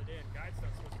just called it in. Guide's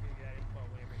not supposed to give you that info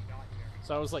whenever he got here.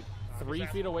 So I was like 3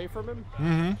 feet away from him.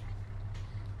 Mm-hmm.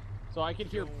 So I could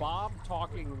hear Bob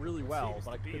talking really well,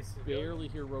 but I could barely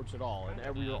hear Roach at all,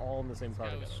 and we were all in the same car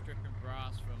together. Stripping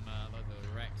brass from like the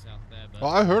wrecks out there. But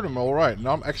Well, I heard him all right, and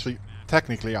I'm actually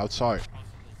technically outside.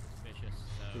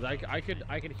 I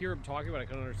could hear him talking, but I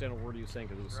couldn't understand a word he was saying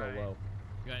because it was so low.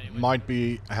 Might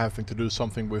be having to do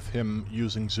something with him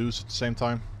using Zeus at the same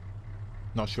time.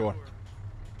 Not sure.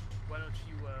 Why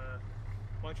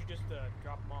don't you just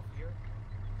drop him off here?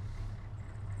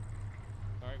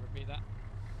 Sorry, repeat that.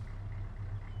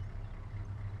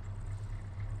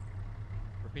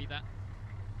 Repeat that.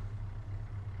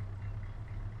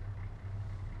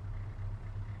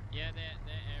 Yeah, they're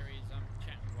Aries. I'm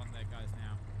chatting with one of their guys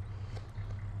now.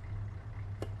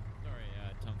 Sorry,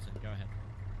 Thompson, go ahead.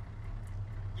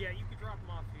 Yeah, you can drop him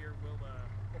off here. We'll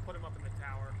put him up in the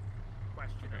tower.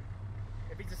 Question him.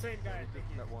 If he's the same guy, I think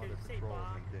he's say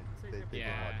Bob. They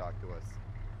don't want to talk to us.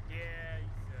 Yeah,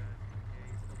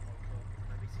 he's the local.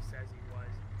 At least he says he was.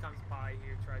 He comes by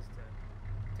here, tries to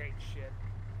take shit.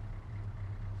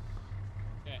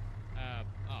 Okay.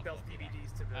 Sells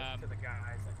DVDs to the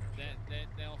guys.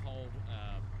 They'll hold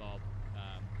Bob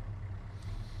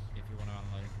if you want to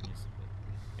unload him from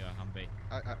your Humvee.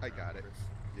 I got it.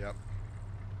 Yep.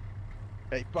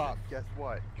 Hey Bob, guess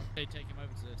what? They take him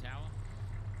over to the tower.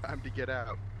 Time to get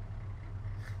out.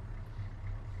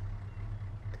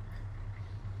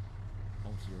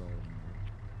 I'm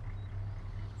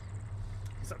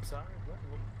sorry.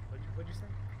 What'd you say?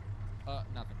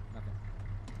 Nothing.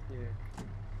 Yeah.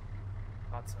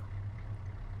 Thought so.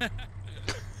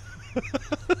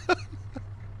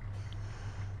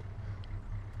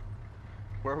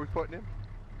 Where are we putting him?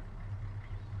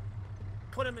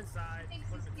 Put him inside.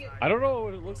 I don't know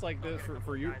what it looks like this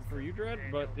for you, Dread,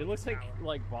 but it looks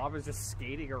like Bob is just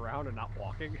skating around and not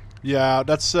walking. Yeah,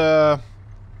 that's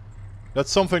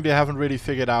something they haven't really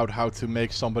figured out, how to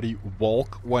make somebody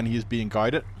walk when he is being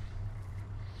guided.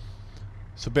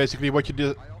 So basically, what you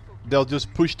do, they'll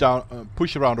just push around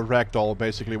a ragdoll.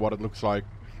 Basically, what it looks like.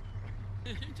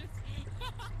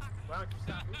 Why don't you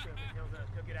stop moving?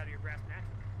 He'll get out of your grasp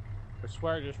naturally. I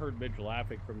swear I just heard Midge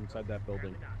laughing from inside that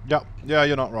building. Yeah,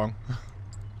 you're not wrong.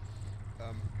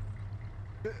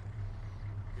 Here,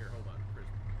 hold on. Chris,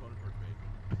 phone towards me.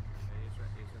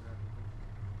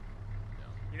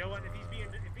 You know what? If he's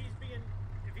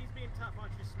being tough, why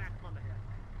don't you just smack him on the head?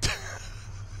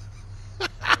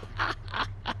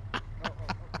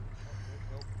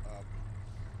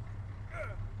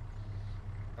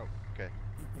 Okay.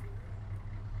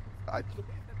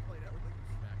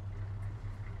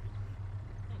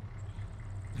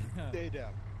 Stay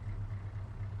down.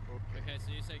 Okay, so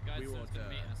you say Guidestone's gonna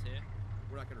meet us here?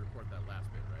 We're not gonna report that last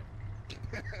bit, right?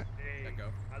 Hey, Let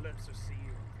go. my lips are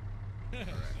sealed.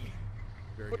 Alright.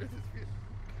 Very good.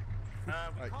 We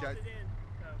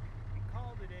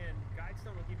called it in.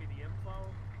 Guidestone will give you the info.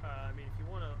 I mean, if you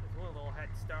want a little head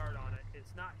start on it,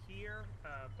 it's not here,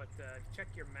 but check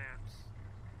your maps.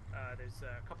 There's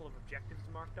a couple of objectives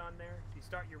marked on there. If you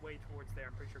start your way towards there,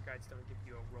 I'm pretty sure Guidestone will give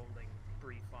you a rolling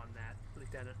brief on that,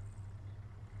 Lieutenant.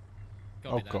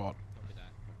 Oh God. Copy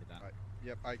that. Right.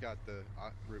 Yep, I got the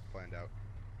route planned out.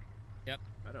 Yep.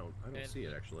 I don't see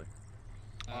it actually.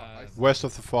 West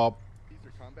of the fob. These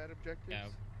are combat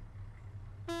objectives.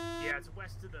 Yeah, it's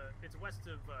west of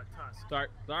Tusk. Sorry,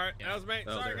 that was me.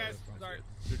 Oh, Sorry, there it guys. is. Sorry.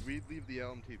 Should we leave the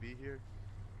LMTV here?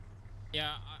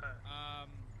 Yeah.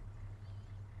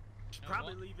 Should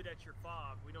probably leave it at your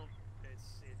fob. We don't.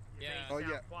 Oh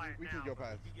yeah. Quiet We now, can go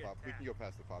past but the fob. We can go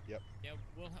past the fob. Yep. Yeah,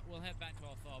 we'll head back to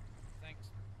our fob. Thanks.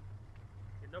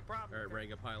 Yeah, no problem. Alright,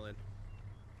 Ranga, pile in.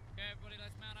 Okay, everybody,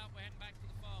 let's mount up. We're heading back to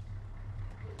the fob.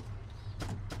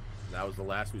 That was the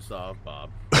last we saw of Bob.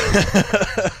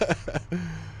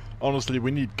 Honestly,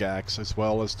 we need gags as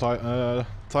well as tie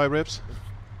rips.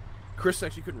 Chris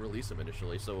actually couldn't release him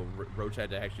initially, so Roach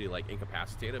had to actually like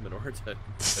incapacitate him in order to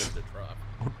drop.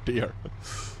 Oh dear.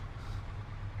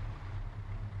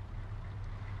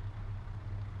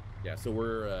 Yeah, so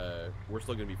we're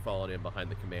still gonna be following in behind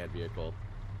the command vehicle.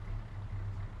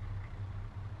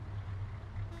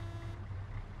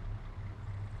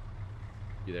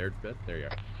 You there, Beth? There you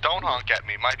are. Don't honk at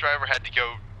me. My driver had to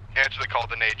go answer the call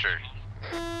to nature.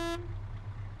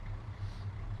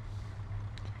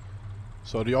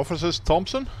 So the officer's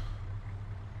Thompson?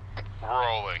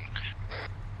 Rolling.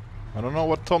 I don't know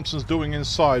what Thompson's doing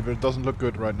inside, but it doesn't look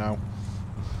good right now.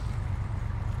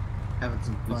 Having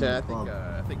some fun. Yeah,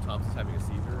 I think Thompson's having a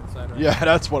seizure inside right Yeah, now.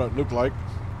 that's what it looked like.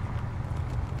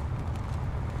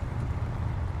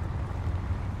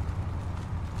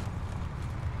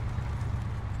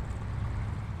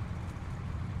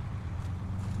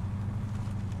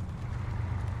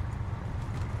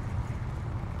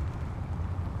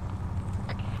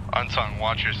 Unsung,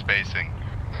 watch your spacing.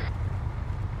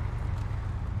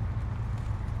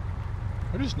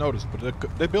 I just noticed, but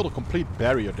they built a complete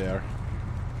barrier there.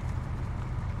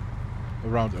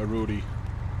 Around Arudi.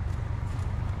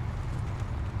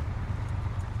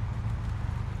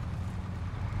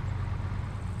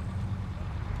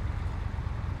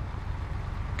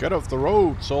 Get off the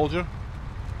road, soldier.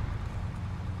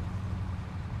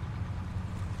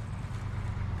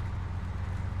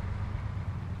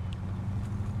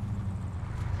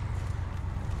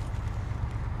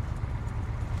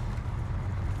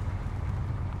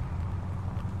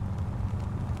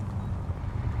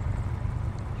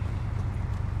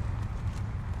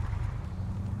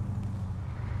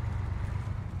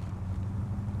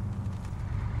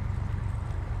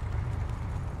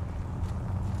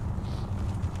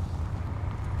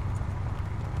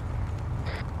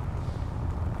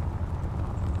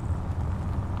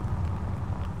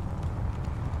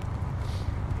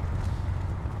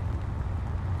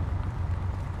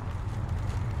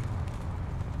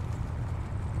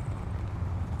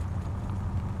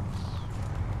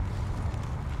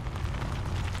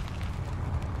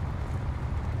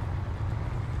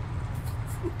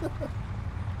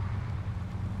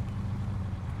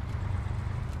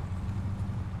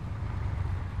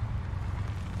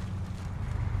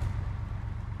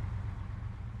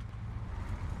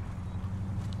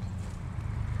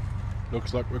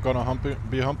 Looks like we're gonna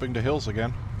be humping the hills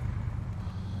again.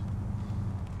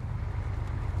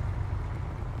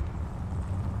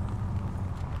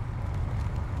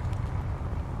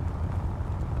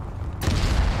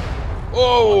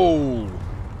 Oh!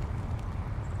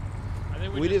 I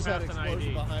think We just had passed an an explosion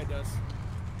ID. behind us.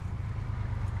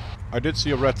 I did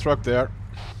see a red truck there.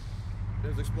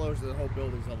 There's an explosion. The whole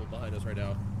building's leveled behind us right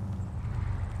now.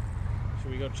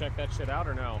 Should we go check that shit out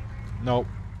or no? No.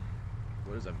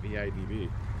 What is a VIDB?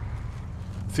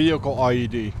 Vehicle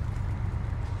IED.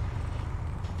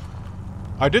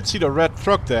 I did see the red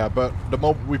truck there, but the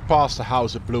moment we passed the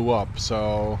house it blew up,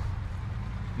 so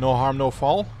no harm, no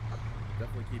foul.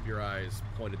 Definitely keep your eyes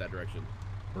pointed that direction.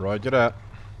 Roger that.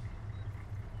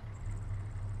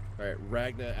 Alright,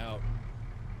 Ragna out.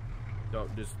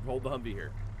 Don't, just hold the Humvee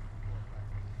here.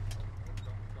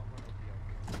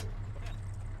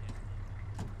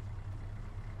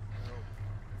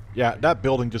 Yeah, that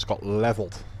building just got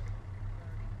leveled.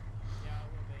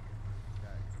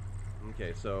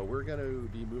 Okay, so we're going to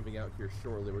be moving out here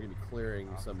shortly. We're going to be clearing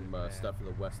some stuff to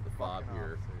the west of the fob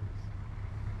here.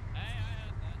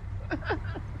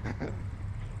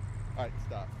 Alright,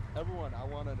 stop. Everyone, I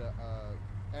wanted a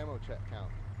ammo check count.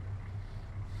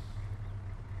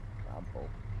 I'm full.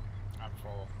 I'm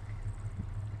full.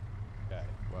 Okay,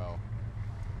 well.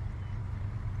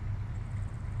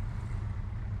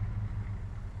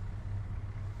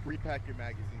 Repack your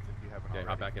magazines if you haven't Okay,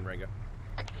 hop back in, Rango.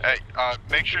 Hey,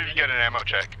 make sure you get an ammo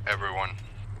check, everyone.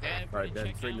 Alright,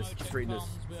 Ben, straighten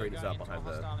this out behind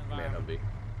the command Humvee.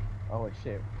 Oh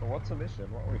shit. So what's the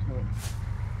mission? What are we doing?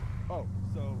 Oh,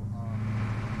 so,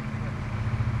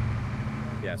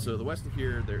 Yeah, so the west of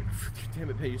here, they're...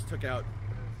 Damn it, Paige took out...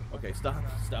 Okay, stop.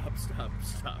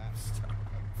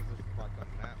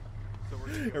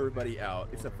 Everybody out,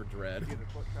 except for Dread.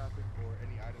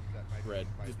 Dread,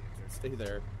 just stay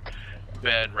there.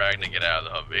 Ben, Ragnar, get out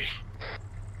of the Humvee.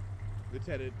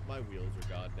 Lieutenant, my wheels are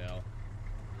gone now.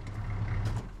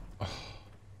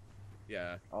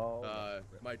 Yeah.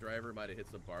 My driver might have hit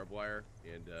some barbed wire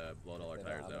and blown all our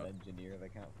tires out. An engineer, they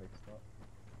can't fix that.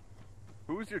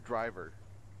 Who's your driver?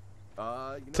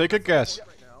 Take a guess. You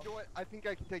know what? I think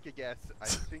I can take a guess.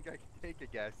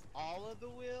 All of the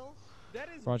wheels? That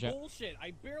is Roger. bullshit.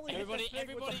 I barely Everybody hit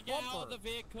the thing with the get out of bumper. the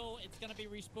vehicle. It's gonna be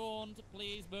respawned.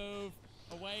 Please move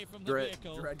away from the Dread,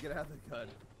 vehicle. Dread, get out of the gun.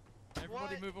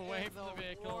 Everybody What move away in from the the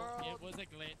vehicle. world? It was a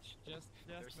glitch. Just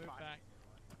move back.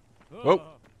 Oh,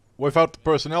 without the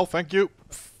personnel, thank you.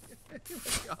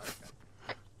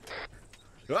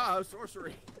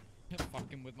 Sorcery.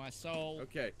 Fucking with my soul.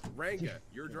 Okay, Ranga,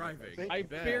 you're driving. I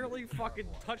Ben, barely fucking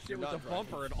touched it you're with the not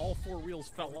driving. bumper and all 4 wheels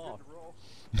fell off.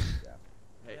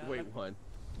 Hey, wait one.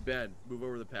 Ben, move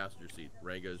over to the passenger seat.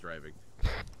 Rango's driving.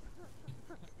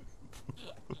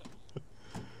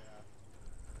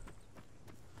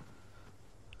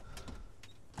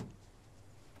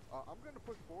 I'm going to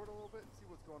push forward a little bit and see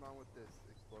what's going on with this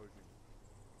explosion.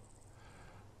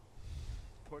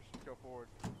 Push, go forward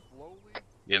slowly.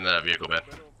 Get in that vehicle, Ben.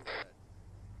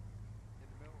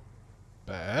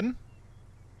 Ben?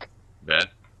 Ben?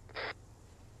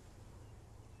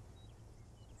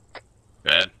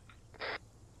 Ben?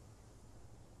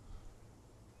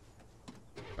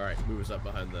 Alright, move us up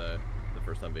behind the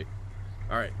first Humvee.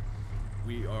 Alright,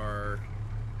 we are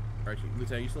Alright,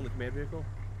 Lieutenant, are you still in the command vehicle?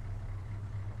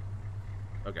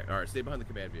 Okay, alright, stay behind the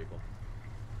command vehicle.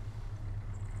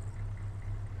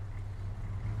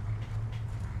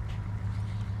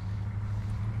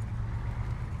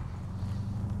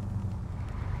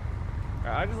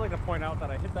 I just like to point out that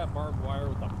I hit that barbed wire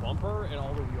with the bumper and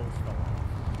all the wheels fell off.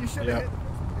 You should have hit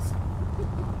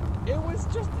it. It was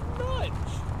just a nudge.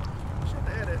 You should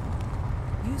have hit it.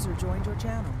 User joined your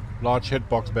channel. Large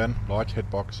hitbox, Ben. Large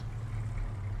hitbox.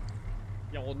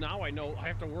 Yeah, well now I know I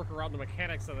have to work around the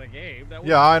mechanics of the game. That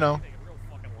Yeah, I know. In real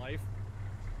fucking life.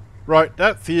 Right,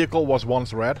 that vehicle was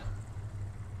once red.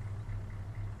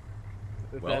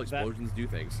 Well, explosions do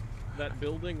things. That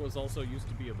building was also used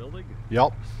to be a building?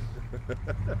 Yup.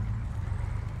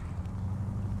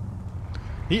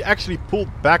 He actually pulled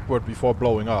backward before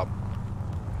blowing up.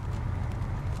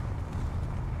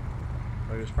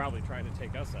 He was probably trying to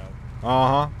take us out.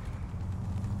 Uh-huh.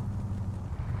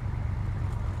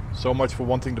 So much for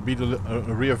wanting to be the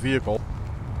rear vehicle.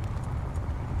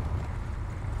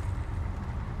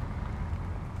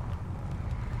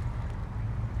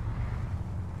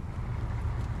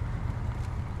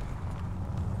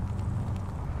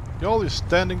 You're all just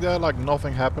standing there like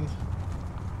nothing happened. What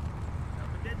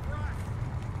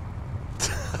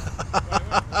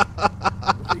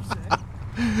did he say?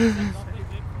 Nothing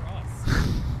did for us.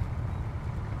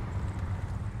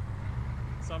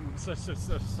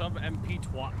 Some MP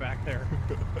twat back there.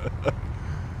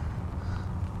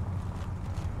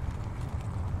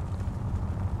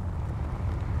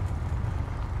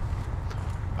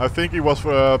 I think he was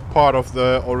part of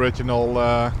the original.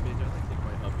 I think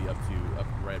my Humvee up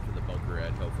right up to the bunker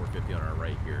at Hill 450 on our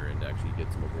right here, and actually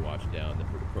get some overwatch down. Then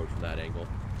we'd approach from that angle.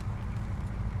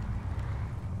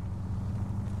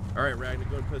 All right, Ragnar,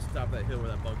 go and push the top of that hill where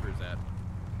that bunker is at,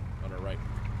 on our right.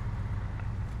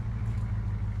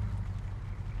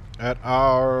 At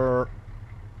our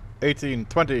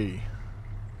 1820.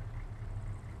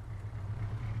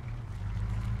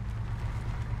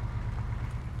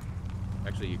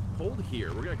 Actually, hold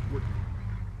here.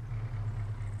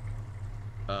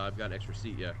 I've got an extra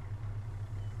seat, yeah.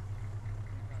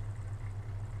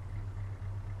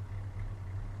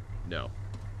 No.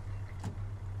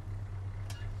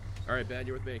 Alright, Ben,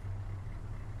 you're with me.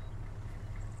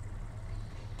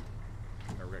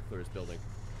 Alright, we're gonna clear this building.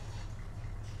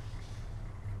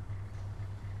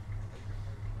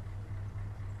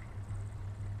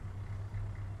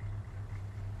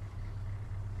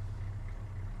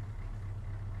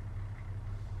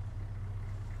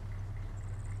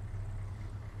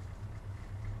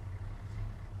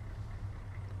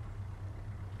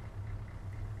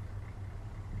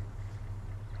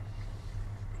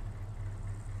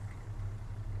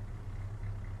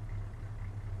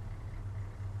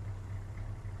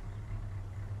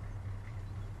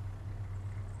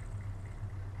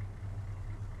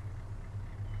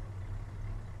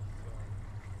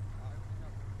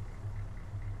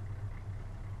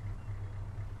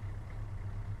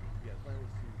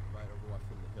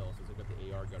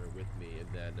 Gunner with me, and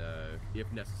then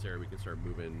if necessary we can start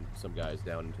moving some guys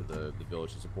down into the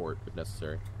village to support if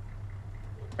necessary.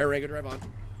 Alright, Rango, drive on.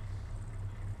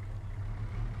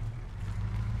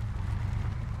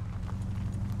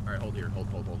 Alright, hold here, hold.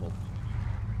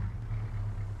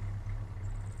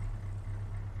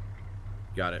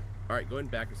 Got it. Alright, go ahead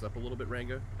and back us up a little bit,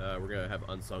 Rango. We're gonna have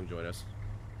Unsung join us.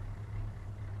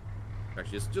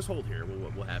 Actually, just hold here.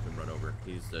 We'll have him run over.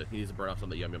 He needs to burn off some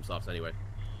of the yum softs anyway.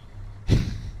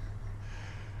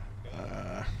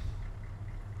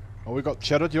 Oh, we got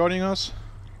Cheddar joining us?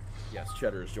 Yes,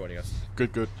 Cheddar is joining us.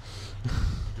 Good.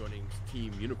 Joining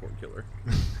Team Unicorn Killer.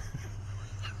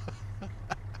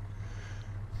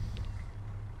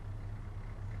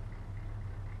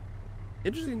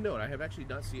 Interesting note, I have actually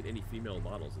not seen any female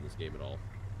models in this game at all.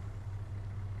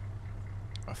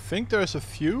 I think there's a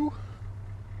few.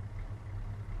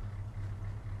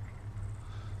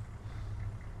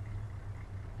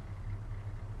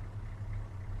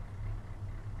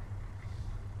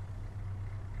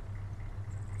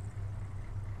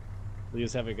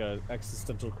 Leah's having an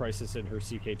existential crisis in her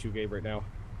CK2 game right now.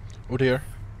 Oh dear.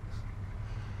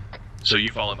 So you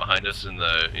falling behind us in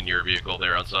your vehicle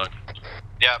there, Unsung?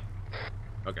 Yep.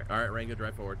 Okay, alright, Rango,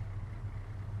 drive forward.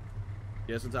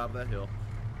 Get us on top of that hill.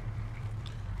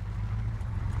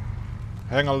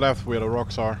 Hang on left where the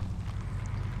rocks are.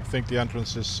 I think the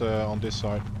entrance is on this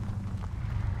side.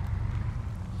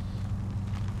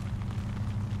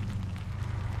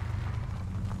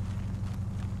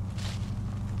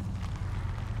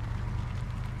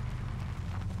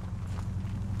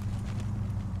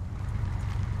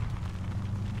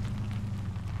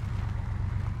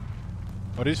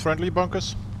 Are these friendly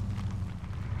bunkers?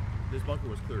 This bunker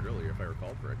was cleared earlier, if I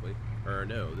recall correctly. Or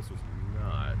no, this was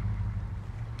not.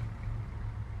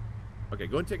 Okay,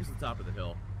 go and take us to the top of the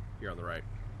hill, here on the right.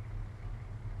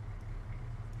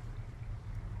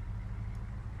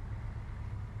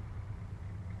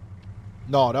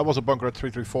 No, that was a bunker at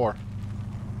 334.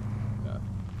 Yeah.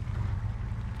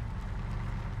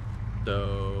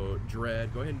 So,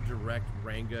 Dread, go ahead and direct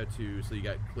Ranga to, so you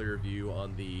got clear view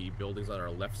on the buildings on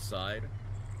our left side.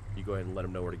 You go ahead and let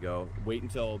him know where to go. Wait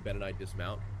until Ben and I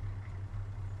dismount.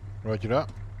 Roger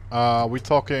that. We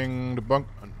talking the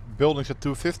buildings at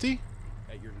 250?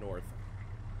 At your north.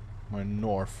 My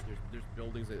north. There's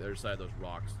buildings at the other side of those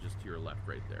rocks, just to your left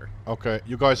right there. Okay,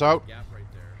 you guys out? Gap right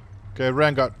there. Okay,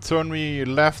 Ranga, turn me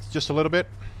left just a little bit.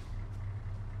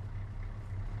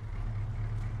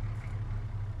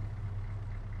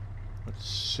 Let's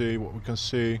see what we can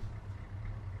see.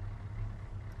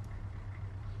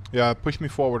 Yeah, push me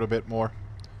forward a bit more.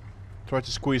 Try to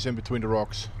squeeze in between the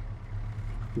rocks.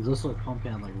 There's also a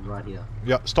compound like right here.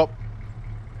 Yeah, stop.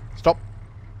 Stop.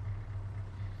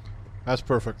 That's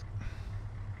perfect.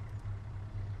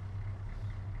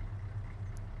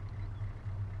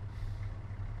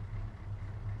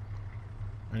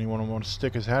 Anyone want to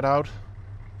stick his head out?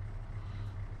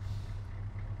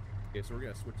 Okay, so we're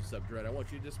gonna switch this up, Dread. I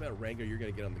want you to dismount Rango. You're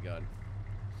gonna get on the gun.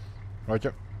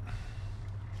 Roger.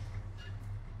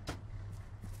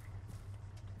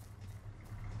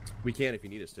 We can if you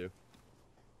need us to.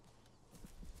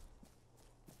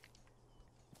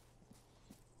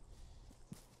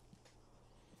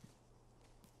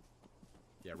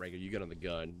 Yeah, Rango, you get on the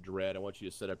gun. Dread, I want you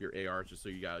to set up your AR just so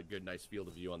you got a good, nice field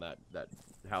of view on that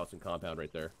house and compound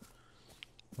right there.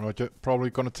 Roger.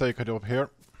 Probably gonna take it up here.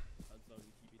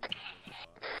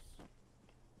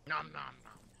 Nom nom nom.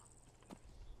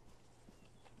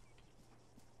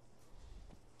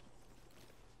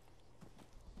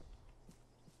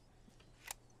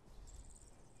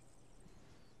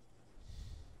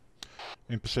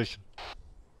 In position.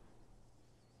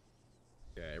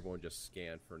 Yeah, everyone just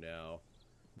scan for now.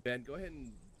 Ben, go ahead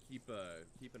and keep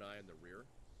an eye on the rear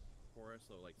for us.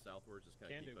 So like southwards, just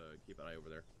kind of keep an eye over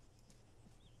there.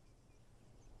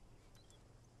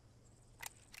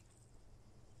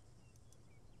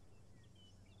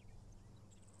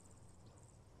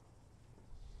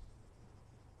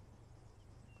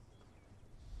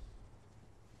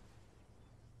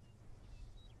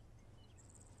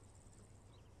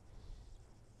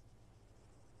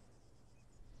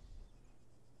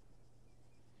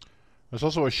 There's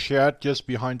also a shed just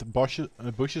behind the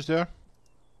bushes there.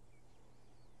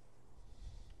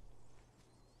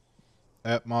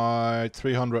 At my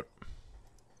 300.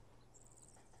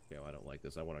 Yeah, well, I don't like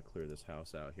this. I want to clear this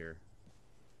house out here.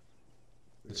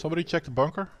 Did somebody check the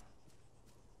bunker?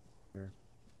 Here.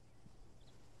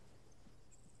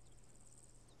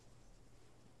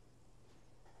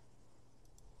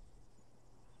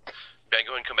 Ben,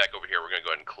 go ahead and come back over here. We're gonna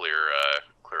go ahead and clear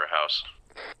a house.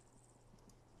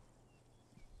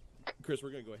 Chris,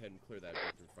 we're gonna go ahead and clear that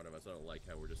in front of us. I don't like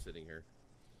how we're just sitting here.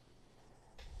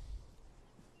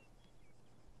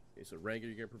 Okay, so Ranger,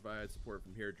 you're gonna provide support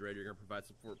from here. Dread, you're gonna provide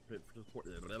support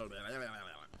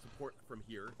from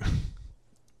here.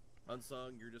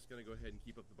 Unsung, you're just gonna go ahead and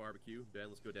keep up the barbecue. Ben,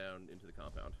 let's go down into the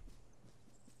compound.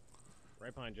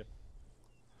 Right behind you.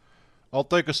 I'll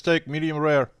take a steak, medium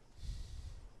rare.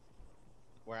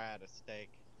 We're at a steak.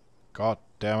 God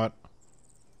damn it.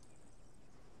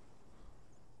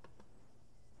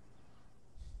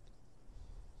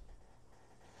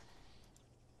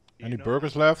 Any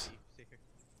burgers left?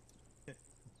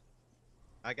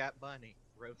 I got bunny.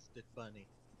 Roasted bunny.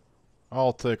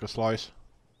 I'll take a slice.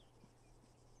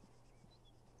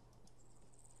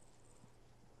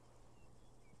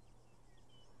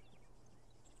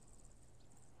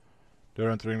 They're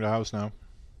entering the house now.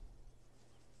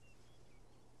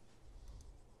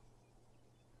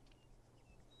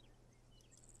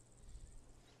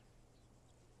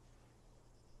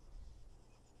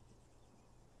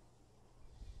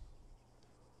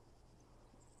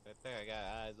 Right there, I got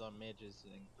eyes on midges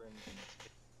and crimson.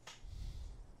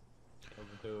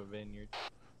 Over to a vineyard.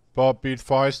 Bob, be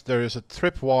advised, there is a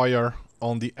tripwire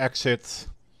on the exit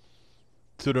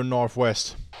to the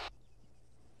northwest.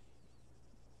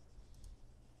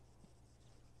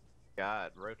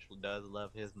 God, Roach does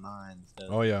love his mines,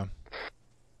 doesn't Oh yeah.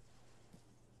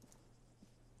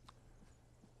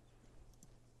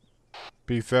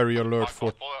 Be very alert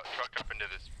for... Pull that truck up into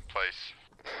this place.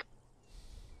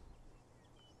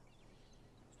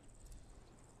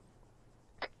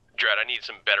 Dread, I need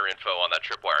some better info on that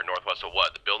tripwire. Northwest of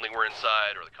what? The building we're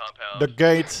inside or the compound? The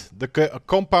gate, the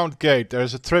compound gate,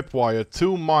 there's a tripwire,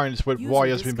 2 mines with User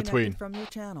wires in disconnected between. From your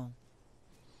channel.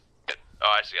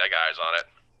 Oh, I see. I got eyes on it.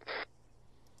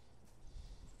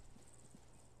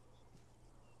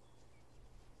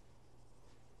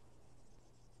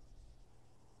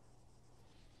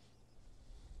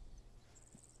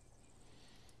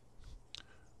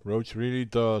 Roach really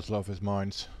does love his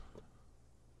mines.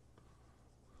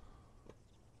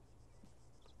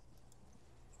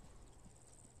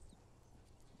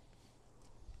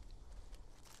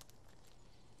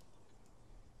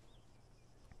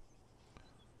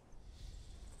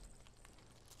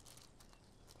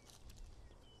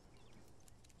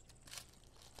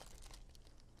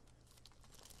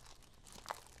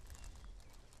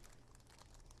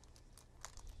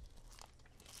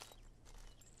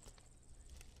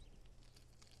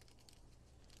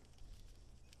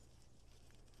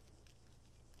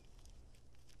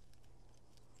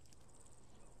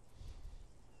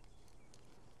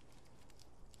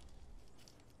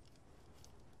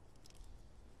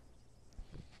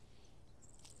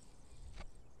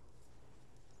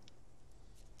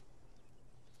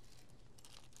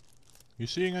 You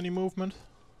seeing any movement?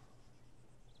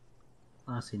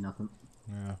 I see nothing.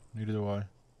 Yeah, neither do I.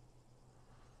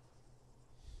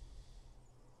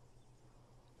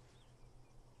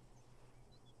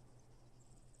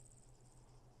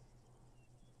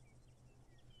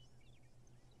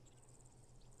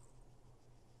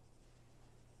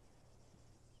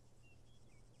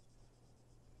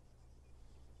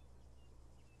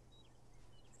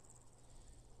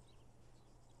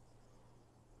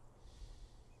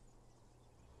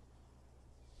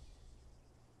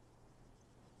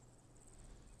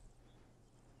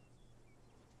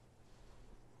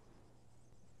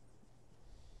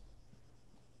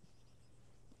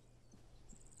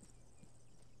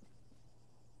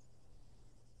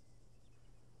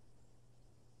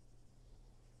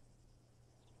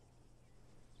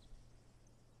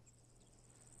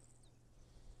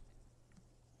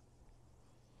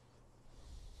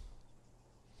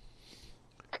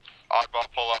 Oddball,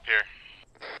 pull up here.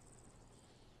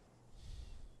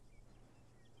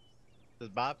 Does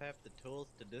Bob have the tools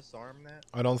to disarm that?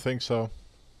 I don't think so.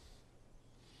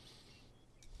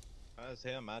 If I was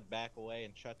him, I'd back away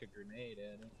and chuck a grenade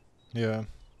at him. Yeah.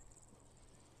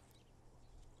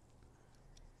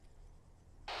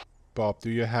 Bob, do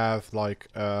you have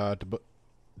like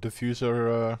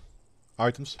diffuser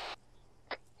items?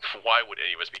 Why would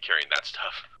any of us be carrying that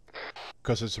stuff?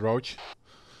 Because it's Roach.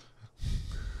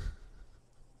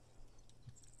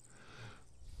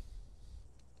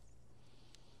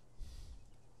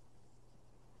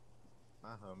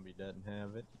 My Humvee doesn't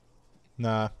have it.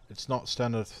 Nah, it's not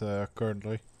standard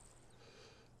currently.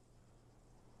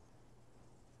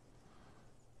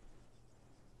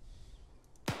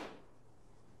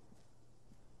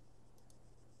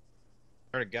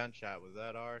 Heard a gunshot. Was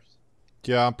that ours?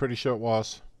 Yeah, I'm pretty sure it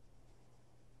was.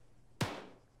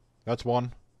 That's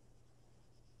one.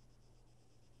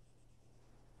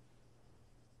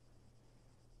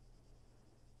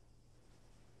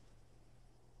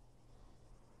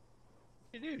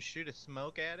 What do you do? Shoot a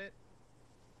smoke at it?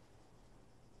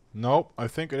 Nope, I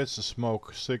think it is a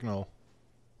smoke signal.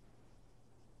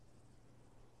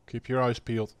 Keep your eyes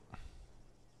peeled.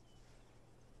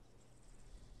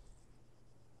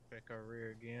 Check our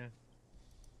rear again.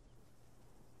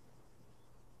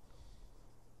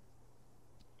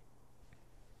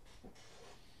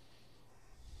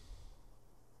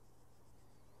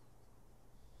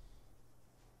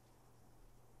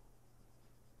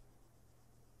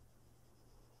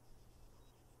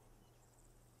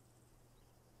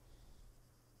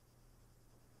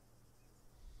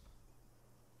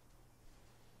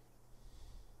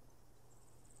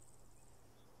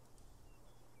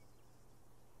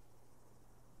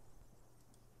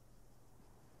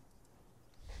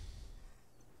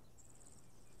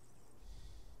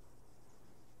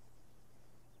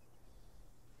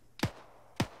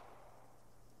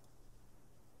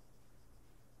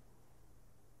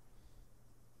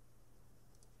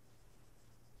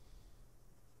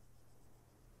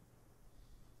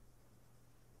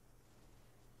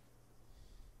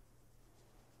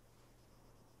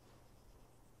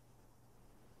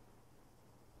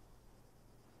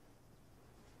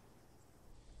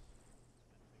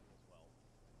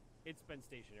 It's been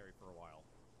stationary for a while.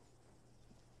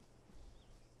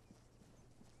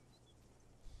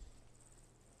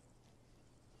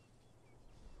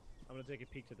 I'm gonna take a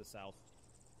peek to the south.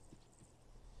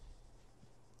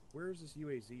 Where is this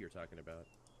UAZ you're talking about?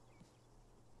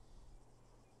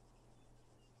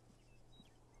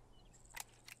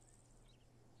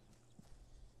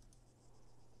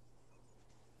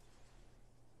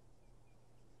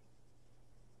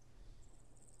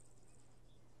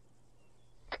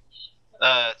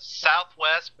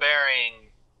 southwest bearing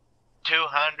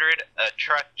 200. A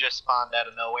truck just spawned out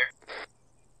of nowhere.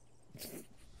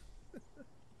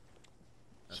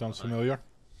 Sounds familiar.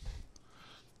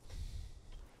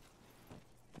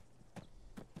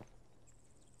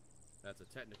 That's a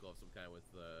technical of some kind with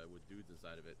dudes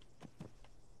inside of it.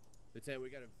 We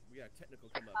got a technical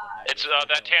come up. It's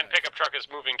that tan pickup truck is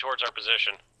moving towards our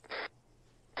position.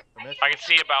 I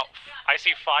see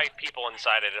 5 people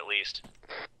inside it at least.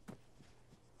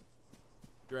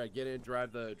 Drag, get in,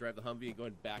 drive the Humvee, and go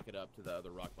and back it up to the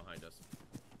other rock behind us.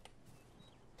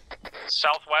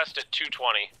 Southwest at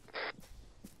 220.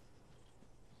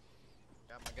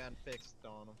 Got my gun fixed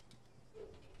on him.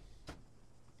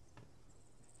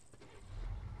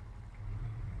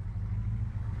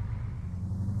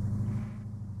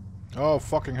 Oh,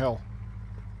 fucking hell.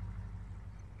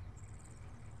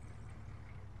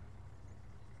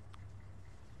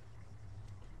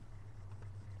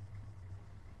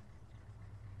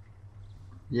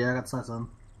 Yeah, I got sights on.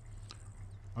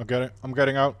 I'm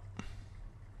getting out.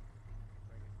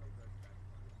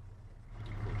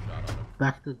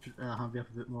 Back to Humvee up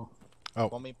a bit more. Oh.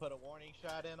 Want me to put a warning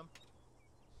shot in him?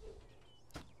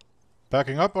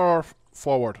 Backing up or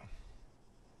forward?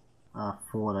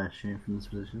 Forward, I assume, from this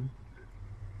position.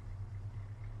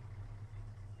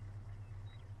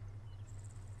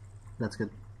 That's good.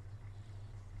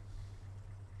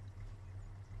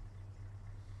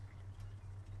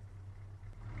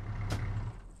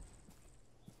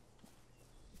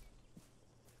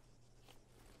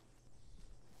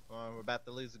 We're about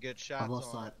to lose a good shot. I've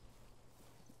lost sight.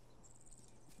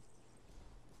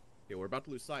 Okay, we're about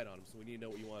to lose sight on him, so we need to know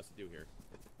what you want us to do here.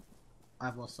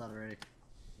 I've lost sight already.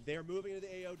 They're moving into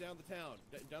the AO down the town,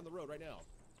 down the road right now.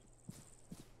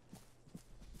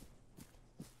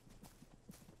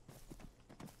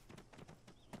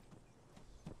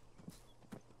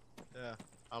 Yeah,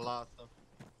 I lost them.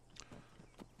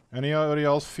 Anybody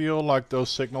else feel like those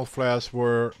signal flares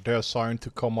were their sign to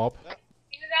come up?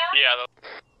 Yeah.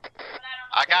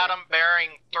 I got them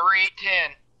bearing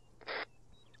 310.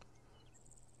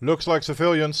 Looks like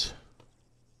civilians.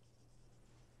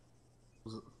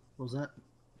 What was that?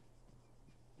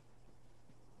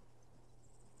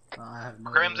 I have no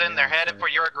Crimson, they're headed for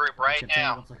your group right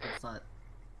now.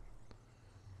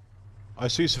 I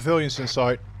see civilians in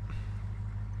sight.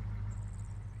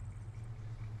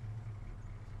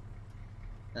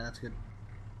 Yeah, that's good.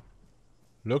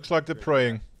 Looks like they're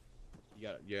praying. You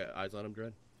got eyes on them,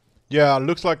 Dread? Yeah,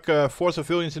 looks like 4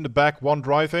 civilians in the back, 1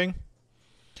 driving.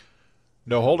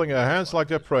 They're holding their hands like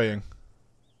they're praying.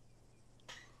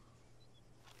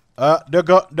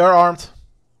 They're armed.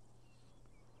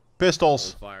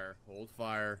 Pistols. Hold fire. Hold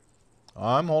fire.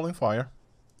 I'm holding fire.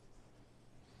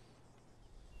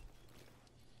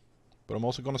 But I'm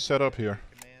also gonna set up here.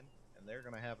 And they're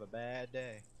gonna have a bad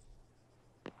day.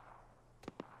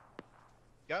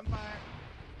 Gunfire.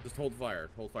 Just hold fire.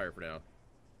 Hold fire for now.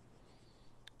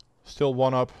 Still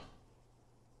 1 up.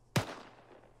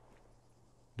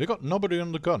 They got nobody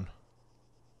on the gun.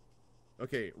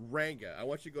 Okay, Ranga, I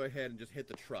want you to go ahead and just hit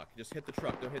the truck. Just hit the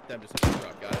truck. Don't hit them, just hit the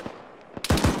truck. Got it?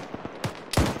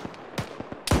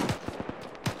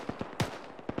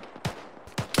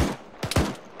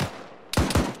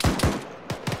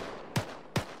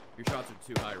 Your shots are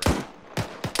too high, Ranga.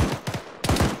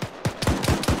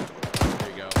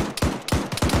 There you go.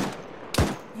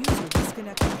 User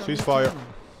disconnected from Cease the fire. channel.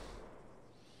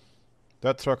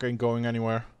 That truck ain't going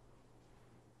anywhere.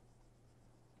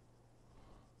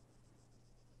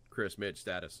 Chris, Midge,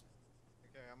 status.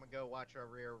 Okay, I'm gonna go watch our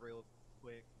rear real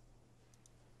quick.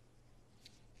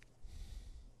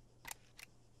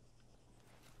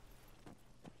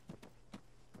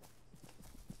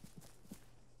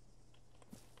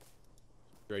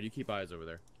 Right, you keep eyes over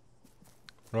there.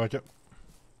 Right, yep.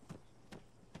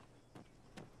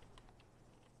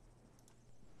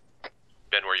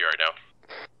 Ben, where you are now?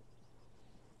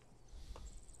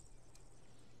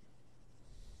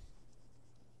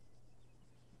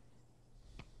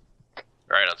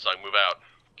 Alright, Unsung, move out.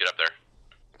 Get up there.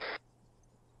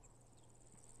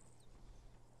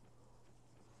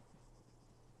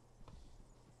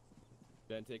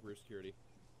 Ben, take rear security.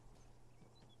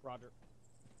 Roger.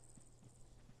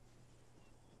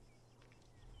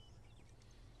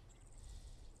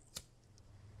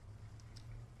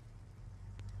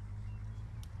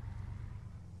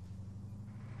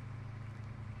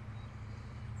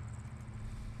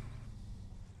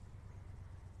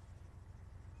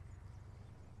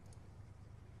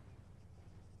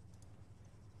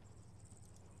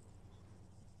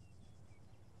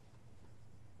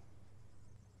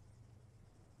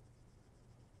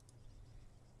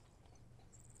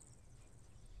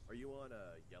 you on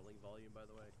yelling volume, by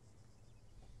the way?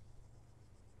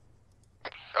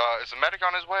 Is the medic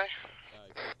on his way?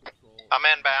 I'm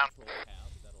inbound.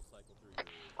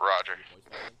 Roger.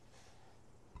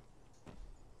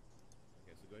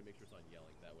 Okay, so go ahead and make sure it's on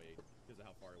yelling. That way, because of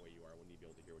how far away you are, we'll need to be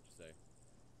able to hear what you say.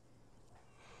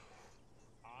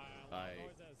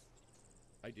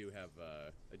 I do have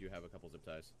a couple zip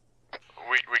ties.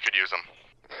 We could use them.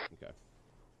 Okay.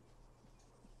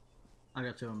 I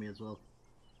got 2 on me as well.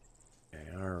 Okay,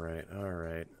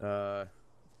 alright.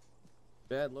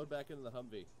 Ben, load back into the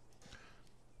Humvee.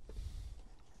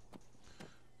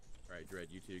 Alright, Dread,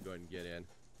 you two go ahead and get in.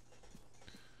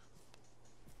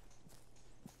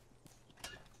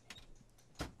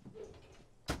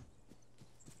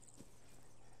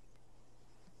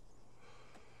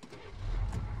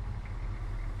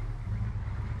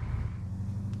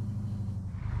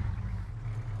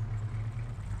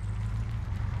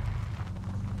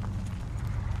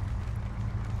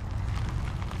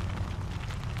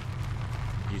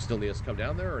 You still need us to come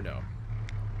down there or no?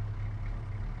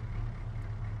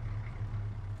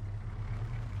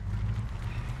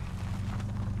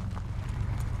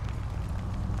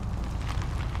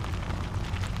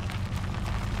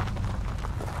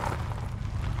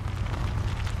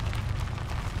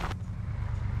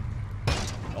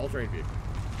 All train vehicle.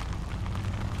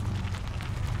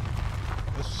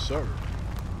 Yes, sir.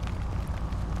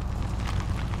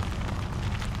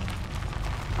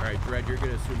 Alright, Dread, you're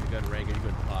gonna assume the gun rank and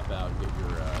you're gonna pop out and get your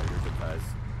zip ties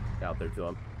out there to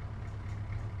him.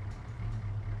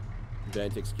 Ben,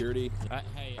 take security.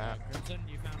 Hey, Crimson,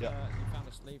 you found a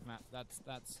sleeve map. That's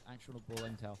actionable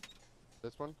intel.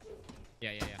 This one?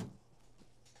 Yeah.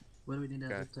 Where do we need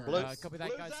Okay. to Copy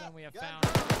that, guys. Son, we have found.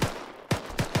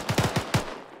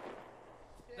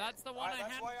 That's the one I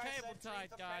had cable tied,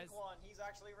 guys. He's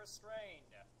actually restrained.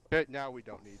 Okay, now we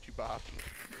don't need you, Bob.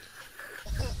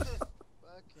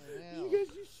 You guys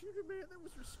just shoot a man that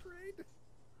was restrained?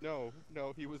 No,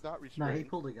 he was not No, restrained. he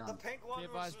pulled a gun. The pink one Be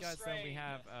was advised, guys. Son, we restrained.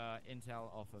 have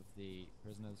intel off of the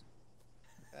prisoners.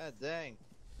 God dang.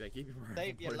 Yeah, keep your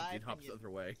Save your life hops and the other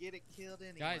way. get it killed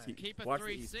anyway. Guys, keep a Watch the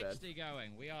east 360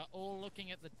 going. We are all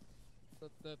looking at the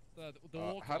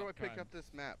walk. How do I pick up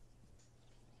this map?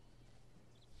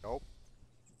 Nope.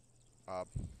 How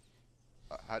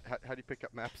do you pick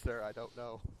up maps there? I don't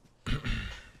know.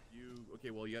 Okay,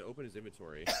 well, you gotta open his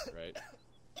inventory, right?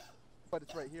 But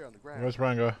it's right here on the ground. Where's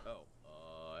Rango? Oh,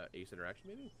 Ace Interaction,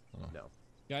 maybe? Oh. No.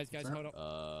 Guys, hold up.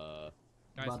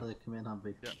 By the command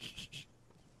Humvee. Yeah.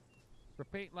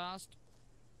 Repeat last.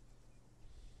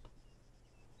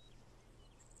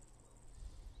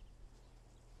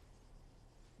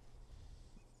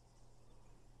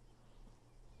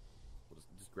 We'll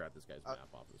just grab this guy's map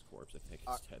off of his corpse, I think,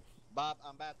 instead. Bob,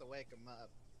 I'm about to wake him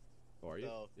up. Oh, are you?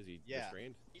 So, Is he yeah.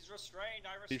 restrained? He's restrained. I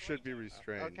He restrained should be him.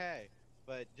 restrained. Okay,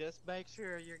 but just make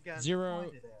sure your gun's Zero.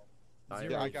 pointed at.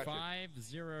 Yeah, I got you.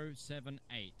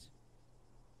 05078.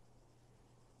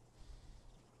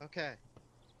 Okay.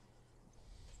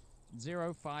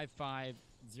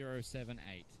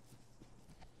 055078.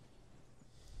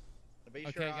 To be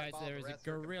Okay, sure guys, eyeball there the is a rest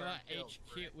are Guerrilla confirmed kills,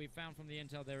 HQ. correct? We found from the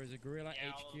intel there is a Guerrilla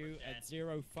HQ at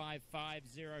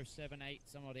 055078.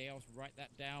 Somebody else write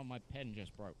that down. My pen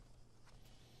just broke.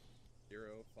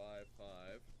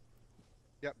 055.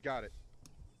 Yep, got it.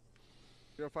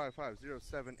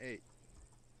 055078.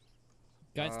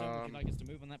 Guys, would you like us to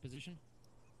move on that position?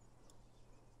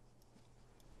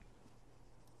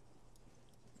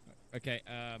 Okay,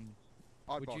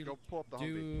 would Oddball, you go pull up the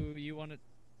do Humvee. you want to?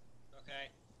 Okay.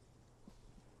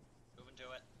 Moving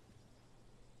to it.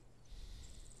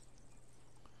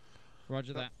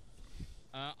 Roger that.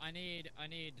 I need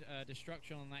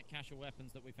destruction on that cache of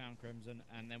weapons that we found, Crimson,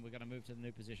 and then we're gonna move to the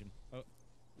new position. Oh,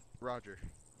 Roger.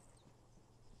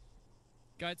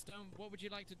 Guidestone, what would you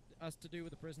like us to do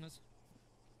with the prisoners?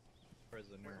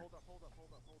 Prisoner. Wait, hold up.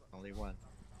 Only one.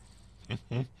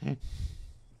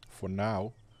 For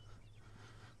now.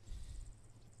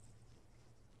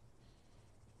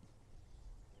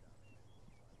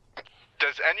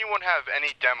 Does anyone have any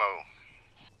demo?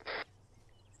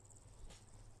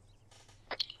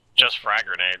 Just frag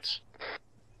grenades.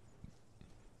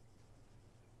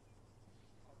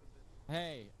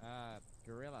 Hey,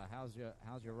 Gorilla, how's your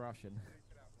Russian?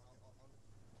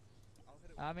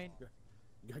 I mean,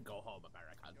 Go home,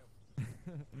 American.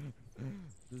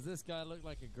 does this guy look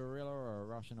like a gorilla or a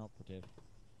Russian operative?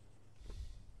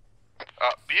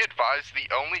 Be advised, the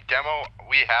only demo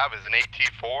we have is an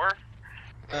AT-4.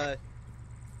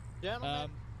 Gentlemen.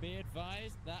 Be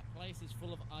advised, that place is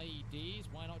full of IEDs.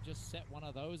 Why not just set one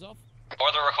of those off?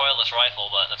 Or the recoilless rifle,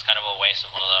 but that's kind of a waste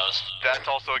of one of those. That's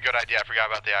also a good idea. I forgot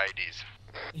about the IEDs.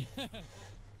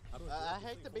 I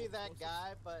hate to be that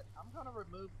guy, but I'm gonna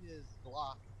remove his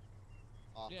Glock.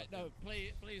 Yeah, no,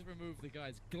 please remove the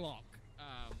guy's Glock.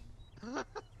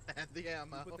 And the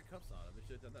ammo. Put the cuffs on him. They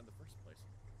should have done that in the first place.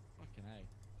 Fucking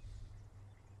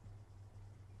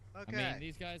A. Okay. I mean,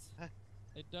 these guys,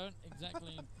 they don't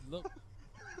exactly look.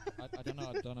 I don't know.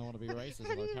 I don't want to be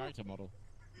racist about a character model.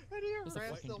 How do you There's a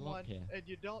arrest fucking someone Glock here. and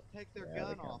you don't take their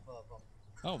gun off of them?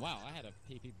 Oh wow, I had a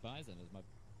PP Bison as my.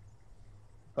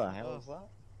 What the hell is that?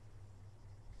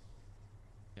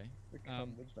 Okay.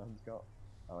 Midgeman's got.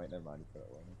 Oh wait, never mind. He put it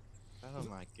away. Oh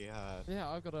my god. Yeah,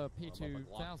 I've got a my P2000.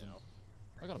 Glock now.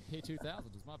 I got a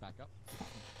P2000 as my backup.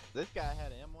 This guy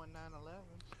had an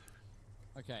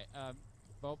M1911. Okay,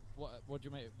 Bob, what do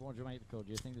you make the call?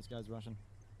 Do you think this guy's Russian?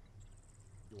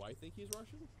 Do I think he's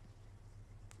Russian?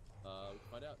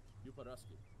 Find out. You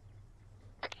Podolsky.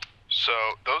 So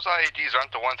those IEDs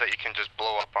aren't the ones that you can just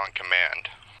blow up on command.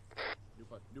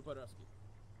 New Podolsky.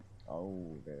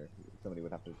 Oh, there. Somebody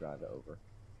would have to drive it over.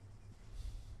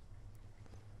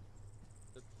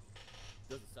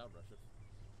 Doesn't sound Russian.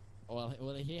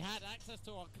 Well, he had access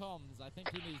to our comms. I think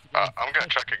he needs to go. I'm gonna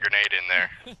chuck a grenade in there.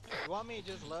 You want me to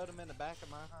just load him in the back of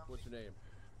my Humvee? What's your name?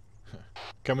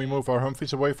 Can we move our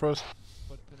Humvees away first?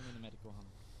 Put him in the medical hum.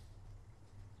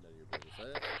 None of your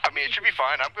business. I mean, it should be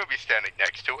fine. I'm gonna be standing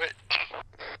next to it.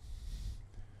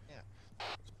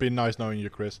 It's been nice knowing you,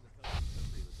 Chris.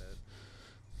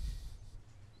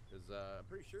 Because I'm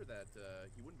pretty sure that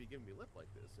he wouldn't be giving me lip like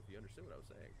this if he understood what I was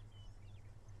saying.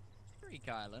 Greek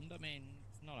Island. I mean,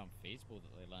 it's not unfeasible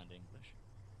that they learned English.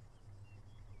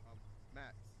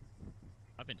 Max.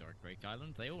 I've been to a Greek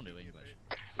Island. They all knew English.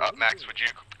 Max, would you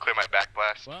clear my back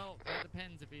blast? Well, that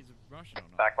depends if he's Russian or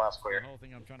not. Back blast clear. The whole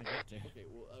thing I'm trying to get to. Okay,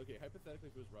 well, hypothetically,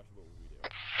 if it was Russian, what would we do?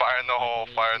 Fire in the hole,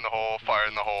 fire in the hole, fire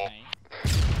in the hole. If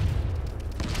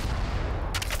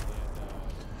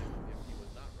he was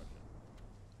not Russian.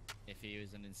 If he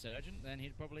was an insurgent, then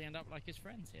he'd probably end up like his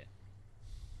friends here.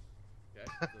 Okay,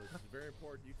 so it's very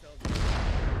important you tell me.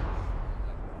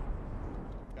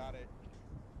 Got it.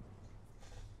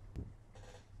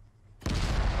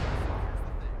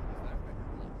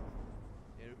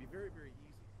 And it would be very, very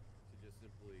easy to just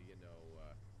simply,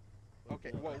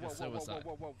 Okay, whoa.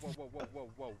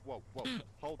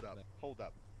 Hold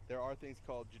up. There are things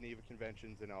called Geneva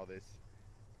Conventions and all this.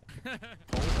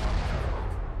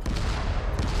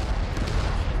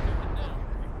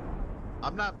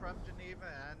 I'm not from Geneva,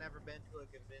 and I've never been to a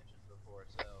convention before,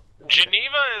 so...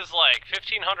 Geneva is like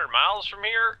 1,500 miles from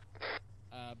here.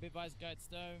 Bidwise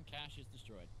Guidestone, cache is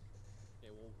destroyed.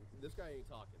 Okay, well, this guy ain't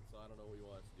talking, so I don't know what you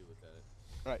want us to do, Lieutenant.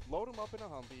 Alright, load him up in a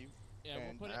Humvee. Yeah,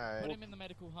 and we'll put him in the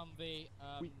medical Humvee.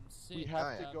 We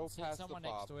have to go sit past someone the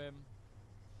next fob. to him.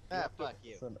 Fuck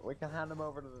you. Listen, we can hand him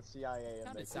over to the CIA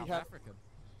and they South can... Africa.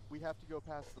 We have to go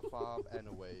past the fob and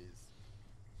a ways.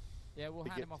 Yeah, we'll to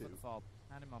hand get him off to. at the fob.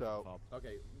 Hand him off So- at the fob.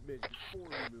 Okay, Midge, before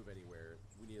we move anywhere,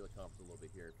 we need to accomplish a little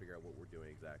bit here and figure out what we're doing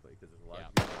exactly, because there's a lot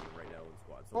of people right now in the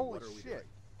squad. So Holy what are we shit. doing?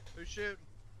 Who's shooting?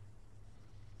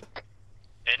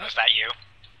 Was that you?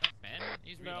 Ben,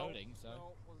 he's reloading, so.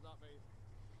 No, was not me.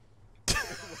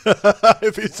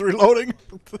 If he's reloading.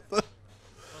 Well,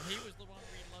 he was the one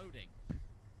reloading.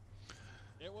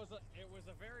 It was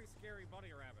a very scary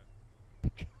bunny rabbit.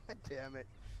 God damn it.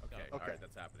 Okay, alright,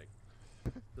 that's happening.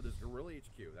 So there's Guerrilla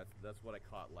HQ. That's what I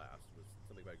caught last, was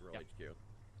something about Guerrilla HQ.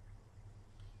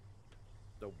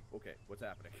 So, okay, what's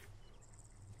happening?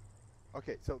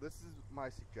 Okay, so this is my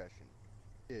suggestion.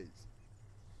 Is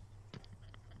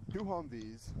 2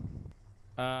 Humvees.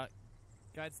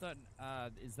 Guidestone,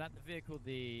 is that the vehicle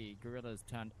the guerrillas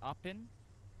turned up in?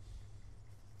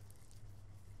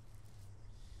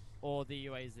 Or the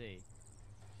UAZ?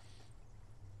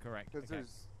 Correct. Because Okay.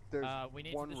 there's we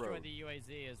need one to destroy road. the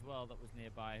UAZ as well that was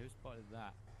nearby. Who spotted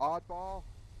that? Oddball,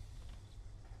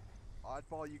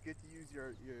 you get to use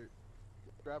your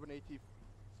grab an AT.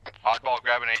 Oddball,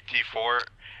 grab an AT-4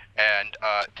 and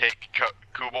take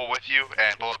Kubel with you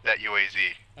and blow up that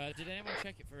UAZ. Did anyone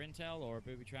check it for intel or a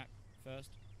booby trap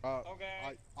first?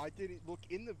 Okay. I didn't look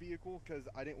in the vehicle because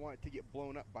I didn't want it to get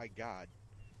blown up by God.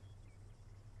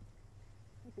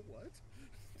 What?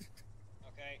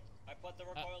 Okay, I put the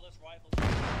recoilless rifle.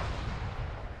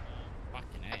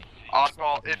 Fucking A.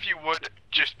 Oddball, if you would,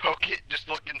 just poke it, just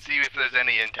look and see if there's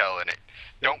any intel in it.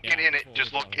 Don't get in it,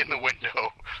 just look in the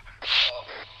window.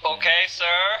 Okay, sir,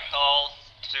 I'll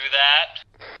do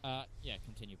that. Yeah,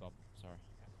 continue, Bob. Sorry.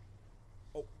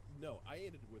 Oh, no, I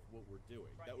ended with what we're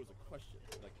doing. That was a question.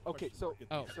 Like, Okay, so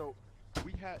question. so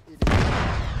we had it.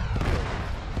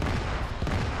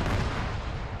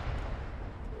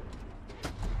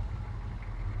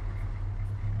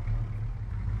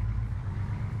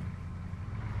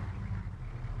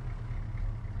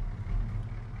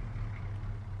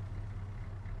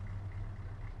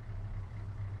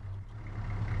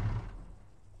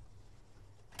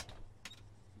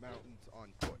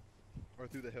 Or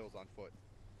through the hills on foot?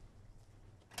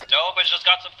 Nope, it's just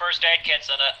got some first aid kits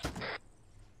in it.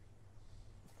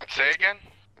 Say again?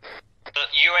 The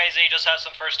UAZ just has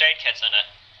some first aid kits in it.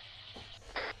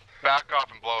 Back off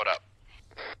and blow it up.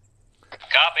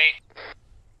 Copy.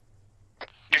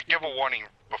 Give a warning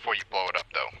before you blow it up,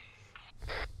 though.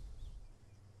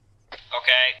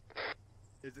 Okay.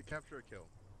 Is it capture or kill?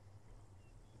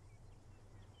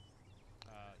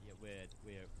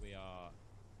 Yeah, we are.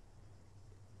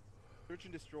 Search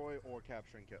and destroy or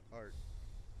capture and kill, or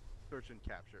search and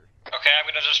capture. Okay, I'm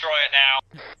gonna destroy it now.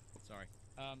 Sorry.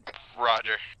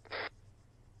 Roger.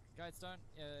 Guidestone,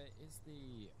 is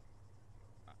the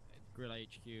Grill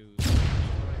HQ destroy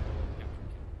or capture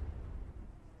and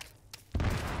kill?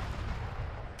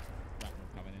 Raptor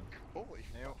coming in. Holy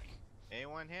fuck.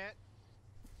 Anyone hit?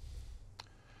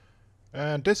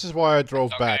 And this is why I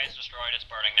drove Okay, back. it's destroyed. It's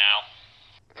burning now.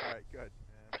 Alright, good.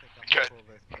 I think I'm gonna pull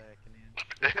this back and in.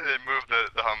 Then move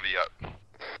the Humvee up.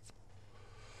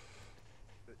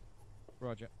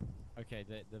 Roger. Okay,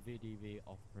 the VDV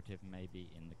operative may be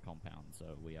in the compound,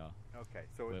 so we are. Okay,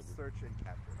 so it's search and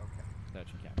capture. Okay.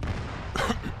 Search and capture.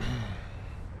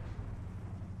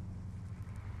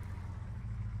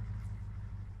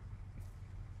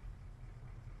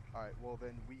 Alright, well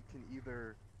then we can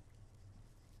either...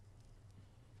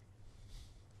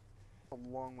 A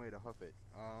long way to hoof it.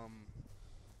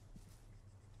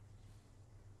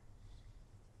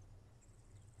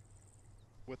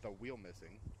 With a wheel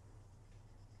missing.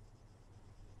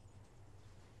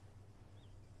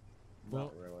 Well,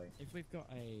 Not really. if we've got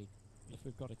a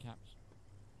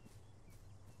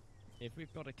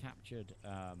captured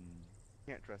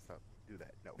Can't dress up. Do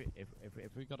that. No.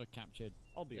 if we've got a captured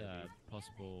I'll be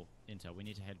possible intel, we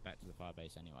need to head back to the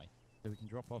firebase anyway, so we can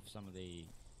drop off some of the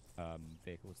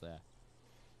vehicles there.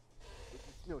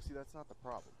 No, see, that's not the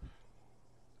problem.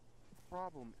 The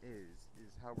problem is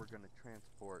how we're gonna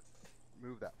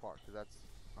move that far, because that's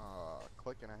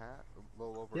click and a half, a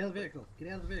little over. Get out of the vehicle. Get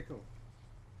out of the vehicle.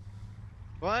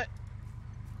 What?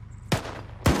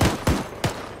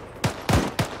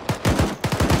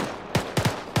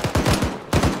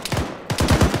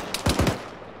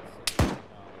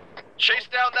 Chase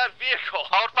down that vehicle.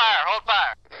 Hold fire. Hold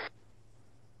fire.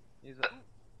 He's a...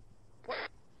 What?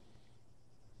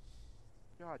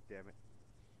 God damn it.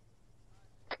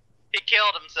 He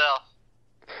killed himself.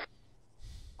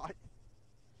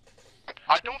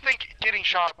 I don't think getting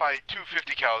shot by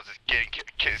 250 cals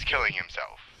is killing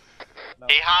himself. No,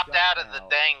 He hopped jumped out of the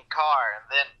dang car and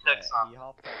then took He something.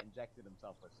 hopped out, injected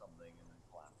himself with something, and then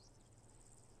collapsed.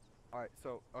 Alright,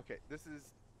 so, okay, this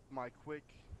is my quick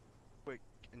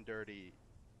and dirty,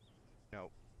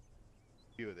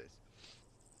 view of this.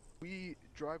 We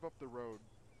drive up the road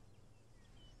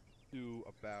to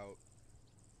about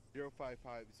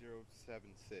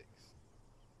 055076.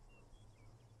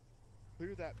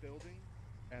 Clear that building,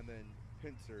 and then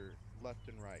pincer left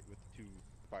and right with the 2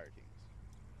 fire kings.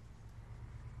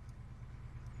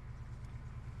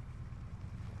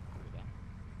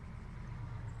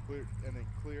 Clear, and then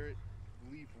clear it.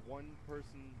 Leave 1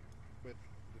 person with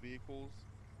the vehicles,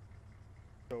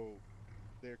 so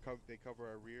they cover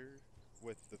our rear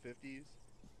with the 50s,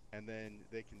 and then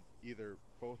they can either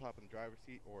both hop in the driver's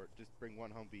seat or just bring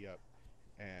 1 Humvee up,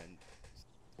 and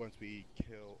once we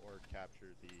kill or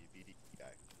capture the VD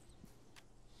guy.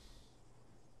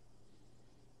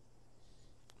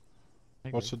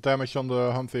 What's the damage on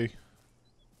the Humvee?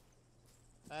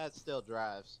 It still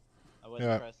drives. I wouldn't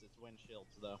Yeah. press its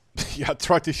windshields though. Yeah,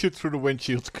 try to shoot through the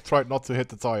windshield. Try not to hit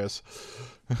the tires.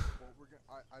 Well,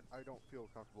 I don't feel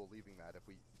comfortable leaving that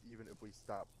even if we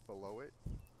stop below it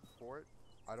for it.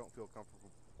 I don't feel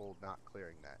comfortable not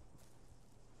clearing that.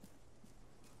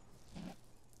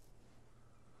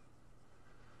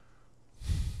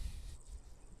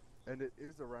 And it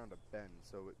is around a bend,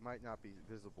 so it might not be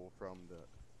visible from the...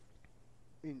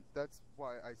 I mean, that's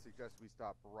why I suggest we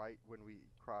stop right when we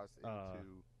cross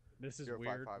into... This is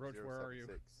weird. Roach, where are you?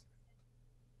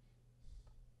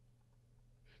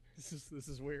 This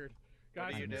is weird. What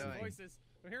Guys, are you I'm hearing doing? voices.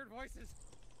 I'm hearing voices.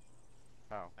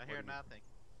 How? I hear nothing.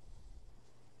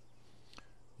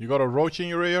 You got a roach in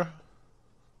your ear?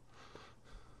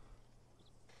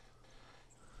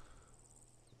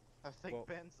 I think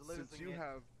Ben's losing since you it.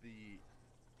 have the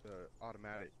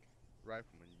automatic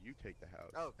rifleman, you take the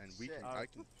house, Oh, and we shit. can. I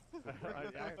can.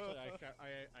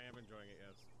 I am enjoying it.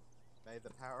 Yes. May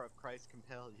the power of Christ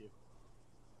compel you.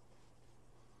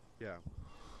 Yeah.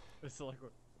 It's like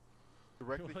what.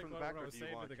 Directly like from the what back, I or was do you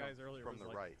saying want to the to guys come earlier from was the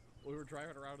like, right? We were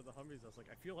driving around to the Humvees. I was like,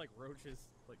 I feel like Roach is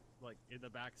like in the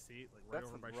back seat, like right That's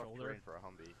over my some rough shoulder, terrain for a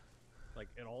Humvee. like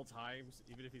at all times,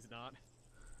 even if he's not.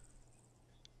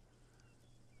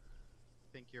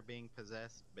 think you're being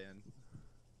possessed, Ben.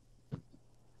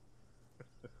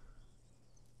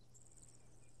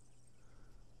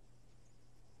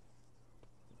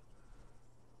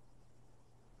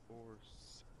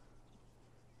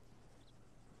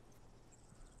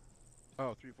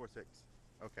 346.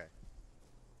 Okay.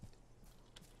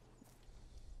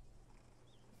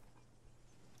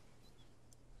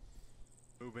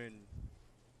 Moving.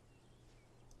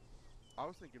 I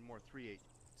was thinking more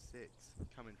 386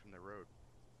 coming from the road.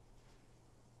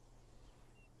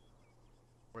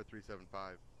 Or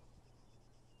 375.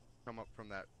 Come up from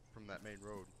that main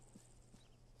road.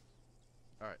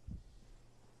 Alright.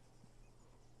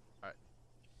 Alright.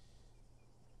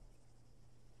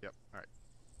 Yep,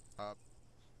 alright.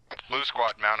 Blue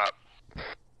squad, mount up.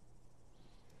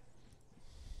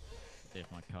 See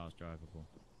if my car's drivable.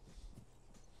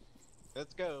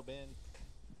 Let's go, Ben.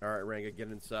 Alright, Ranga, get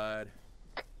inside.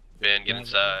 Ben, get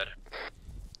inside.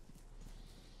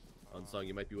 Unsung,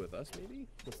 you might be with us, maybe?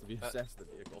 Let's assess the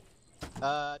vehicle.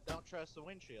 Don't trust the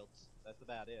windshields. That's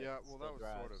about it. Yeah, well, Still that was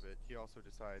drives. sort of it. He also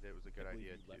decided it was a good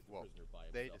idea to. Well,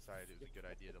 they decided it was a good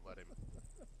idea to let him.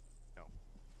 No.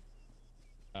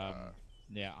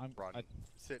 Yeah,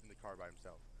 sit in the car by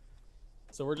himself.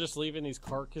 So we're just leaving these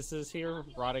carcasses here,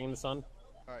 rotting in the sun?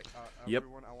 Alright, Yep.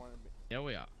 everyone, I want to yeah,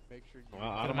 we are. make sure you...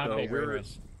 I don't So mind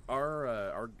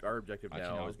our objective Actually,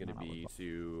 now no, is going to I'm not be with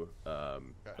to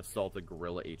assault a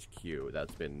guerrilla HQ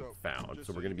that's been found. just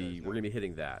So so we're going to you be guys we're going to be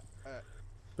hitting that.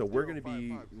 So we're going to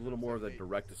be a little more of a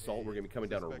direct assault. We're going to be coming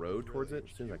down a road towards it.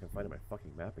 As soon as I can find my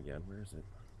fucking map again. Where is it?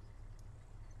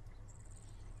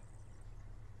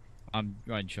 I'm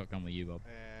riding shotgun with you, Bob.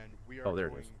 And we are Oh, there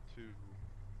it going is.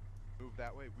 to move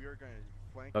that way. We are going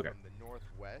to flank Okay. from the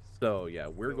northwest. So yeah,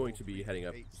 we're So going to be heading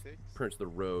up 386. pretty much the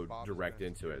road Bob's direct gonna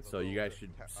into steer it. the So you little guys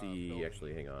should see. building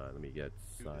Actually, hang on. Let me get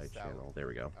to the side south, channel. There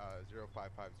we go.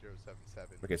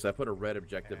 055077. Okay, so I put a red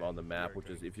objective And on the we map, are which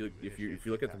is going if you to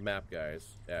look at the map, guys.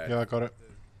 Yeah, I got it.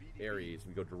 Aries,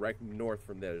 we go direct north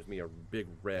from there. There's me a big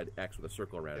red X with a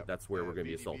circle around it. That's where we're going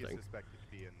to be assaulting. Suspected to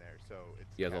be in there, so it's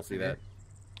You guys all see that?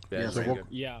 Yeah, so Very we'll- good.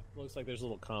 Yeah, looks like there's a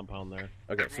little compound there.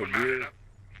 Okay, so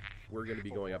we're going to be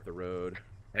going up the road.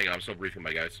 Hang on, I'm still briefing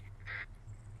my guys.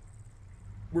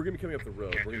 We're going to be coming up the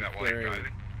road. We're going to be clearing.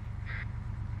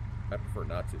 I prefer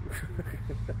not to.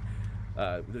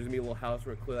 There's going to be a little house.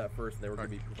 We're going to clear that first, and then we're going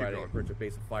to be providing a principal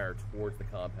base of fire towards the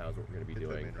compounds. What we're going to be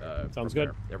doing. Sounds from good.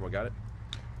 there. Everyone got it?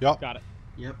 Yep. Got it.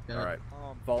 Yep, got All it. right.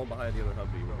 Follow behind the other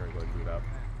Humvee. We're going to go and move out.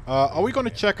 Are we going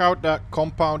to check out that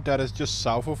compound that is just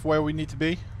south of where we need to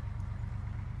be?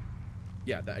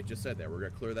 Yeah, I just said that. We're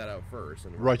going to clear that out first,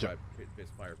 and we're Roger. going to base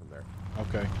of fire from there.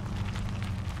 Okay.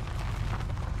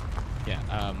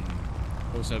 Yeah,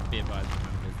 also be advised,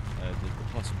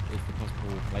 the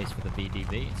possible place for the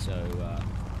VDV, so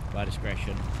by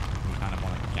discretion, we kind of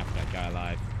want to capture that guy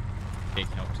alive. Big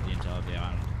help to the intel of the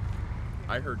island.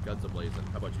 I heard guns ablazing.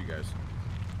 How about you guys?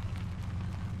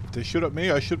 If they shoot at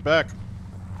me, I shoot back.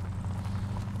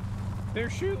 They're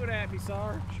shooting at me,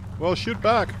 Sarge. Well, shoot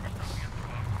back.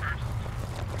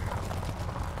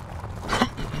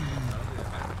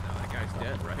 That guy's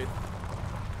dead, right?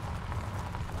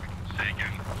 Say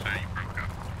again. Say you broke up.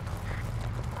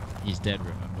 He's dead,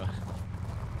 remember?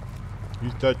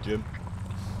 He's dead, Jim.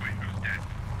 Wait, who's dead?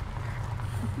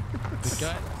 The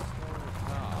guy that stole the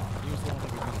car, he was the one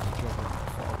that we wanted to drop off.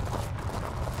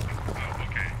 Oh,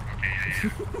 okay, yeah.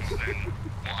 Well, then,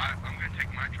 I'm gonna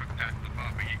take my truck past the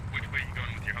fob. Which way are you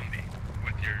going with your Humvee?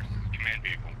 With your command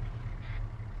vehicle?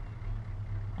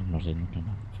 I'm not in the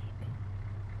command.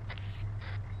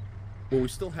 Well, we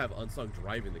still have Unsung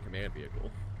driving the command vehicle.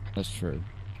 That's true.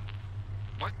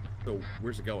 What? So,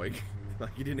 where's it going?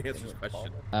 Like, you didn't answer his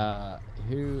question.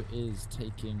 Who is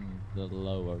taking the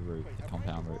lower route, the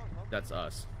compound route? That's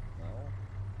us.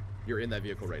 You're in that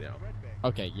vehicle right now.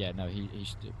 Okay, yeah, no, he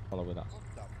should follow with us.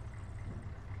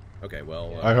 Okay,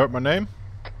 well. I heard my name.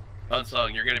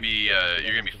 Unsung, you're gonna be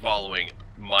following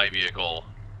my vehicle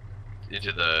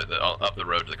into the up the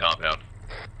road to the compound.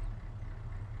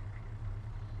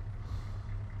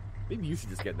 Maybe you should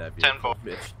just get in that vehicle,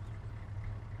 Mitch.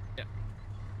 Yeah.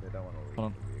 They don't want to leave Hold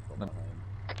on. the vehicle No. behind.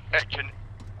 Hey,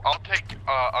 I'll take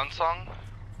Unsung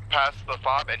past the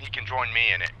fob, and he can join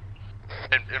me in it,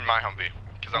 in my Humvee,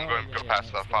 because I'm going to go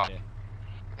past the fob.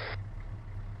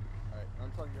 Alright,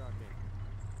 Unsung, you're on me.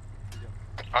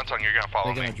 Unsung, you're gonna follow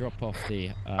We're me. gonna drop off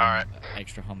the Alright.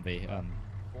 extra Humvee.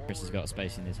 Chris has got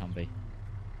space in his Humvee.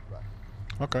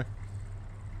 Okay.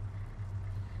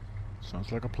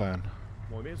 Sounds like a plan.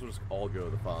 Well, we may as well just all go to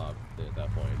the fob at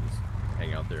that point. Just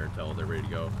hang out there until they're ready to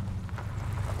go.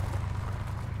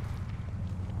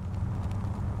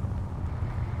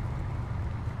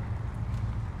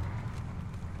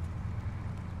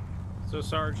 So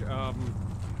Sarge, I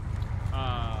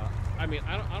mean,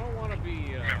 I don't want to be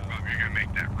You're gonna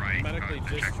make that right. medically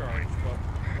discharged,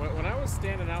 but when I was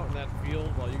standing out in that field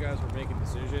while you guys were making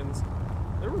decisions,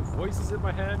 there were voices in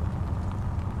my head.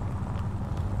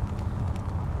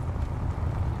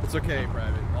 It's okay,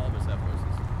 Private. All of us have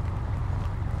voices.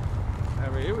 I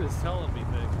mean, it was telling me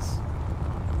things.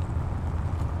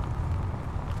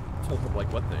 Told them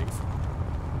like what things?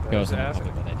 It was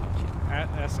asking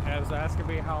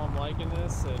me how I'm liking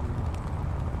this and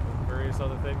various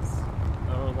other things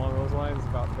along those lines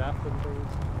about death and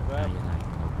things like that.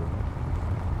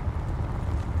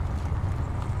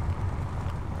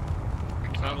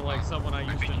 Sounded like someone I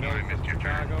used to know from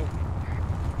Chicago.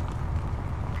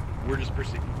 We're just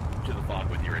proceeding to the fog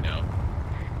with you right now.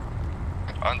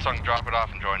 Unsung, drop it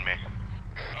off and join me.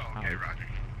 Oh, okay, roger.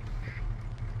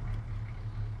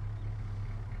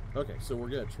 Okay, so we're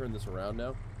gonna turn this around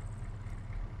now.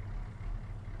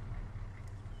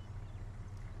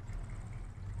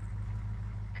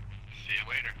 See you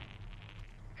later.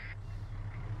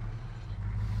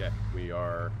 Okay, we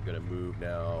are gonna move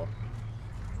now.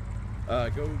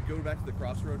 Go back to the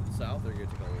crossroad to the south, or you're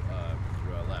gonna take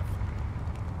a left.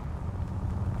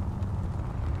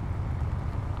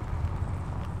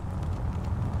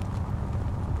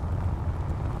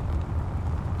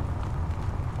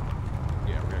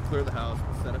 Yeah, we're gonna clear the house,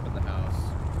 set up in the house,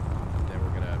 then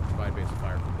we're gonna provide base of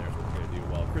fire from there. Is what we're gonna do.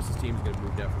 While Chris's team's gonna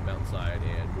move down from the mountainside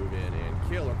and move in and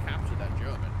kill or capture that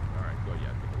German. All right, go.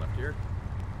 Yeah, take a left here.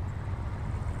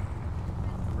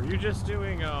 Were you just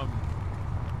doing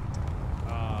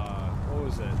what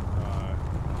was it?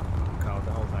 God, what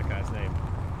the hell's that guy's name?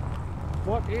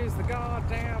 What is the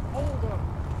goddamn holdup?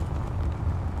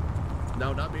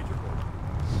 No, not Major Ford.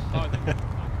 Oh,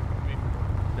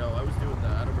 no, I was doing the.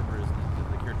 I don't remember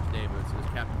the character's name. It was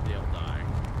Captain Dale Die.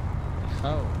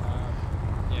 Oh,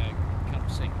 yeah, Gonna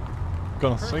Sink.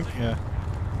 Gonna Sink, yeah.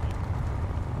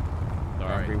 All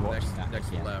right,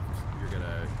 next left, you're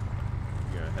gonna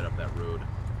head up that road.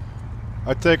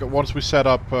 I take it once we set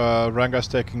up, Ranga's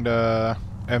taking the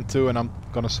M2 and I'm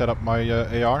gonna set up my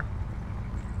AR.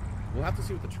 We'll have to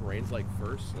see what the terrain's like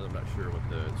first, and I'm not sure what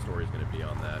the story's gonna be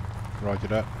on that. Roger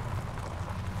that.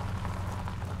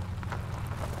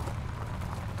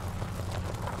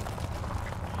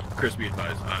 Chris, be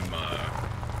advised,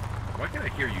 why can't I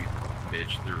hear you,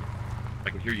 Midge? I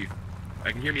can hear you.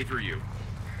 I can hear me through you.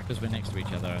 Because we're next to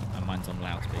each other and mine's on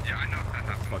loudspeaker. Yeah, I know that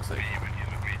happens Fuck's to me sake. when he's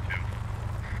with me too.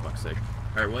 Fuck's sake.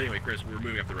 Alright, well anyway, Chris, we're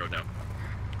moving up the road now.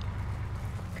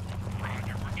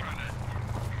 Roger, we're trying to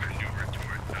maneuver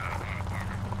towards our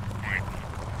point.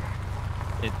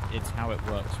 It's how it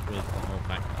works with the whole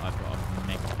fact that I've got a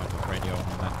mega fuck off radio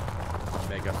on that.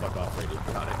 Mega fuck off radio,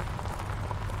 got it.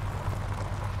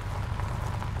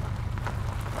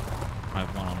 I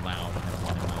have one on loud and then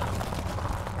one in loud.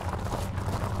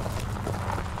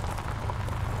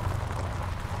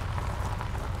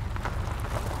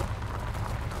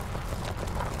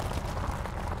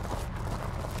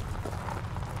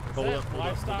 Hold up,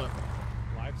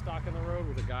 livestock in the road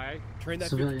with a guy. Train that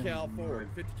 50 cal forward.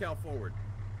 50 cal forward.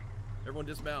 Everyone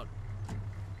dismount.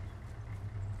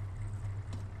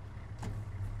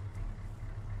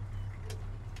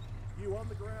 You on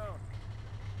the ground.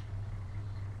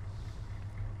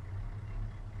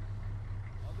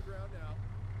 On the ground now.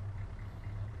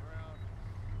 On the ground.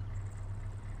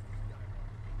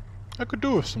 I could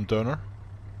do with some donor.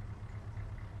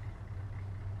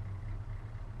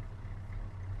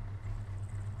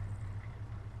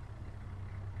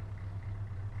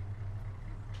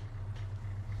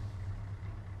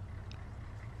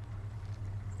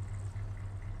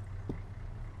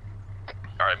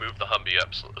 Alright, move the Humvee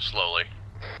up slowly.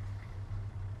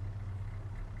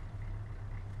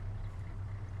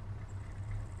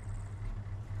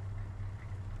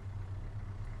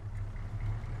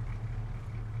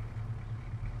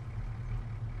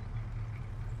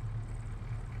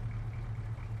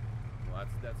 Well,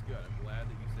 that's good. I'm glad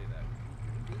that you say that.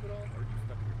 Can you move it all, or are you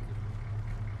stuck in your position?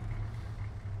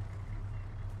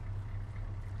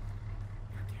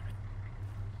 God damn it.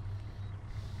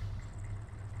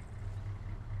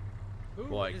 Who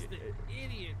Like, is the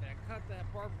idiot that cut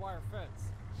that barbed wire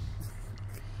fence?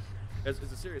 As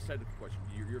a serious technical question,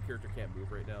 your character can't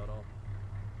move right now at all?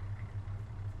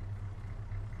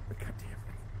 God damn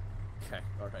it. Okay,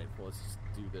 alright, well let's just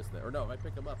do this then. Or no, if I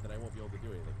pick him up, then I won't be able to do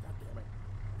anything. God damn it.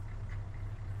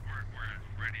 We're as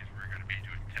ready as we're going to be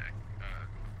to attack,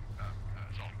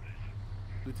 assault this.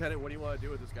 Lieutenant, what do you want to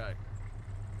do with this guy?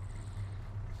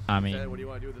 I mean... Lieutenant, what do you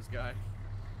want to do with this guy?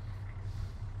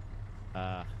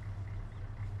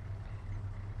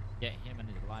 Get him and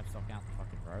his livestock out the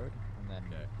fucking road, and then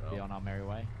be on our merry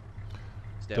way.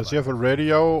 Does he have a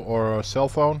radio or a cell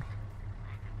phone?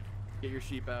 Get your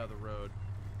sheep out of the road.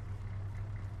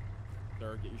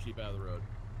 Sir, get your sheep out of the road.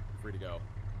 Free to go.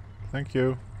 Thank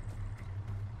you.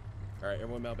 Alright,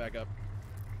 everyone mount back up.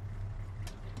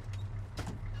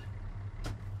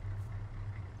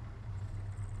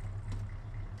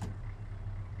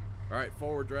 Alright,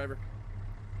 forward, driver.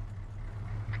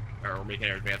 Alright, we're making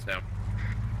our advance now.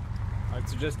 I'd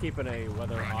suggest keeping a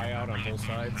weather eye out on both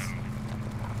sides.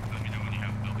 Let me know when you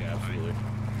have building. Yeah, absolutely.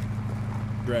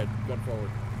 Dread, gun forward.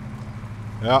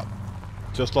 Yeah,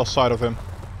 just lost sight of him.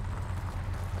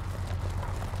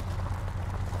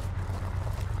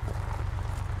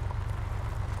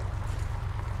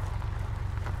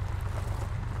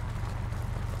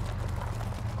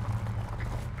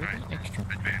 Extra.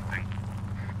 Advancing.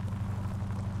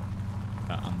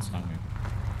 That unstung me.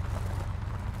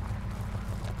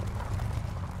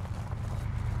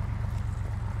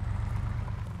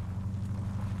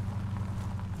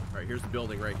 Alright, here's the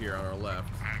building right here on our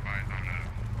left.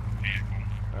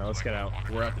 Alright, let's get out.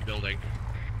 We're at the building.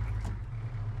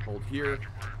 Hold here.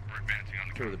 We're advancing on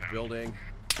the Go to the building.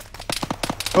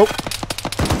 Oh!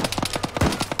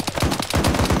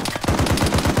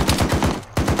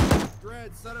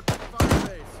 Dread, set up the fire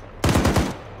base.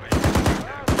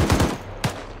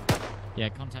 Yeah,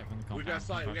 contact from the compound. We've got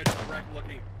sight. We got direct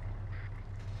looking.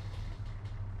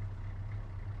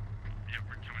 Yeah,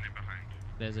 we're coming in behind.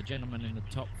 There's a gentleman in the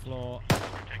top floor.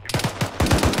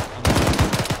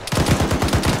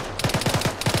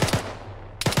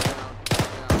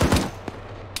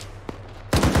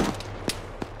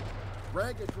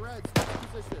 Reg and Dread, switch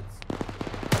positions.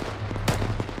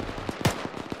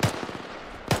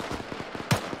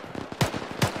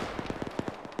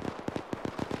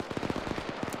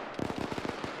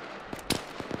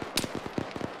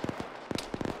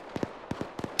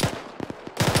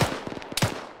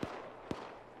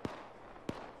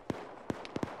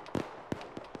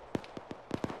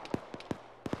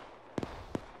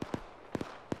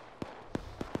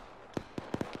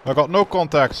 I got no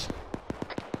contacts.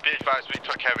 Be advised, we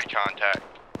took heavy contact.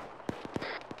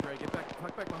 Dread, get back,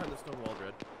 tuck back behind the stone wall,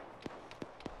 Dread.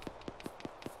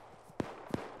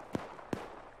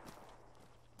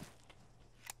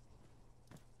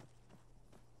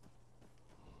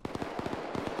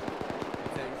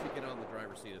 Okay, you should get on the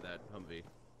driver's seat of that Humvee.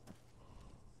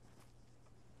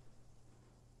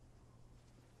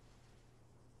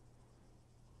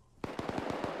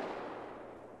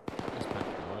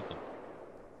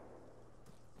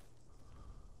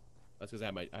 That's because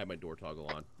I had my door toggle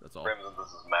on. That's all. Crimson, this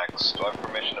is Max. Do I have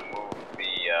permission to move the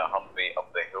Humvee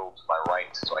up the hill to my right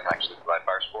so I can actually provide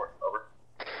fire support? Over.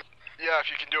 Yeah, if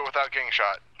you can do it without getting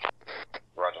shot.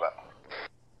 Roger that.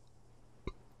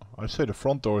 I'd say the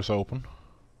front door is open.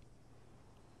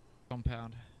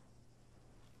 Compound.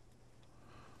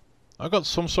 I got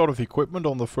some sort of equipment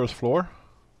on the first floor.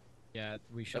 Yeah,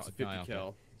 we shot That's a guy 50 off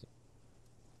cal.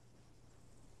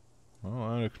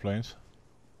 Oh, that explains.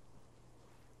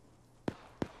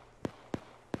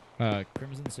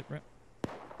 Crimson sit rep.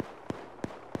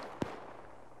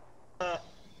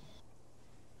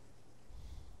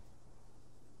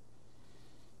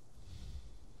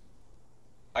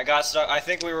 I got stuck. I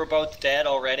think we were both dead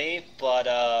already, but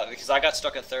because I got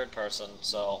stuck in third person,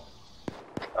 so.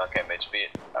 Okay, Midge, be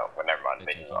it. Oh, well, never mind.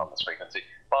 Midge is on this frequency.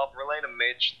 Bob, relay to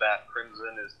Midge that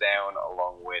Crimson is down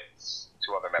along with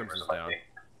two other members of my team.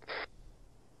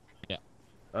 Yeah.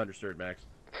 Understood, Max.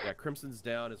 Yeah, Crimson's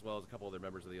down as well as a couple other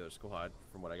members of the other squad,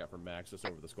 from what I got from Max, just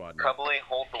over the squad now. Probably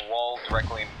hold the wall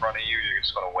directly in front of you. You're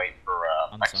just gonna wait for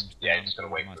Max. Yeah, you're just gonna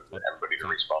wait for everybody to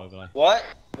respawn.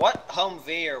 What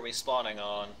Humvee are we spawning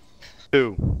on?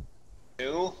 2.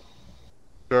 2?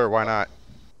 Sure, why not?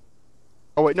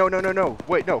 Oh wait, no.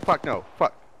 Wait, no, fuck no.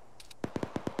 Fuck.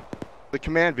 The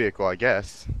command vehicle, I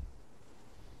guess.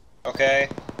 Okay.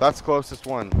 That's the closest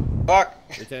one. Fuck.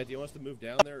 Hey, Ted, do you want us to move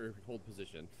down there or hold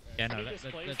position? Yeah, no,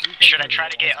 Should I try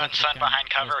to get Unsun behind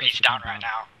cover? He's down right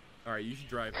now. Alright, you should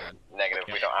drive then. Negative,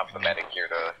 we don't have the medic here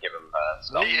to give him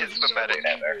stuff. He is the medic.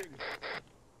 Down there.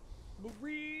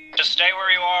 Just stay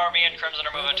where you are. Me and Crimson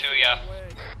are moving to ya.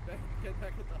 Get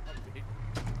back at the Humvee.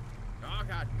 Oh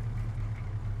god.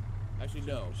 Actually,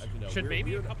 no. Should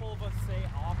maybe a couple of us stay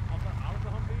out of the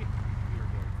Humvee? We're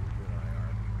going to. You and I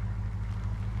are.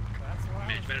 That's what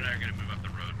Midgeman and I are gonna move up the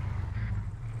road.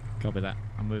 Copy that.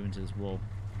 I'm moving to this wall.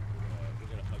 We're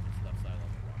gonna hug this left side like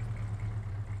a rock.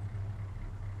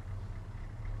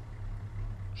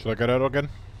 Should I get out again?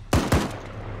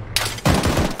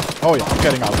 Oh yeah, I'm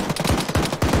getting out.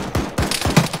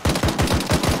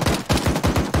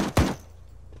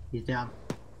 He's down.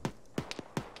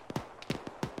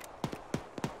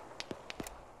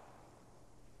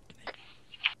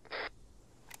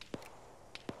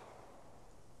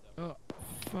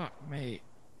 Fuck me.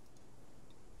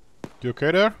 You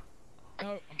okay there?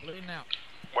 No, I'm bleeding out.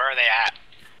 Where are they at?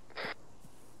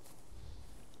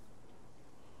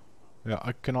 Yeah,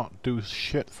 I cannot do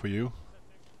shit for you.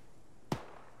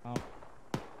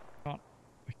 Can't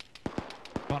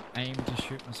aim to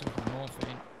shoot myself with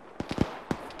morphine.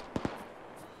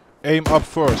 Aim up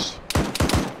first.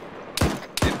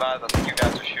 Advise, I think you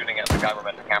guys are shooting at the guy we're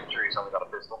meant to capture. He's only got a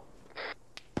pistol.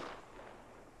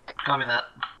 Copy that.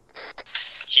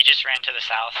 He just ran to the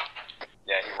south.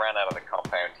 Yeah, he ran out of the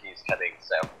compound. He's heading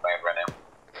southbound right now.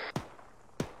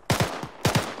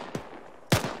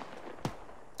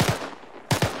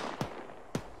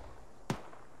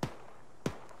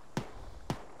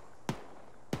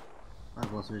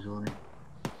 I've lost visual on him.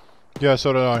 Yeah,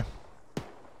 so did I.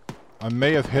 I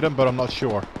may have hit him, but I'm not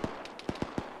sure.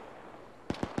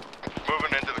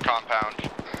 Moving into the compound.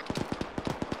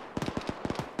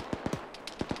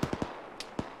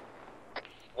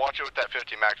 Watch it with that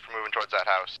 50 max for moving towards that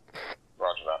house.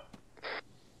 Roger that.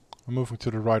 I'm moving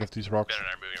to the right of these rocks. Ben and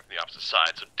I are moving from the opposite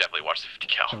side, so definitely watch the 50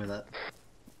 cal. Tell me that.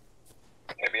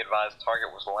 Okay, be advised,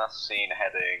 target was last seen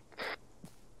heading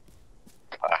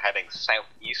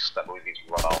southeast. I believe he's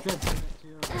run off.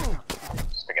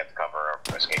 Just to get to cover or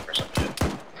escape or some shit.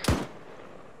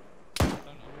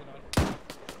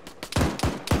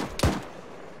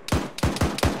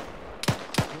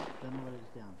 Then let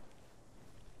it down.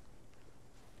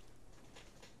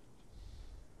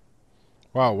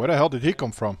 Wow, where the hell did he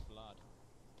come from?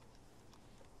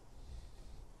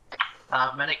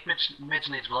 Medic, Midge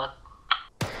needs blood.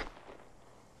 On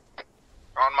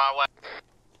my way.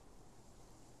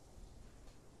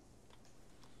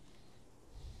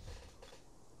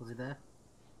 Was he there?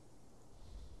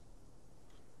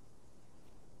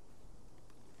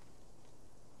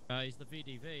 He's the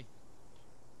VDV.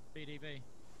 VDV.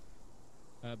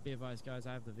 Be advised, guys,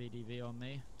 I have the VDV on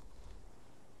me.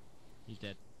 He's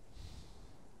dead.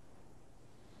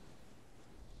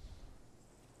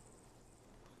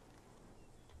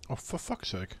 Oh, for fuck's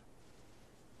sake.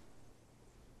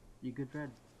 You good, Red?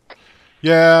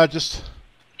 Yeah, just...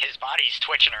 His body's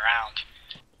twitching around.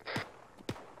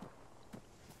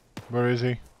 Where is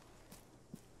he? Is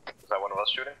that one of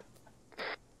us shooting?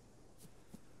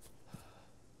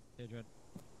 Hey, Dread.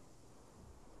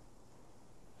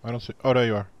 I don't see... Oh, there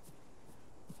you are.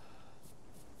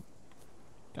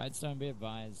 Guidestone, be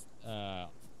advised,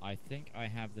 I think I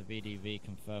have the VDV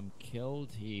confirmed killed.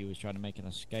 He was trying to make an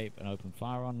escape and open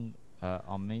fire on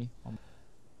me.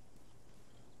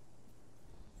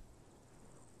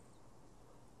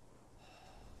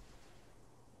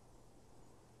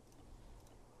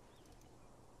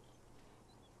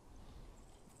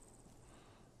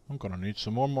 I'm gonna need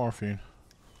some more morphine.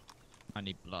 I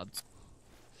need blood.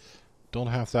 Don't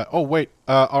have that. Oh, wait.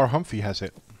 Our Humphrey has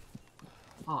it.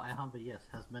 Oh, our Humber, yes,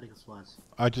 has medical supplies.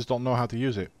 I just don't know how to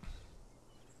use it.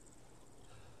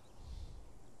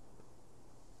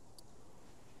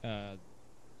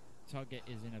 Target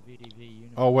is in a VDV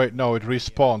uniform. Oh, wait, no, it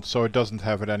respawned, so it doesn't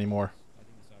have it anymore.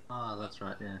 Oh, that's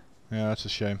right, yeah. Yeah, that's a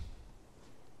shame.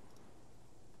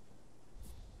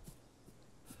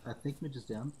 I think Midge is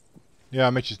down. Yeah,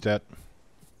 Mitch is dead.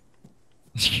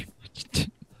 Yep.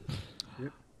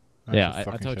 Yeah, That's a I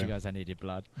fucking told you shame. guys I needed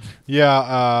blood.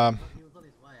 Yeah,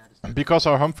 because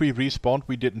our Humphrey respawned,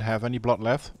 we didn't have any blood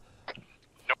left.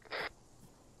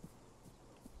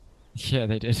 Yeah,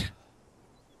 they did.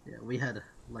 Yeah, we had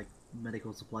like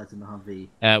medical supplies in the Humvee.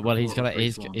 Well, he's before got it a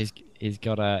was he's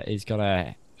respawned.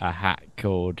 got a hat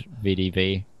called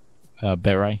VDV,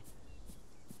 beret.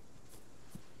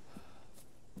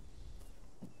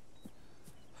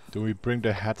 Do we bring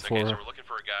the hat for? Okay, so we're looking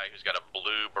for a guy who's got a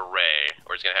blue beret,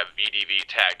 or he's gonna have VDV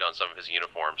tagged on some of his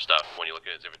uniform stuff when you look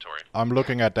at his inventory. I'm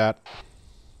looking at that.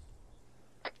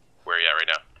 Where are you at right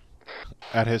now?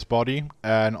 At his body,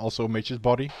 and also Mitch's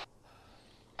body.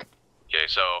 Okay,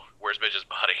 so where's Midge's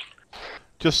body?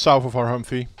 Just south of our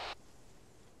Humphrey.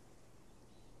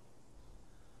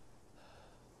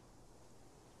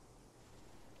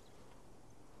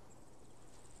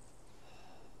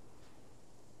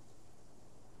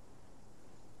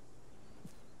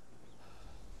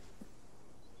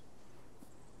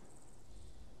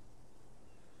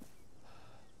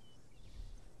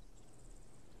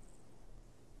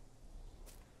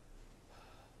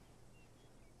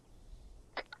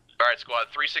 Alright, squad,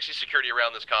 360 security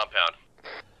around this compound.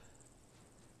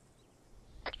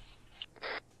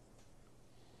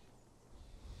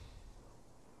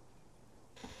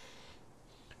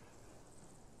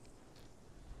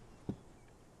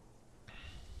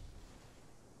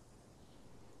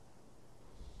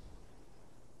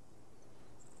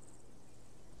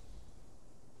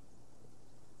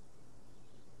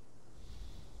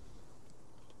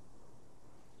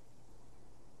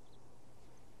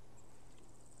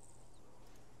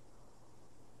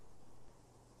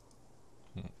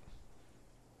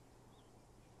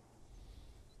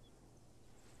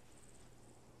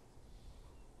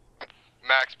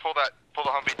 Max, pull the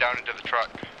Humvee down into the truck.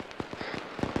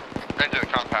 Into the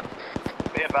compound.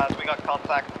 Be advised, we got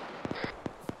contact.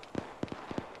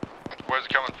 Where's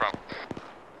it coming from?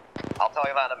 I'll tell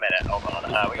you that in a minute. Hold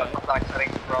on. We got contact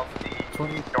heading from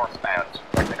the northbound.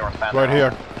 Directly northbound. Right here.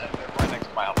 Right next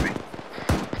to my Humvee.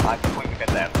 I think we can get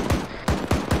down.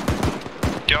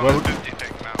 Get on the 50,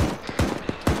 take him out.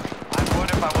 I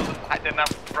would if I didn't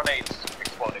have grenades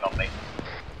exploding on me.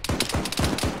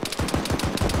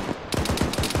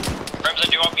 Crimson,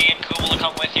 do you want me and Kumal to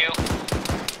come with you?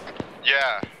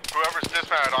 Yeah, whoever's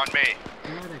dismounted on me.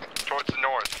 Towards the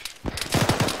north.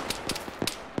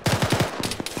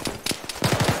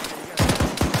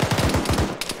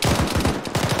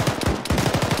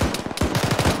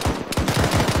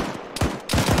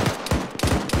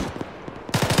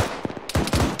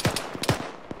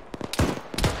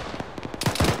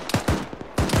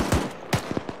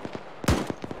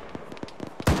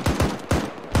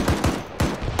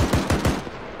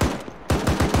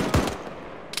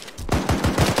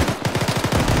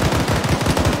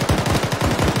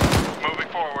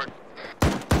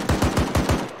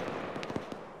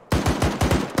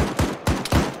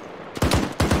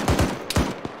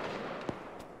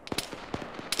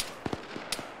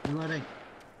 Reloading.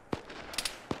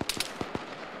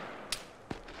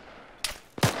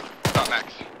 Stop,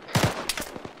 Max.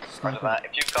 Roger that.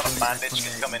 If you've got a bandage,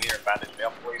 can you come in here and bandage me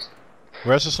up, please?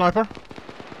 Where's the sniper?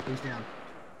 He's down.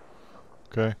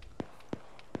 Okay.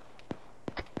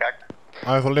 Okay.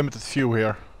 I have a limited view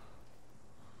here.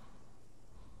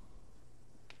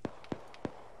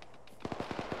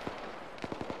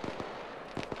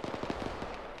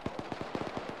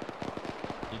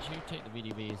 Did you take the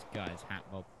VDV's guy's hat,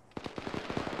 Bob?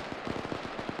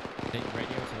 Take the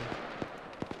radio too?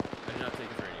 I did not take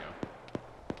his radio.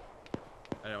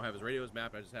 I don't have his radio, his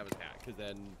map, I just have his hat, because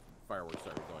then fireworks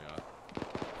started going off.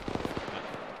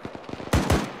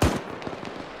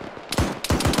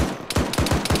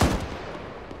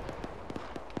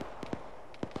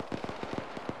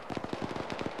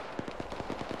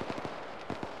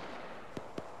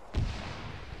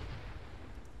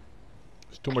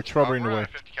 There's too much rubber in the we're way.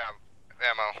 at 50 cal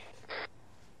ammo.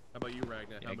 How about you,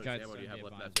 Ragnar? How much ammo do you have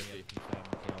left in that 50?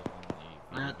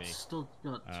 Still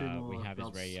got two more we have his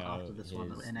belts radio, after this his one,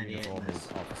 N88 uniform, and his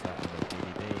this. officer, and the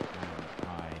DVD,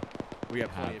 and We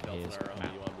have plenty have of belts his in our map.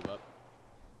 Humvee. You want to move up?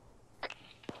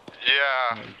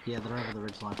 Yeah. Yeah, they're over the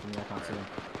ridge line from me, I can't see them.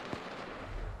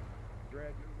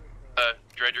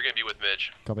 Dredd, you're gonna be with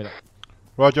Midge. Copy that.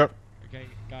 Roger. Okay,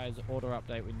 guys, order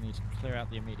update. We need to clear out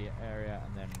the immediate area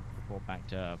and then report back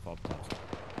to Bob's house.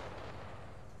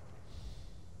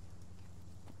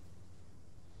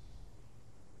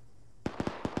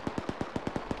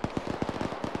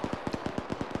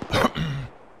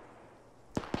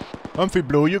 Humphrey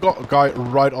Blue, you got a guy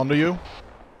right under you.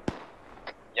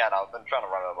 Yeah, no, I've been trying to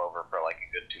run him over for like a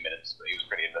good 2 minutes, but he was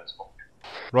pretty invincible.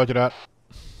 Roger that.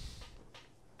 What's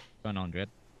going on, Dredd?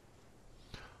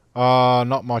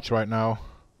 Not much right now.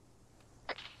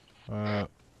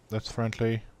 That's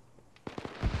friendly.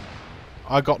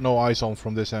 I got no eyes on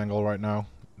from this angle right now.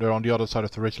 They're on the other side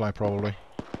of the ridgeline probably.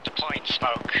 Deploying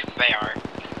smoke. They are.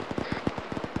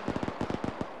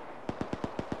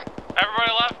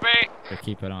 Everybody left me! So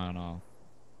keep an eye on all.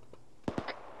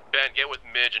 Ben, get with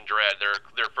Midge and Dredd.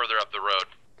 They're further up the road.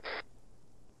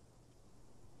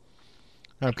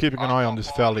 I'm keeping an eye on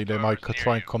this valley. They might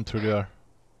try and come through there.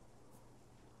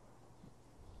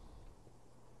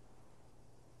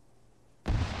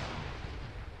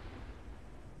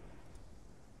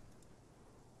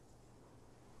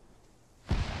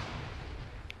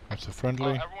 That's a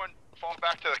friendly. Everyone fall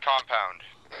back to the compound.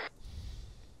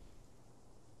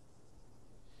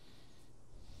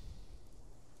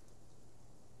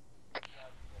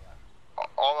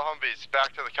 All the Humvees, back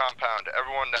to the compound.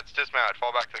 Everyone that's dismounted,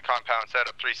 fall back to the compound, set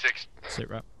up 360. Sit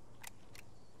rep.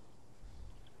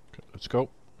 Okay, let's go.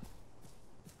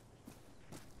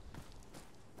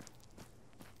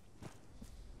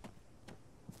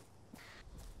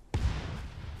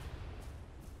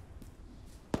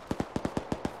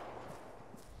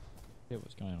 Yeah,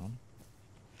 what's going on?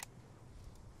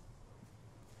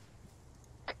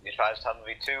 You advised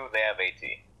Humvee 2, they have AT.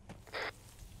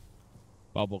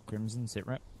 Bubble Crimson, sit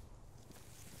rep.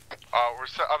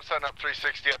 I'm setting up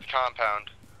 360 at the compound.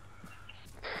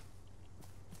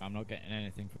 I'm not getting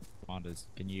anything from commanders.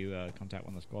 Can you contact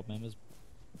one of the squad members?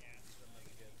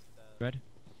 Red?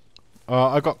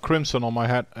 I got Crimson on my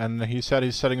head and he said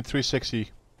he's setting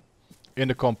 360 in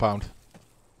the compound.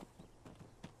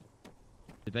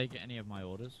 Did they get any of my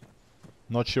orders?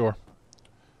 Not sure.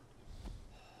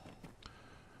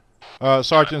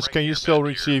 Sergeants, can you still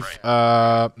receive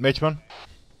Midgeman?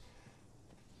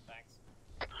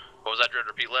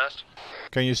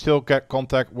 Can you still get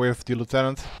contact with the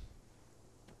lieutenant?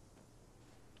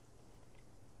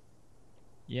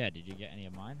 Yeah, did you get any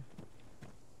of mine?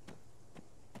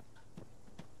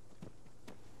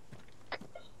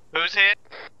 Who's hit?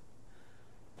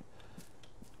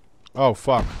 Oh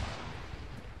fuck.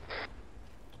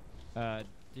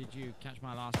 Did you catch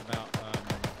my last about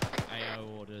AO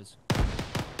orders?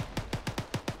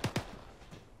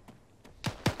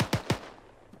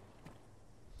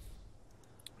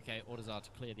 Okay, orders are to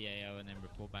clear the AO and then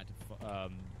report back to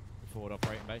forward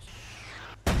operating base.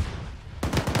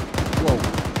 Whoa.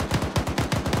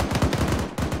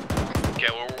 Okay,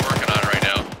 we're working on it right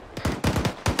now.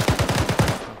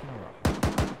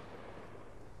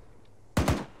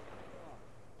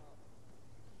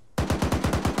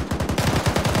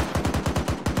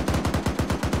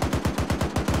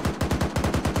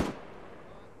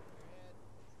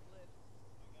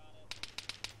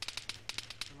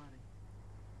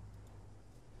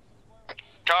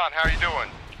 Con, how are you doing?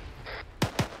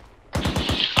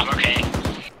 I'm okay.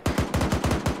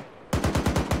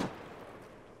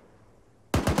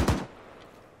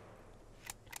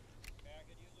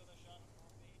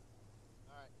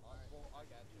 Well, I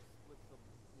got you. Split some,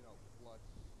 you know, blood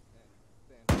and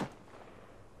stand.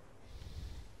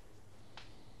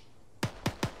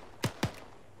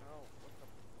 Oh, what the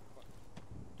fuck?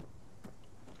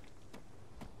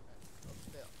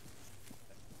 Still.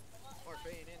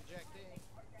 Morphine injecting.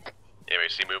 Anybody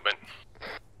see movement?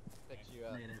 Fix you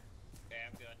up. Okay,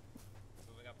 I'm good.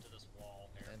 Moving up to this wall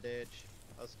here. Bandage.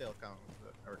 I'll still count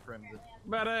or crimson.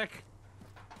 Medic!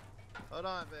 Hold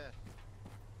on, Ben.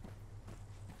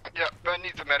 Yeah, Ben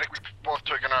needs a medic. We both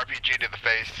took an RPG to the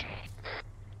face.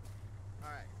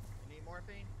 Alright. You need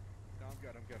morphine? No, I'm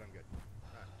good.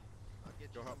 Alright. I'll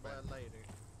get Go you help some blood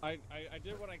Ben. later. I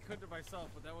did what I could to myself,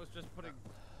 but that was just putting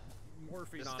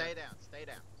morphine Just on stay it. down. Stay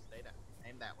down. Stay down.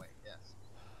 Aim that way. Yes.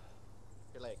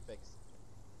 Your leg fixed.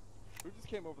 Who just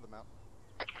came over the mountain?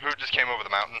 Who just came over the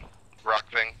mountain? Rock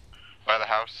thing? By the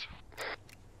house?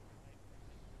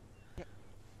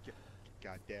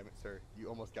 God damn it, sir. You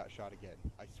almost got shot again.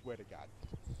 I swear to God.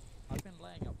 I've been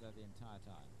laying up there the entire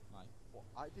time. Like, Well,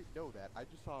 I didn't know that. I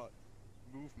just saw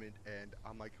movement and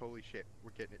I'm like, holy shit, we're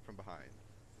getting it from behind.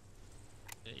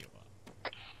 there you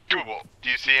are. Doable. Do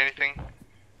you see anything?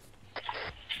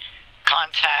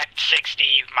 Contact 60,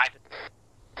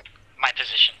 my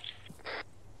position.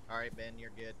 Alright, Ben,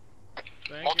 you're good.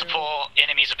 Thank Multiple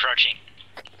enemies approaching.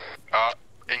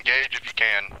 Engage if you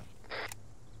can.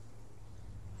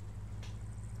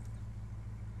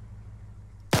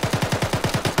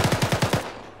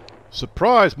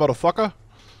 Surprise, motherfucker!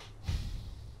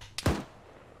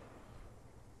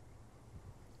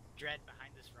 Dread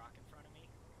behind this rock in front of me.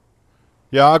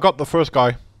 Yeah, I got the first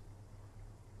guy.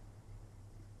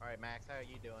 Alright, Max, how are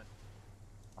you doing?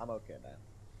 I'm okay, man.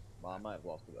 Well, I might have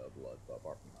lost a bit of blood, but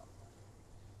apart from that.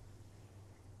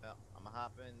 Well, I'm gonna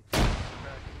hop in truck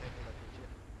and take a look at you.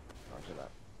 After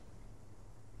that.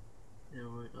 Yeah,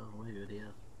 we're good,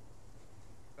 yeah.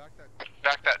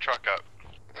 Back that truck up.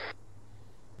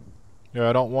 Yeah,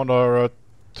 I don't want our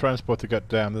transport to get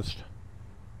damaged.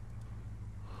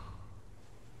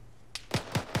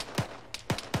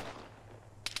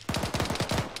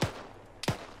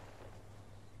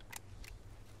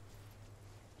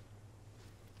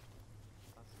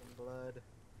 Some blood.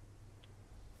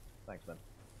 Thanks, man.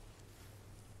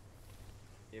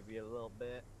 Give you a little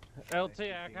bit. LT,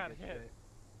 I got hit.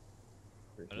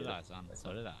 So did I, son.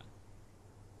 So did I.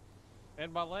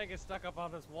 And my leg is stuck up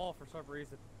on this wall for some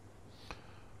reason.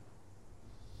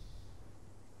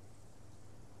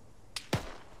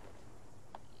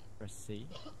 Press C.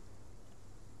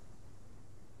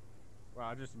 Wow,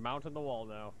 I just mounted the wall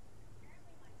now.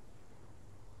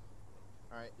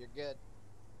 Alright, you're good.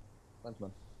 Thanks,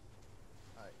 man.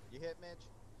 Alright, you hit Mitch?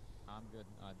 I'm good.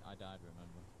 I died,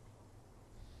 remember.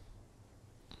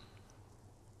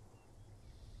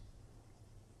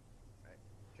 Alright,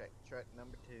 check truck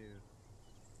number 2.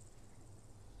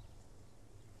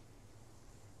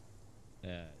 Is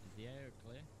the AO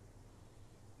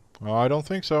clear? I don't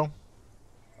think so.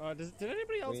 Did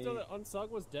anybody else know that Unsung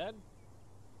was dead?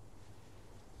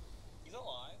 He's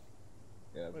alive.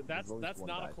 Yeah, But there's always that's one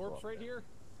not guy a corpse still up right there. here?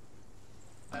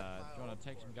 Do you want to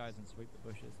take some guys and sweep the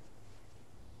bushes?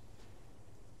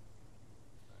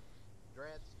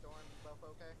 Dread, Storm, both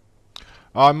okay?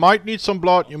 I might need some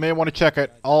blood. You may want to check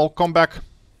it. I'll come back.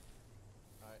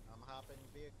 Alright, I'm hopping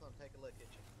in your vehicle and take a look at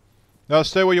you. No,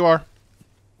 stay where you are.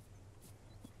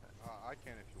 I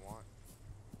can if you want.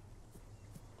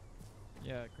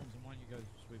 Yeah, Crimson, why don't you go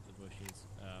sweep the bushes?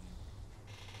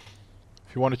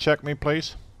 If you want to check me,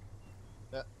 please.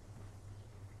 Yep.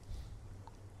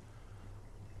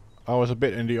 I was a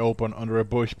bit in the open under a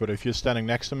bush, but if you're standing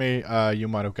next to me, you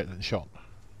might have gotten shot.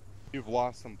 You've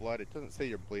lost some blood. It doesn't say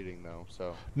you're bleeding though,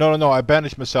 so. No, I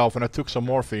bandaged myself and I took some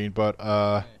morphine, but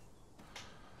yeah,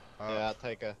 I'll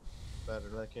take a better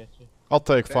look at you. I'll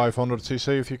take 500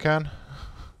 cc if you can.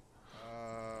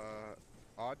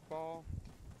 Oddball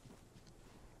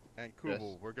and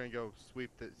Kubel, we're gonna go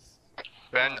sweep this.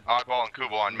 Ben, Oddball, and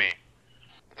Kubel on me.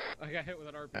 I got hit with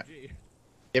an RPG.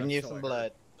 Giving you some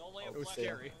blood. It was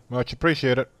scary. Much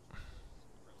appreciated.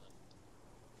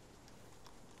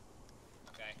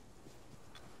 Okay.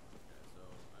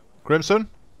 Crimson?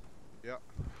 Yeah.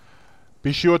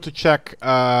 Be sure to check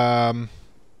from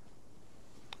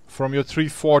your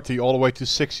 340 all the way to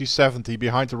 60-70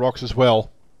 behind the rocks as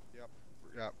well. Yep.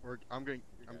 Yeah. I'm going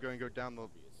to go down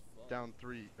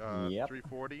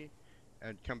 340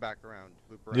 and come back around.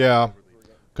 Loop around. Yeah.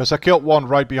 Because I killed one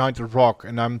right behind the rock,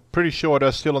 and I'm pretty sure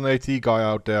there's still an AT guy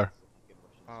out there.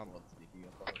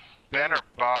 Ben or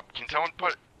Bob, can someone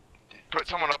put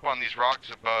someone up on these rocks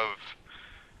above,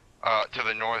 to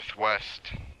the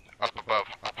northwest, up above,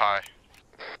 up high?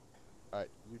 Alright,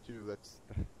 you two, let's...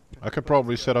 I could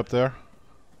probably set up there.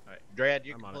 Alright, Dread,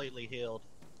 you're completely healed.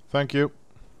 Thank you.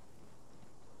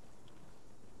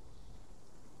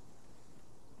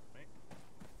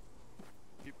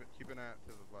 Keep an eye out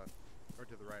to the left, or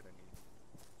to the right, I mean.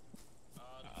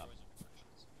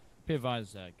 Be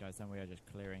advised, guys, then we are just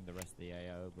clearing the rest of the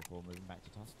AO before moving back to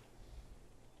Tusk.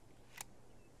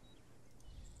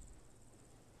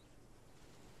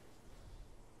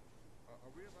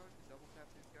 Are we allowed to double tap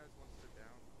these guys once they're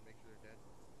down, make sure they're dead?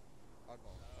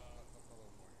 Oddball, up a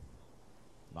little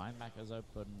more. Linebackers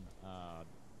open.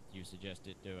 You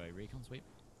suggested do a recon sweep?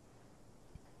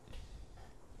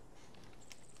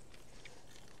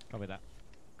 Copy that.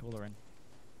 Call her in.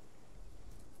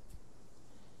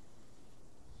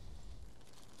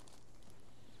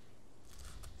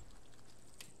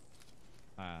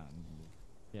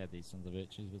 Yeah, these sons of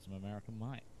bitches with some American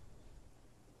might.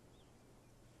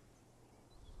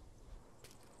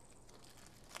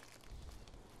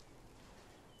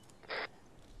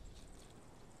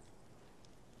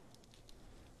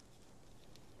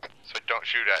 So don't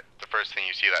shoot at the first thing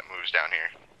you see that moves down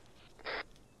here.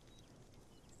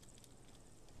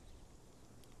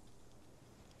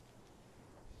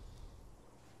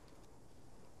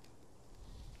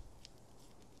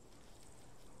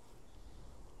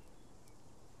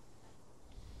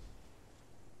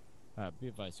 Be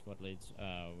advised, squad leads.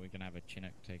 We're gonna have a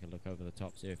Chinook take a look over the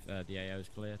top, see if the AO is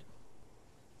cleared.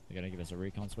 They're gonna give us a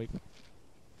recon sweep.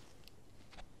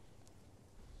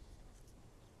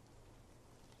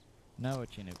 No, a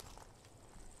Chinook.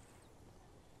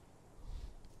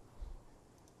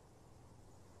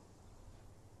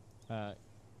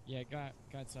 Yeah, go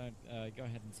outside. Go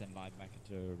ahead and send live back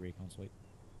into a recon sweep.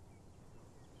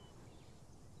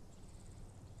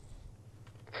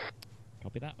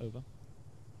 Copy that. Over.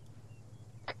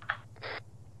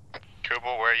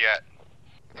 Kubel, where you at?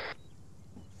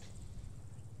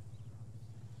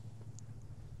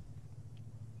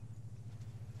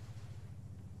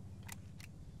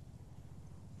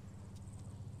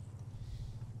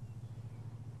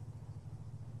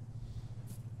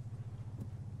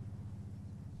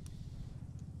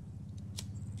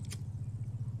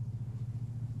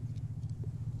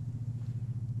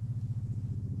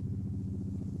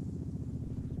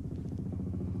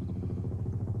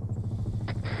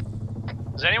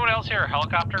 Is anyone else here a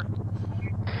helicopter?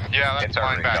 Yeah, that's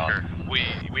linebacker.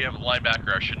 We have a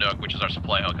linebacker, our Chinook, which is our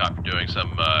supply helicopter, doing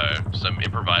some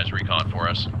improvised recon for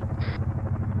us.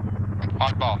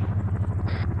 Oddball.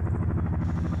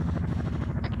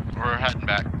 We're heading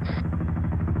back.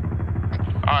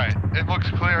 Alright, it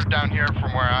looks clear down here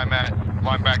from where I'm at.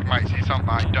 Linebacker might see something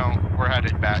I don't. We're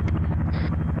headed back.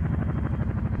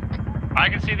 I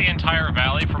can see the entire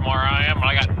valley from where I am, and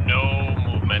I got no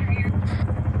movement.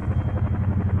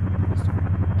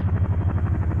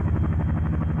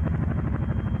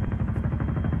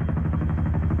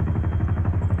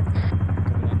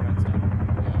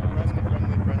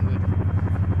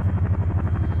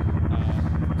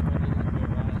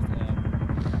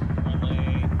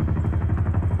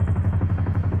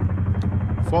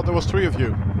 Thought there was 3 of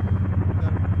you.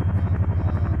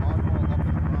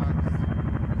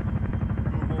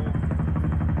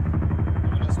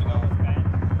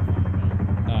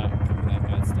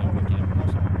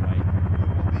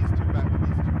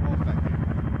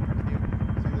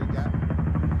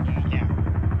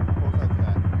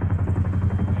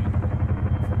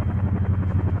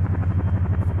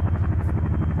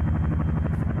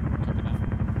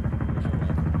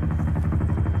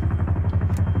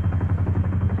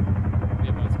 Be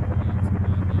advised,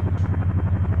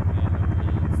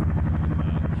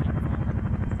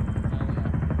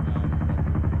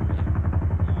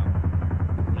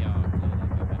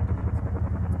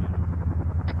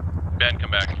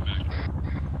 coming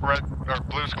back. Red or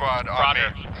blue squad on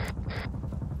Roger. me.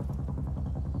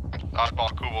 Oddball,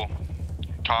 Kubel,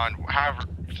 Con, however,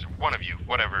 one of you,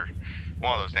 whatever,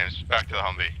 one of those names. Back to the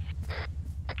Humvee.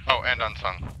 Oh, and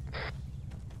Unsung.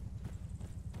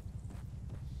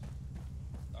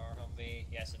 Our Humvee,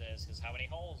 yes it is, because how many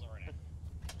holes are in it?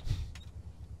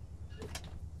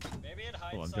 Maybe it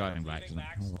hides Oh, I'm some, driving back. leaving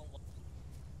Max alone.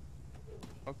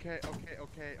 Okay.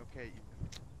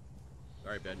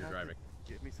 Alright, Ben, you're driving.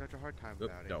 Give me such a hard time Oop,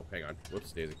 about it. no, hang on.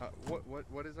 Whoops, Daisy.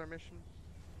 What is our mission?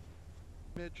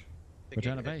 Midge?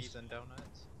 Return to base. And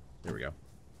donuts. Here we go.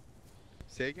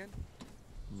 Say again?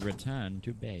 Return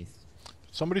to base.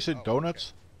 Somebody said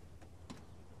donuts?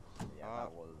 Yeah,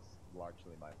 that was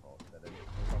largely my fault. That it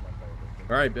was on my phone.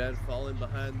 Alright, Ben, fall in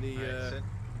behind the,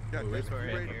 Yeah, wait, we're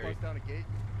ready to bust down a gate.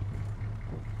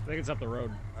 I think it's up the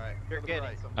road. Alright, you're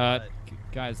getting some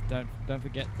Guys, don't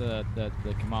forget the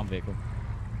command vehicle.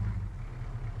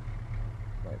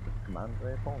 Wait, the command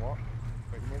vehicle? What?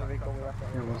 Wait, You mean the vehicle we left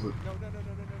out? Where was it? No.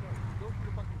 Go through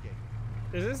the fucking gate.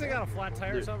 Is this thing got a flat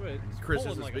tire or something? It's Chris,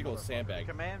 pulling there's like this big a old motherfucker. sandbag.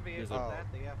 command There's vehicle a,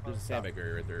 at the there's a sandbag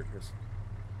area right there, Chris.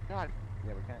 God.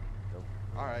 Yeah, we can't go.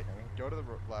 Alright, go to the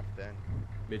left then.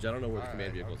 Midge, I don't know where the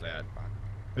command vehicle's at.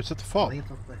 It's at the I fall. think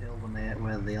it's up the hill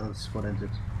where the other squad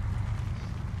entered.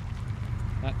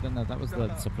 No, that was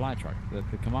the supply truck. The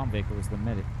command vehicle was the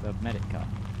medic car.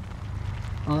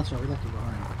 Oh, that's right, we left it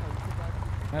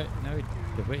behind. No,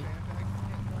 did we?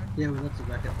 Yeah, we left it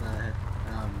back at the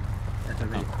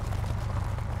FOV.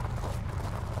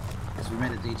 Because we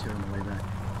made a detour on the way back.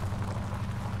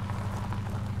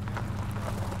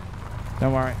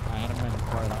 Don't worry, I had him in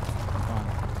prolapse. I'm fine.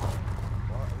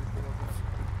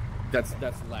 That's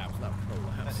laps, not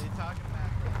prolapse.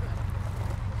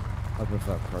 I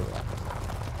prefer prolapse.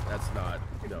 That's not,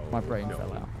 no. My brain no.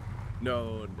 fell out.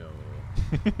 No.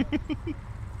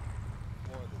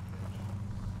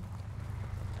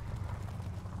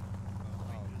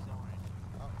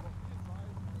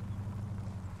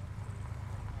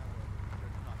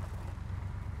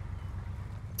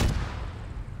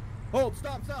 Hold,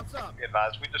 stop. Be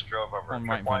advised, we just drove over One a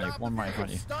right in front of you. Stop One the right in front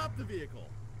of you. vehicle, Stop the vehicle.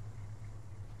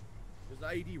 There's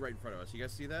an IED right in front of us. You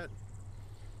guys see that?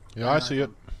 Yeah, I see it.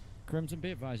 Crimson,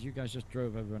 be advised, you guys just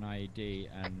drove over an IED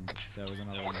and there was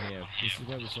another one here. This is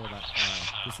where we saw that.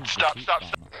 This is Stop. the sheep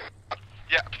farmer.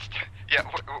 Yeah,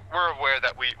 we're aware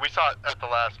that we saw it at the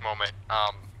last moment.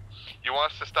 You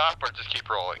want us to stop or just keep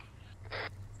rolling?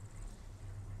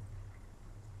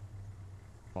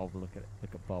 Bob, look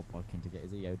at Bob looking to get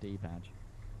his EOD badge.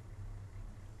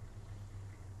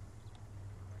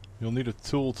 You'll need a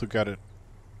tool to get it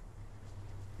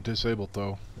disabled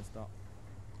though. Let's stop.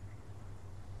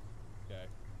 Okay,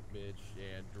 Midge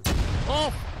and...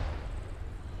 Oh!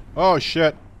 Oh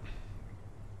shit.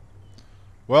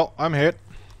 Well, I'm hit.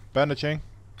 Bandaging.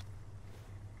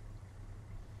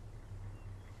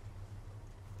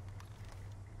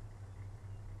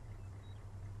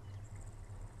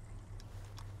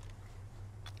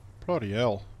 Bloody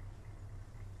hell.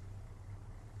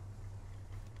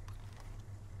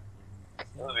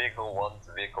 Vehicle 1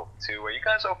 to vehicle 2, are you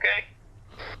guys okay?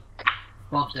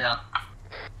 Bob's down.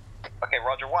 Okay,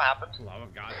 Roger, what happened? Love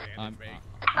of God, I'm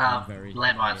very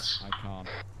landmines. I can't.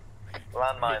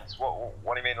 Landmines,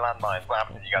 what do you mean landmines? What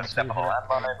happened? Did you guys step on a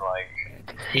landmine?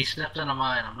 Like... He stepped in a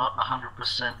mine, I'm not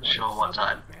 100% sure what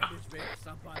time.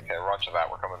 Okay, roger that,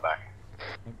 we're coming back.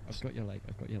 I've got your leg.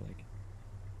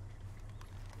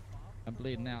 I'm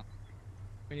bleeding out.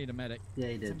 We need a medic. Yeah,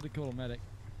 he did. Somebody call a medic.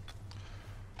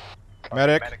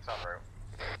 Medic. Medic's en route.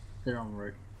 They're en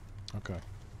route. Okay.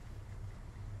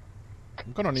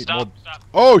 I'm gonna need Stop. more.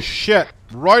 Oh shit!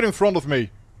 Right in front of me.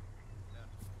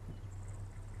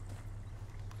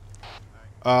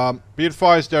 Be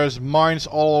advised, there's mines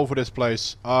all over this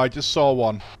place. I just saw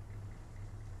one.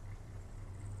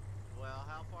 Well,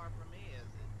 how far from me is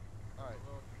it? Alright.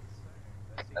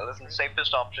 Now listen,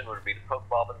 safest option would be to put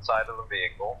Bob inside of the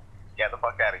vehicle, get the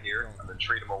fuck out of here, and then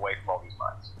treat him away from all these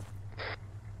mines.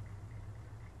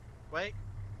 Wait,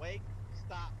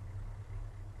 stop.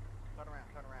 Turn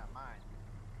around, mine.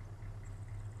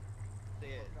 See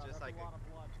it, just like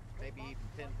maybe even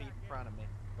 10 feet in front of me.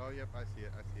 Oh, yep, I see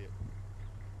it.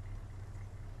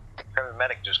 Okay,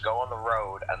 medic, just go on the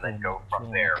road and then go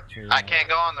from there. I can't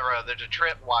go on the road. There's a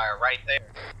trip wire right there.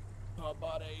 Oh,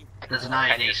 buddy. There's an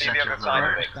Can you ID see the center other of the side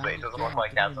of road. it? 'Cause it doesn't look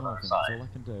like that's another That's side. all I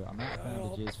can do. I'm out of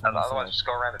bandages for And otherwise, myself. just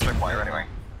go around the trip wire anyway.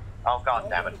 Oh god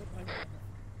damn it.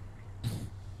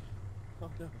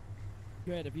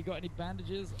 Good. Have you got any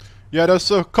bandages? Yeah, there's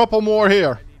a couple more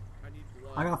here.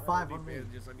 I got 5 on me.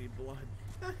 I need blood.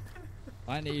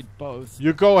 I need both.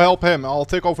 You go help him. I'll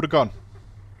take over the gun.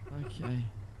 Okay.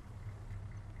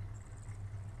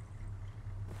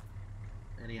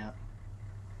 Ready up.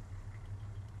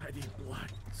 I need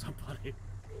blood. Somebody.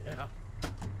 Yeah.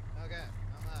 Okay,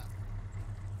 I'm up.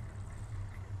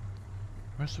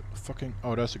 Where's the fucking...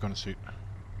 Oh, that's the gunner seat. I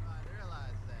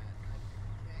realize that. I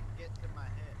can't get to my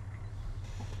head.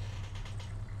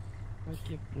 Where's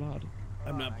your blood?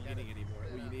 I'm not bleeding anymore.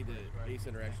 Well, you need to base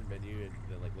interaction menu and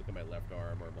then like look at my left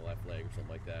arm or my left leg or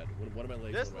something like that. One of my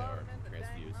legs, Just one of my load arm, in the dang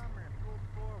transfused. Hummer and pull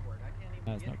forward. I can't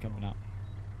even It's get not coming up.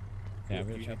 Yeah, Do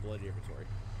really you have blood in your inventory?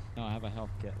 No, I have a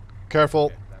health kit.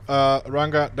 Careful.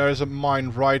 Ranga, there's a mine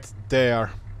right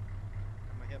there.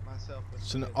 I'm gonna hit myself with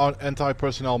It's an the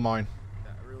anti-personnel mine.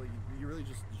 Yeah, really, you really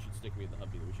just you should stick me in the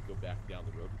Humvee. We should go back down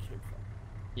the road we came from.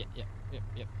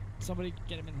 Yep. Somebody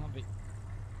get him in the Humvee.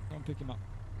 Someone pick him up.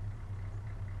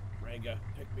 Ranga,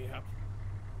 pick me up.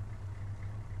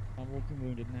 I'm walking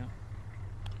wounded now.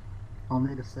 I'll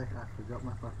need a sec, I forgot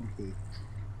my fucking key.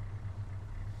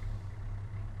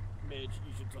 Midge,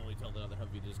 you should totally tell the other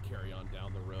Humvee to just carry on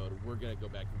down the road. We're gonna go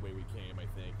back the way we came, I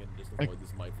think, and just avoid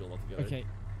this minefield altogether. Okay,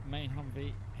 main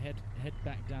Humvee, head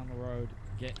back down the road.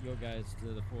 Get your guys to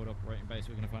the forward operating base.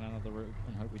 We're gonna find another route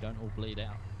and hope we don't all bleed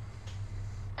out.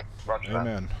 Roger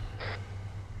Amen.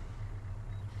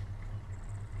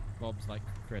 Bob's like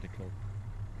critical.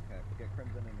 Okay, get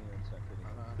Crimson in here and start hitting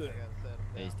him.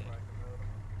 He's dead.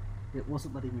 It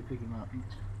wasn't letting me pick him up.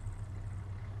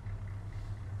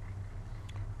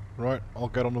 Right, I'll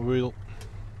get on the wheel.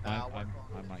 I'm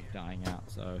like dying out,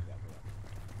 so.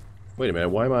 Wait a minute,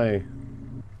 why am I...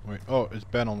 Wait, oh, it's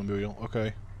Ben on the wheel,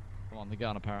 okay. I'm on the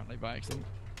gun apparently by accident.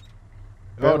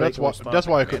 Oh, that's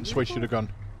why I couldn't switch to the gun.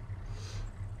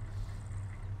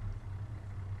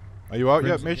 Are you out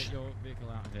yet, Mitch? Get your vehicle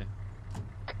out of here.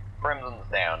 Crimson's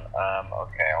down.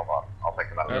 Okay, hold on. I'll pick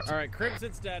him up. Alright,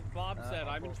 Crimson's dead. Bob said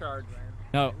I'm in charge.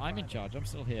 No, I'm in charge. I'm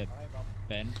still here,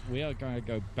 Ben. We are going to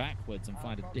go backwards and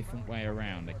find a different way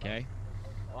around, okay?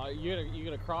 You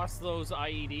gonna cross those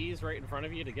IEDs right in front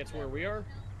of you to get to where we are?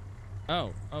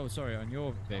 Oh, sorry, on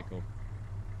your vehicle.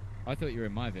 I thought you were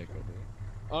in my vehicle.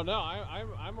 Oh no,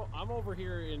 I'm over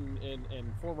here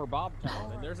in former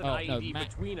Bobtown, and there's an IED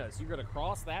between us. You're gonna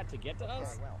cross that to get to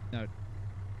us? No.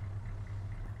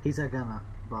 He's a gunner,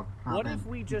 Bob. What if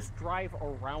we just drive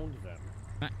around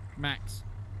them? Max,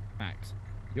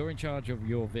 you're in charge of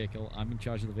your vehicle. I'm in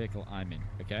charge of the vehicle I'm in.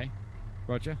 Okay,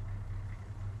 Roger.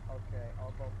 Okay,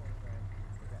 I'll go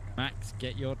for Max,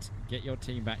 get your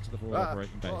team back to the forward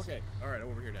operating base. Oh, okay, all right, I'm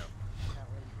over here now.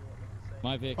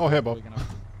 My vehicle. Oh, hey, Bob.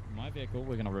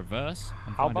 We're gonna reverse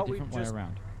and How find a about different way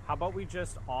around. How about we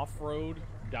just off-road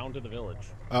down to the village?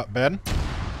 Ben?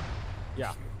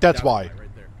 Yeah. That's why.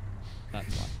 Right there.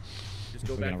 That's why. Just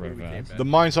go We're back gonna where we came reverse. back. The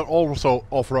mines are also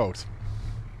off-road.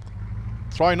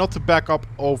 Try not to back up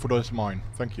over this mine.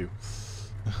 Thank you.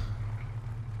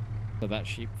 So that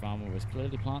sheep farmer was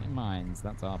clearly planting mines.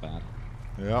 That's our bad.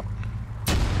 Yeah.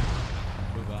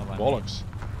 Bollocks.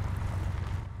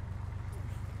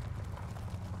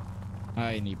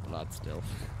 I need blood still.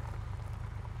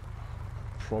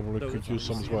 Probably could use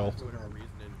some as well.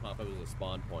 Pop up as a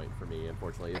spawn point for me,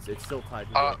 unfortunately. It's still tied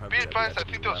to the Humvee. Be advised, I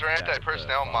think those are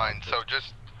anti-personnel mines, so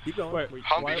just... Keep going.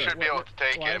 Humvee should be able to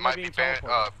take it. It might be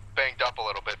banged up a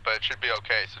little bit, but it should be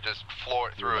okay, so just floor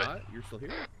it through it. You're still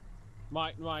here?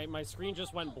 My screen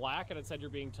just went black and it said you're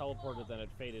being teleported, then it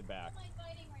faded back.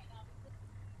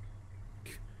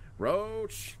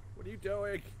 Roach, what are you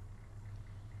doing?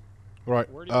 Right.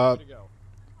 Where do you want me to go?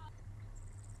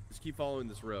 Just keep following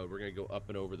this road. We're gonna go up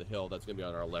and over the hill. That's gonna be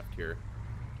on our left here.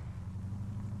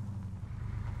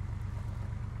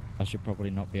 I should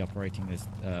probably not be operating this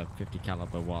 50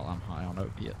 caliber while I'm high on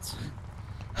opiates.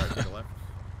 Alright, take a left.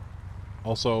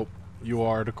 Also, you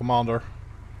are the commander,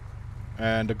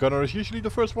 and the gunner is usually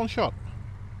the first one shot.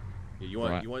 Yeah, you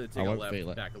want to take a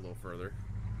left, back a little further.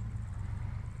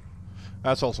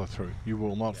 That's also true. You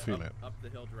will not feel it. Up the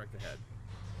hill, direct ahead.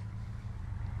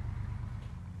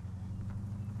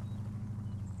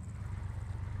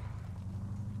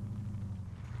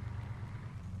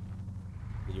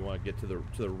 You want to get to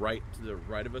the right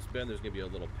of us, Ben. There's gonna be a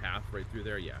little path right through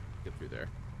there. Yeah, get through there.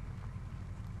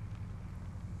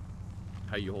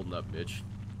 How you holding up, Mitch?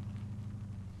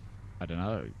 I don't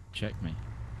know. Check me.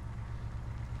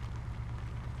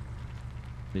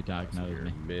 They diagnosed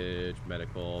me. Midge,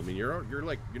 medical. I mean, you're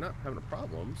not having a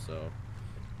problem, so.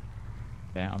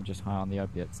 Yeah, I'm just high on the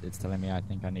opiates. It's telling me I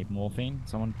think I need morphine.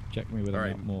 Someone check me with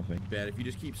morphine. Ben, if you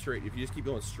just keep straight, if you just keep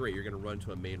going straight, you're gonna run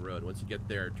to a main road. Once you get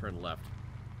there, turn left.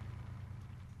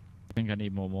 I think I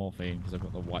need more morphine because I've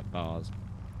got the white bars.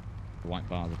 The white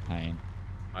bars of pain.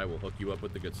 I will hook you up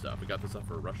with the good stuff. We got this up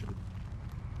for a Russian.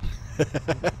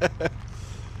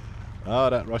 Ah,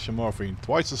 that Russian morphine,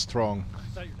 twice as strong. I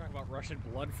thought you were talking about Russian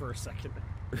blood for a second.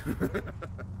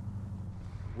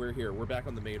 We're here. We're back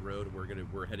on the main road.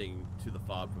 We're heading to the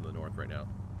fob from the north right now.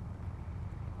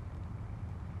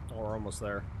 Oh, we're almost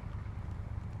there.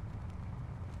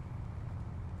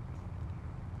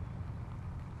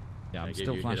 Yeah, I'm I gave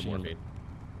still you a hit of flashing.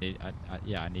 morphine.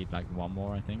 Yeah, I need like one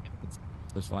more. I think it's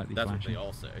just slightly That's flashing. what they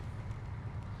all say.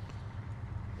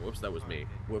 Whoops, that was me.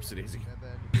 Whoops, daisy. And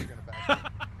then you're gonna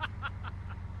back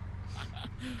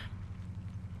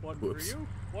One Whoops. for you,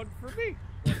 one for me.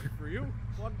 One for you,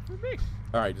 one for me.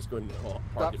 All right, just go ahead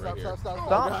and park it right here.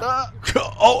 Stop.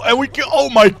 Oh, and we can. Oh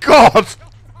my God!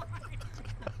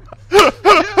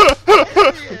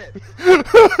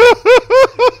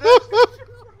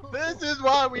 This is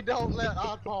why we don't let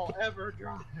Oddball ever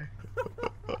drive.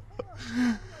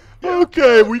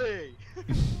 Okay, we.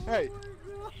 Hey,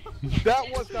 that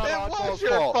was not It Oddball's was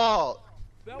your fault.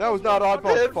 That was not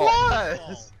Oddball's It fault.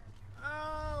 was.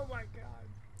 Oh my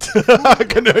god. I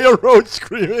can hear your road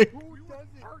screaming.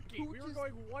 Arky, we were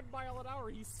going 1 mile an hour.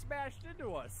 He smashed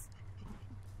into us.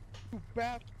 You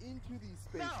back into these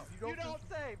spaces. No, you don't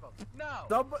save him. No.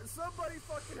 Somebody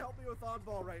fucking help me with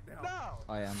Oddball right now.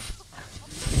 No. I am.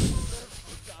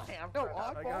 No,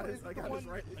 Oddball is I the got one. his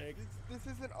right leg. This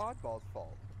isn't Oddball's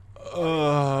fault.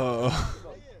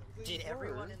 Did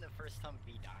everyone in the first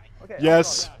Humvee die? Okay.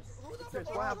 Yes. Chris,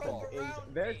 what happened is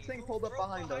their thing pulled up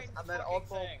behind us, and then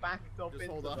Oddball backed up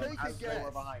into them Take a as they were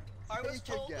guess. behind us. I was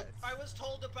Take a told. guess. I was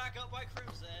told to back up by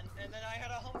Crimson, and then I had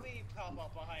a Humvee pop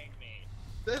up behind me.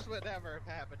 This would never have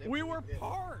happened. If We were didn't.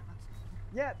 parked.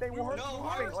 Yeah, they weren't No,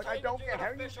 I moving. was Like, I told don't to get do how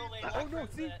it you. officially Oh, by no,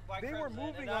 Crimson, see, by they were Crimson,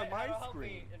 moving and on I had my a Humvee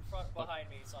screen. in front behind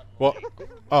me suddenly. What?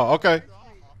 Oh, okay.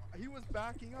 He was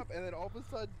backing up, and then all of a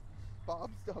sudden,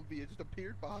 Bob's Humvee just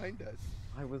appeared behind us.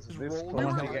 I was Just this rolled close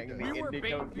around to getting us. the we were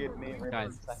Indigo ba- give me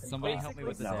Guys, somebody help me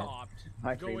with the no. dead.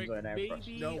 My Going dreams are now crushed.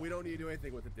 maybe. No, we don't need to do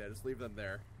anything with the dead. Just leave them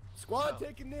there. Squad,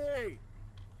 take a knee.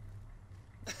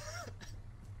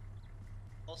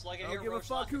 Also, like I don't give a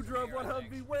fuck who drove what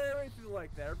Humvee where or anything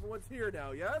like that. Everyone's here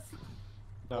now, yes?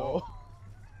 No.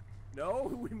 No?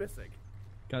 Who are we missing?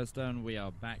 Gladstone, we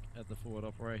are back at the forward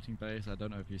operating base. I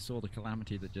don't know if you saw the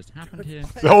calamity that just happened here.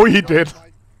 Oh, he did.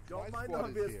 Don't My mind the squad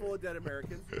is Humvee is here. full of dead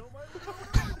Americans. Don't mind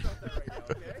about that right now,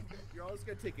 okay? You're all just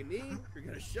gonna take a knee, you're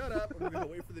gonna shut up, and we're gonna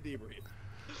wait for the debrief.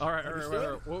 All right.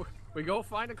 Understood? We go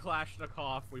find a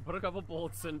Kalashnikov. We put a couple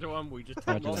bullets into him. We just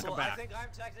tell him to Roger. come Also, I back. think I'm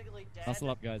technically dead. Hustle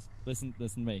up, guys. Listen to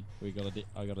me. I gotta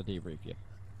debrief you.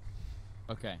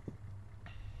 Okay.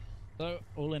 So,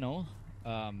 all in all,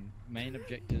 main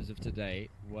objectives of today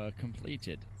were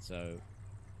completed. So,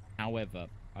 however,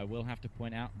 I will have to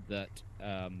point out that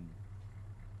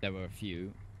there were a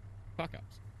few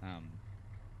fuck-ups.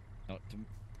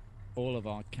 All of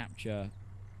our capture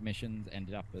missions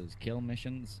ended up as kill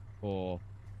missions or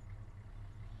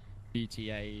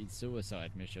GTA suicide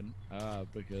mission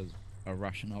because a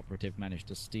Russian operative managed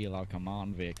to steal our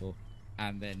command vehicle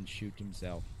and then shoot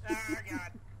himself. Oh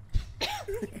god.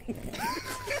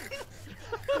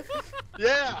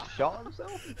 Yeah! Shot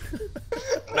himself?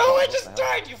 No, I just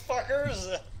died, you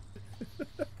fuckers!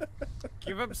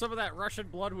 Give him some of that Russian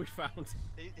blood we found.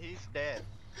 He's dead.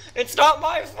 It's not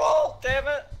my fault, damn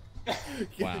it!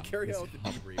 Wow. Carry on with the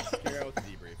debrief. Carry on with the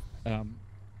debrief.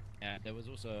 There was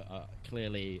also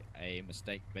clearly a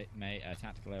mistake, a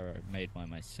tactical error made by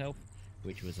myself,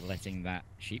 which was letting that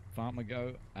sheep farmer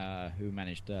go, who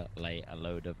managed to lay a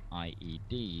load of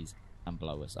IEDs and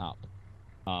blow us up.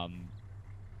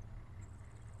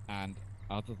 And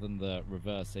other than the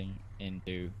reversing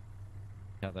into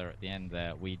each other at the end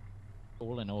there, we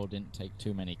all in all didn't take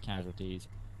too many casualties.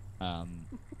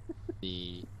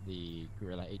 The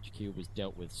guerrilla HQ was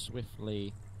dealt with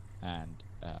swiftly and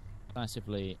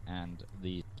decisively, and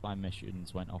the spy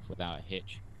missions went off without a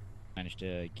hitch. Managed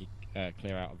to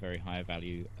clear out a very high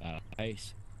value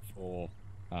base for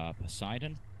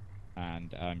Poseidon,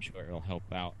 and I'm sure it will help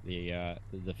out the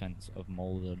defense of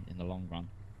Malden in the long run.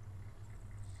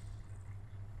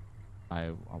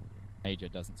 Major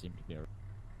doesn't seem to be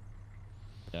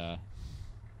a...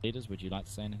 leaders, would you like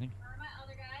to say anything?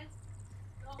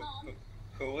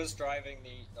 Who was driving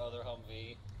the other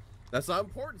Humvee? That's not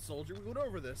important, soldier. We went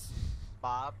over this.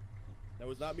 Bob. That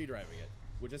was not me driving it.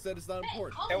 Which I said it's not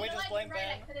important. Can we just blame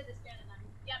Ben?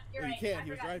 Yep, you're Well, right. you can. I He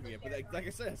was forgot driving to it, but look like I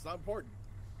said, it's not important.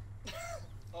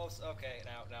 Oh, okay,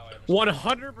 now I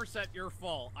understand. 100% your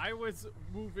fault. I was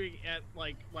moving at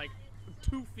like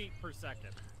 2 feet per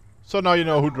second. So now you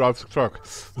know who drives the truck.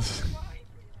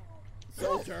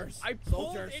 Soldiers! I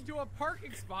pulled Soldiers. into a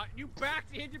parking spot, and you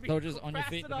backed into me Soldiers, on your fast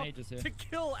feet, the enough Major's here. to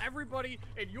kill everybody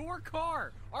in your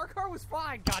car. Our car was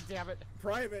fine, God damn it.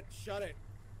 Private, shut it.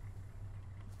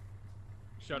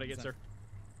 Shutting it, sir.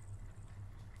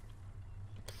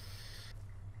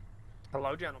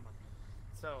 Hello, gentlemen.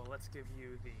 So let's give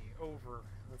you the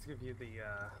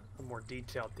a more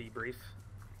detailed debrief.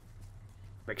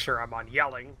 Make sure I'm on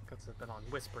yelling because I've been on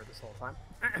whisper this whole time.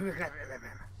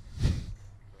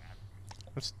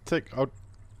 Let's take out.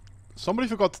 Somebody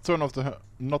forgot to turn off the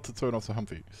not to turn off the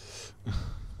Humvee.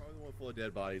 Probably the one full of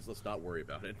dead bodies. Let's not worry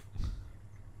about it.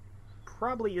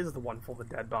 Probably is the one full of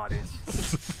dead bodies.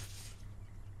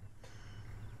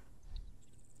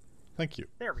 Thank you.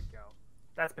 There we go.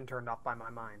 That's been turned off by my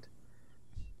mind.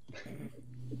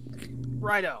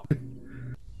 Righto.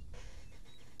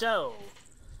 So,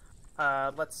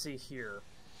 let's see here.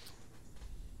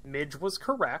 Midge was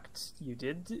correct. You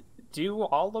did do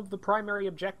all of the primary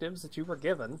objectives that you were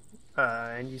given,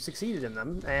 and you succeeded in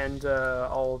them. And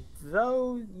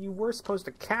although you were supposed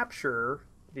to capture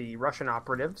the Russian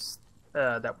operatives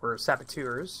that were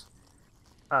saboteurs,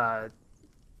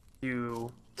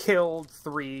 you killed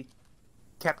 3,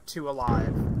 kept 2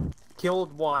 alive,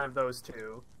 killed 1 of those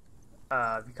 2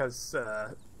 because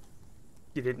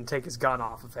you didn't take his gun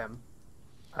off of him.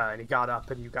 And he got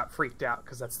up and you got freaked out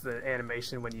because that's the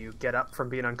animation when you get up from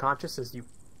being unconscious is you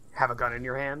have a gun in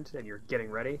your hand and you're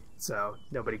getting ready. So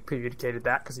nobody communicated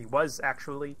that because he was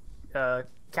actually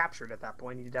captured at that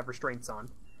point. He did have restraints on.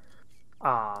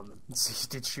 So he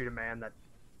did shoot a man that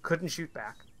couldn't shoot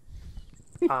back.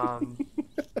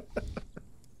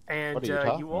 And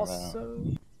you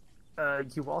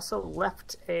also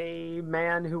left a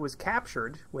man who was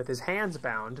captured with his hands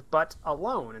bound, but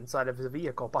alone inside of his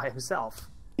vehicle by himself.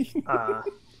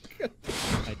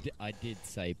 I did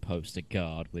say post a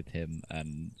guard with him,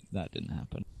 and that didn't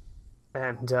happen.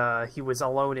 And he was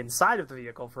alone inside of the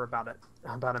vehicle for about a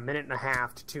minute and a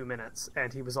half to 2 minutes,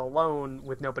 and he was alone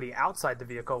with nobody outside the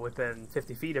vehicle within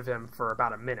 50 feet of him for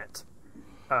about a minute.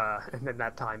 And then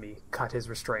that time he cut his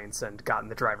restraints and got in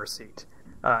the driver's seat,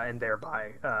 and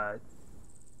thereby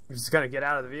he was going to get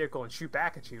out of the vehicle and shoot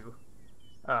back at you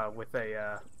with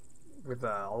a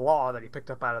law that he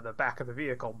picked up out of the back of the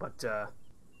vehicle, but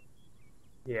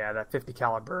yeah, that 50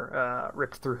 caliber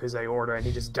ripped through his aorta, and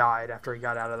he just died after he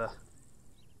got out of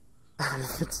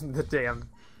the damn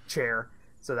chair.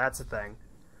 So that's a thing.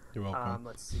 You're welcome.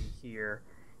 Let's see here.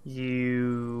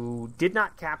 You did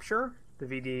not capture the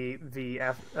VDV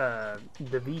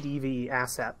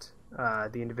asset,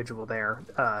 the individual there,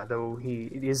 though he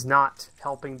is not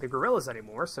helping the guerrillas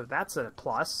anymore, so that's a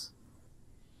plus.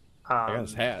 I got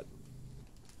his hat.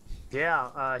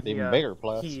 Yeah, Even bigger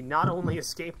plus. He not only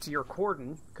escaped your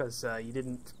cordon, because you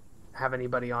didn't have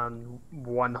anybody on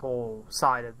one whole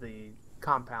side of the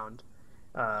compound,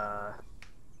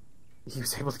 he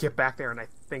was able to get back there and I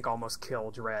think almost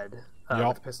kill Dredd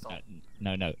with a pistol.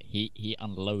 No, he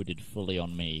unloaded fully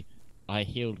on me. I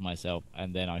healed myself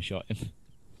and then I shot him.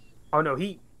 Oh no,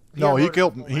 he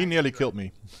killed me. He nearly killed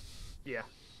me. Yeah.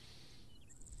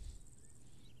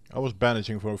 I was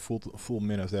bandaging for a full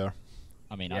minute there.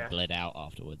 I mean, I bled out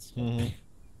afterwards. Mm-hmm.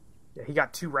 Yeah, he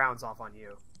got 2 rounds off on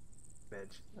you,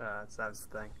 Midge. So that was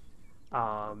the thing.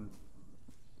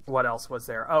 What else was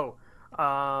there?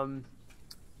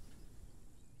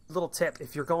 Little tip: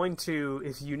 if you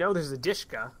know there's a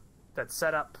Dishka that's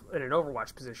set up in an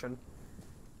Overwatch position,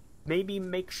 maybe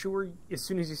make sure as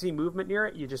soon as you see movement near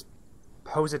it, you just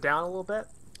hose it down a little bit.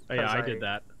 Oh, yeah, I did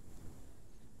that.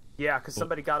 Yeah, because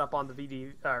somebody got up on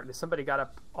the somebody got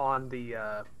up on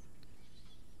the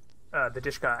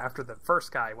Dishka after the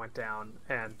first guy went down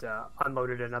and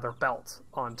unloaded another belt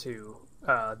onto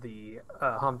the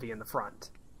Humvee in the front.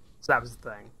 So that was the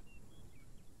thing.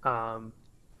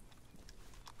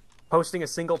 Posting a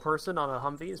single person on a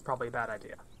Humvee is probably a bad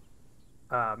idea.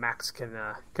 Max can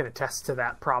attest to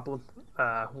that problem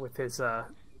with his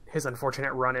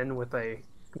unfortunate run-in with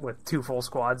 2 full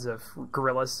squads of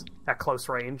guerrillas at close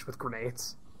range with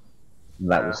grenades.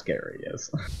 That was scary, yes.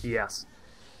 Yes.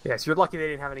 Yes, you're lucky they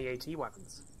didn't have any AT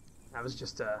weapons. That was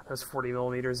just 40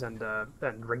 millimeters and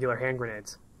regular hand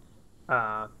grenades.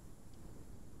 So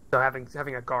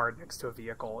having a guard next to a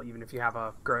vehicle, even if you have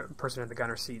a person in the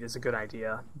gunner seat, is a good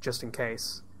idea, just in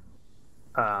case.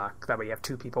 That way you have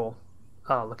 2 people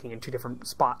looking in 2 different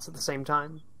spots at the same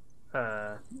time.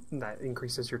 That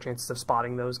increases your chances of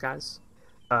spotting those guys.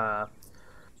 Let's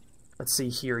see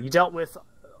here. You dealt with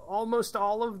almost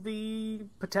all of the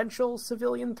potential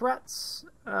civilian threats,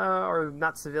 or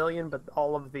not civilian, but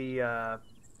all of the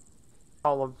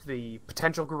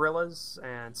potential guerrillas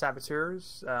and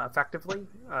saboteurs effectively.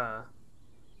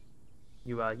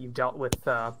 You dealt with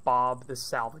Bob the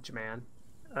salvage man.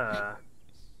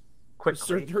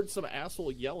 Quickly. Heard some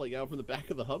asshole yelling out from the back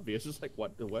of the Humvee. It's just like,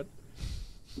 what?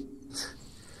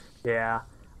 Yeah.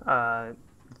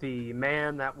 The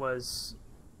man that was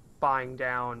buying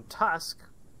down Tusk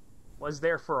was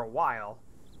there for a while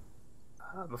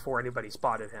before anybody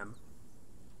spotted him.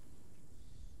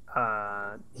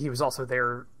 He was also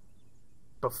there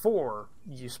before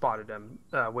you spotted him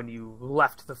when you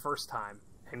left the first time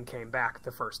and came back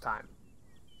the first time.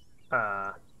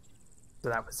 So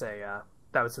that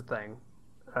was a thing.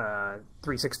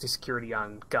 360 security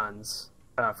on guns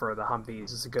for the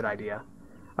Humvees is a good idea.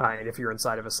 And if you're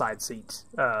inside of a side seat,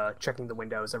 checking the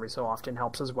windows every so often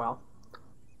helps as well.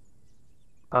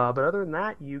 But other than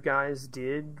that, you guys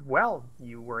did well.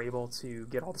 You were able to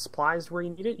get all the supplies where you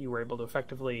needed. You were able to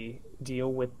effectively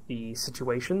deal with the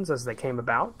situations as they came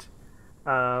about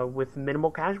with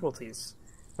minimal casualties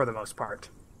for the most part.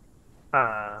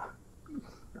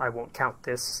 I won't count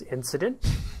this incident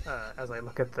as I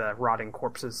look at the rotting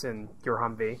corpses in your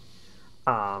Humvee,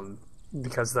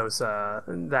 because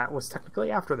that was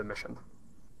technically after the mission.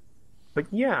 But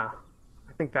yeah,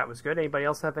 I think that was good. Anybody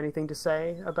else have anything to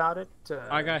say about it?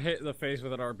 I got hit in the face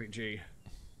with an RPG.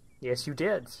 Yes, you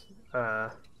did.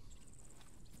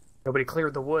 Nobody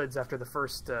cleared the woods after the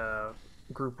first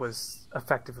group was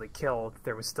effectively killed.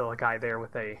 There was still a guy there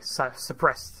with a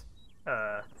suppressed,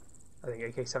 I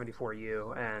think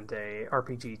AK-74U and a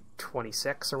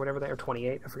RPG-26 or whatever they are,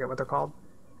 28. I forget what they're called.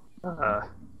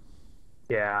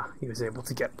 Yeah, he was able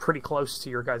to get pretty close to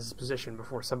your guys' position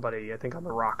before somebody, I think, on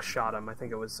the rock shot him. I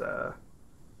think it was.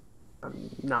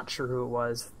 I'm not sure who it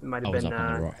was. It might have been.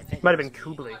 Might have been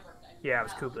Kublai. Yeah, it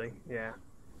was Kublai. Yeah.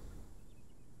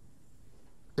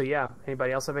 So yeah,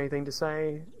 anybody else have anything to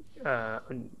say?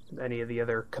 Any of the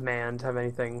other command have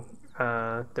anything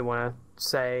they want to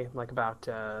say, like about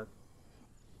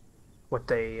what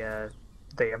they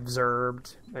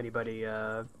observed? Anybody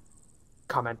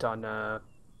comment on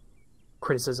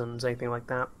criticisms, anything like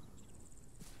that?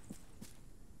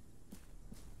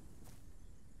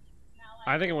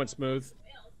 I think it went smooth.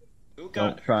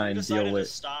 Don't try and deal with.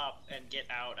 To stop and get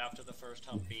out after the first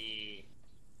Humvee.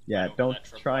 Yeah, don't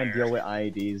try and deal with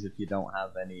IEDs if you don't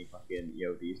have any fucking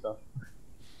EOD stuff.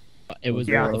 It was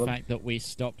more the fact that we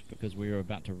stopped because we were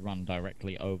about to run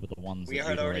directly over the ones we that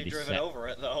had we'd already driven set. over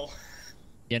it, though.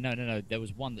 Yeah, no. There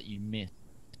was one that you missed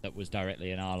that was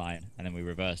directly in our line, and then we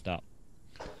reversed up.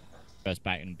 Reversed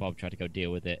back, and Bob tried to go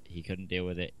deal with it. He couldn't deal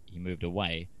with it. He moved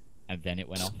away, and then it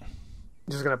went off.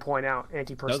 Just going to point out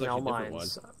anti-personnel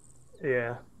lines.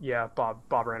 Yeah. Bob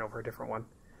ran over a different one.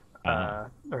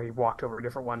 Or he walked over a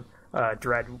different one.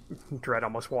 Dread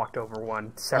almost walked over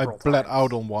one several times. I bled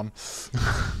out on one.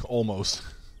 Almost.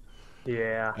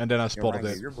 Yeah. And then I spotted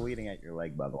it. You're bleeding at your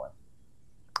leg, by the way.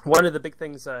 One of the big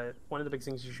things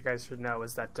you guys should know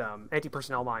is that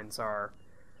anti-personnel mines are,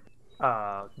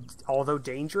 although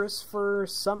dangerous for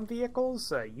some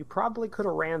vehicles, you probably could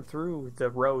have ran through the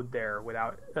road there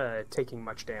without taking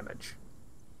much damage.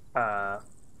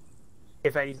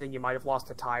 If anything, you might have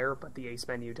lost a tire, but the ACE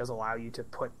menu does allow you to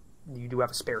you do have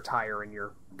a spare tire in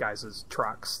your guys'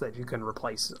 trucks that you can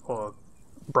replace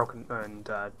broken and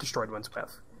destroyed ones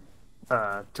with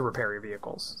to repair your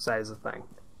vehicles. So that is a thing.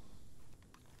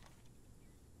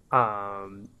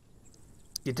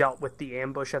 You dealt with the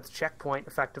ambush at the checkpoint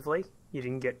effectively. You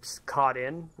didn't get caught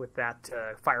in with that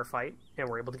firefight, and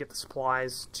were able to get the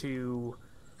supplies to,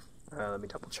 let me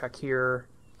double check here,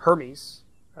 Hermes,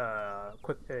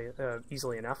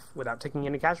 easily enough without taking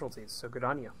any casualties, so good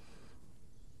on you.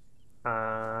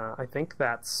 I think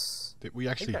that's... Did we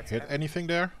actually hit anything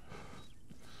there?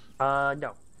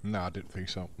 No. No, I didn't think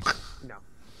so. No.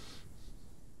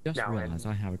 Just realised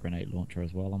I have a grenade launcher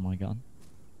as well on my gun.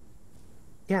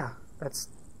 Yeah, that's...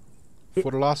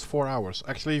 For the last 4 hours.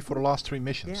 Actually, for the last 3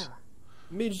 missions. Yeah.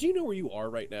 Midge, do you know where you are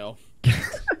right now? I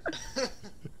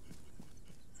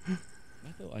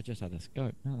thought I just had a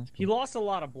scope. No, that's cool. He lost a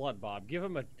lot of blood, Bob. Give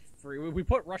him a free... We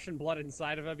put Russian blood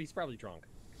inside of him. He's probably drunk.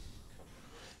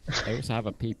 I also have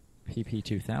a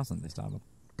PP-2000 this time.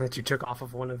 That you took off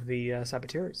of one of the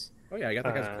saboteurs. Oh yeah, I got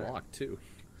that guy's block too.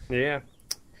 Yeah.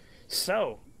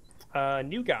 So,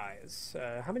 new guys.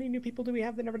 How many new people do we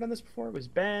have that never done this before? It was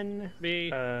Ben,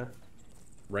 me,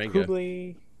 Ranga,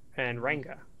 Kublai, and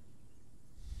Ranga.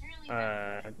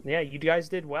 Yeah, you guys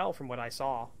did well from what I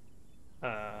saw.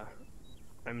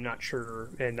 I'm not sure,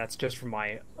 and that's just from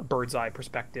my bird's eye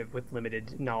perspective with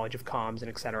limited knowledge of comms and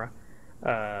etc.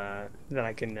 That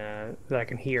I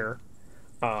can hear.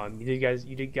 You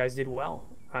guys did well.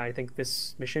 I think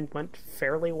this mission went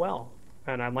fairly well,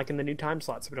 and I'm liking the new time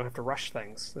slot, so we don't have to rush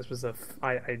things. This was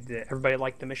everybody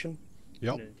liked the mission.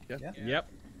 Yep. Yeah.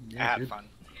 Yep. I had fun.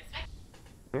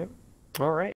 Yep. All right.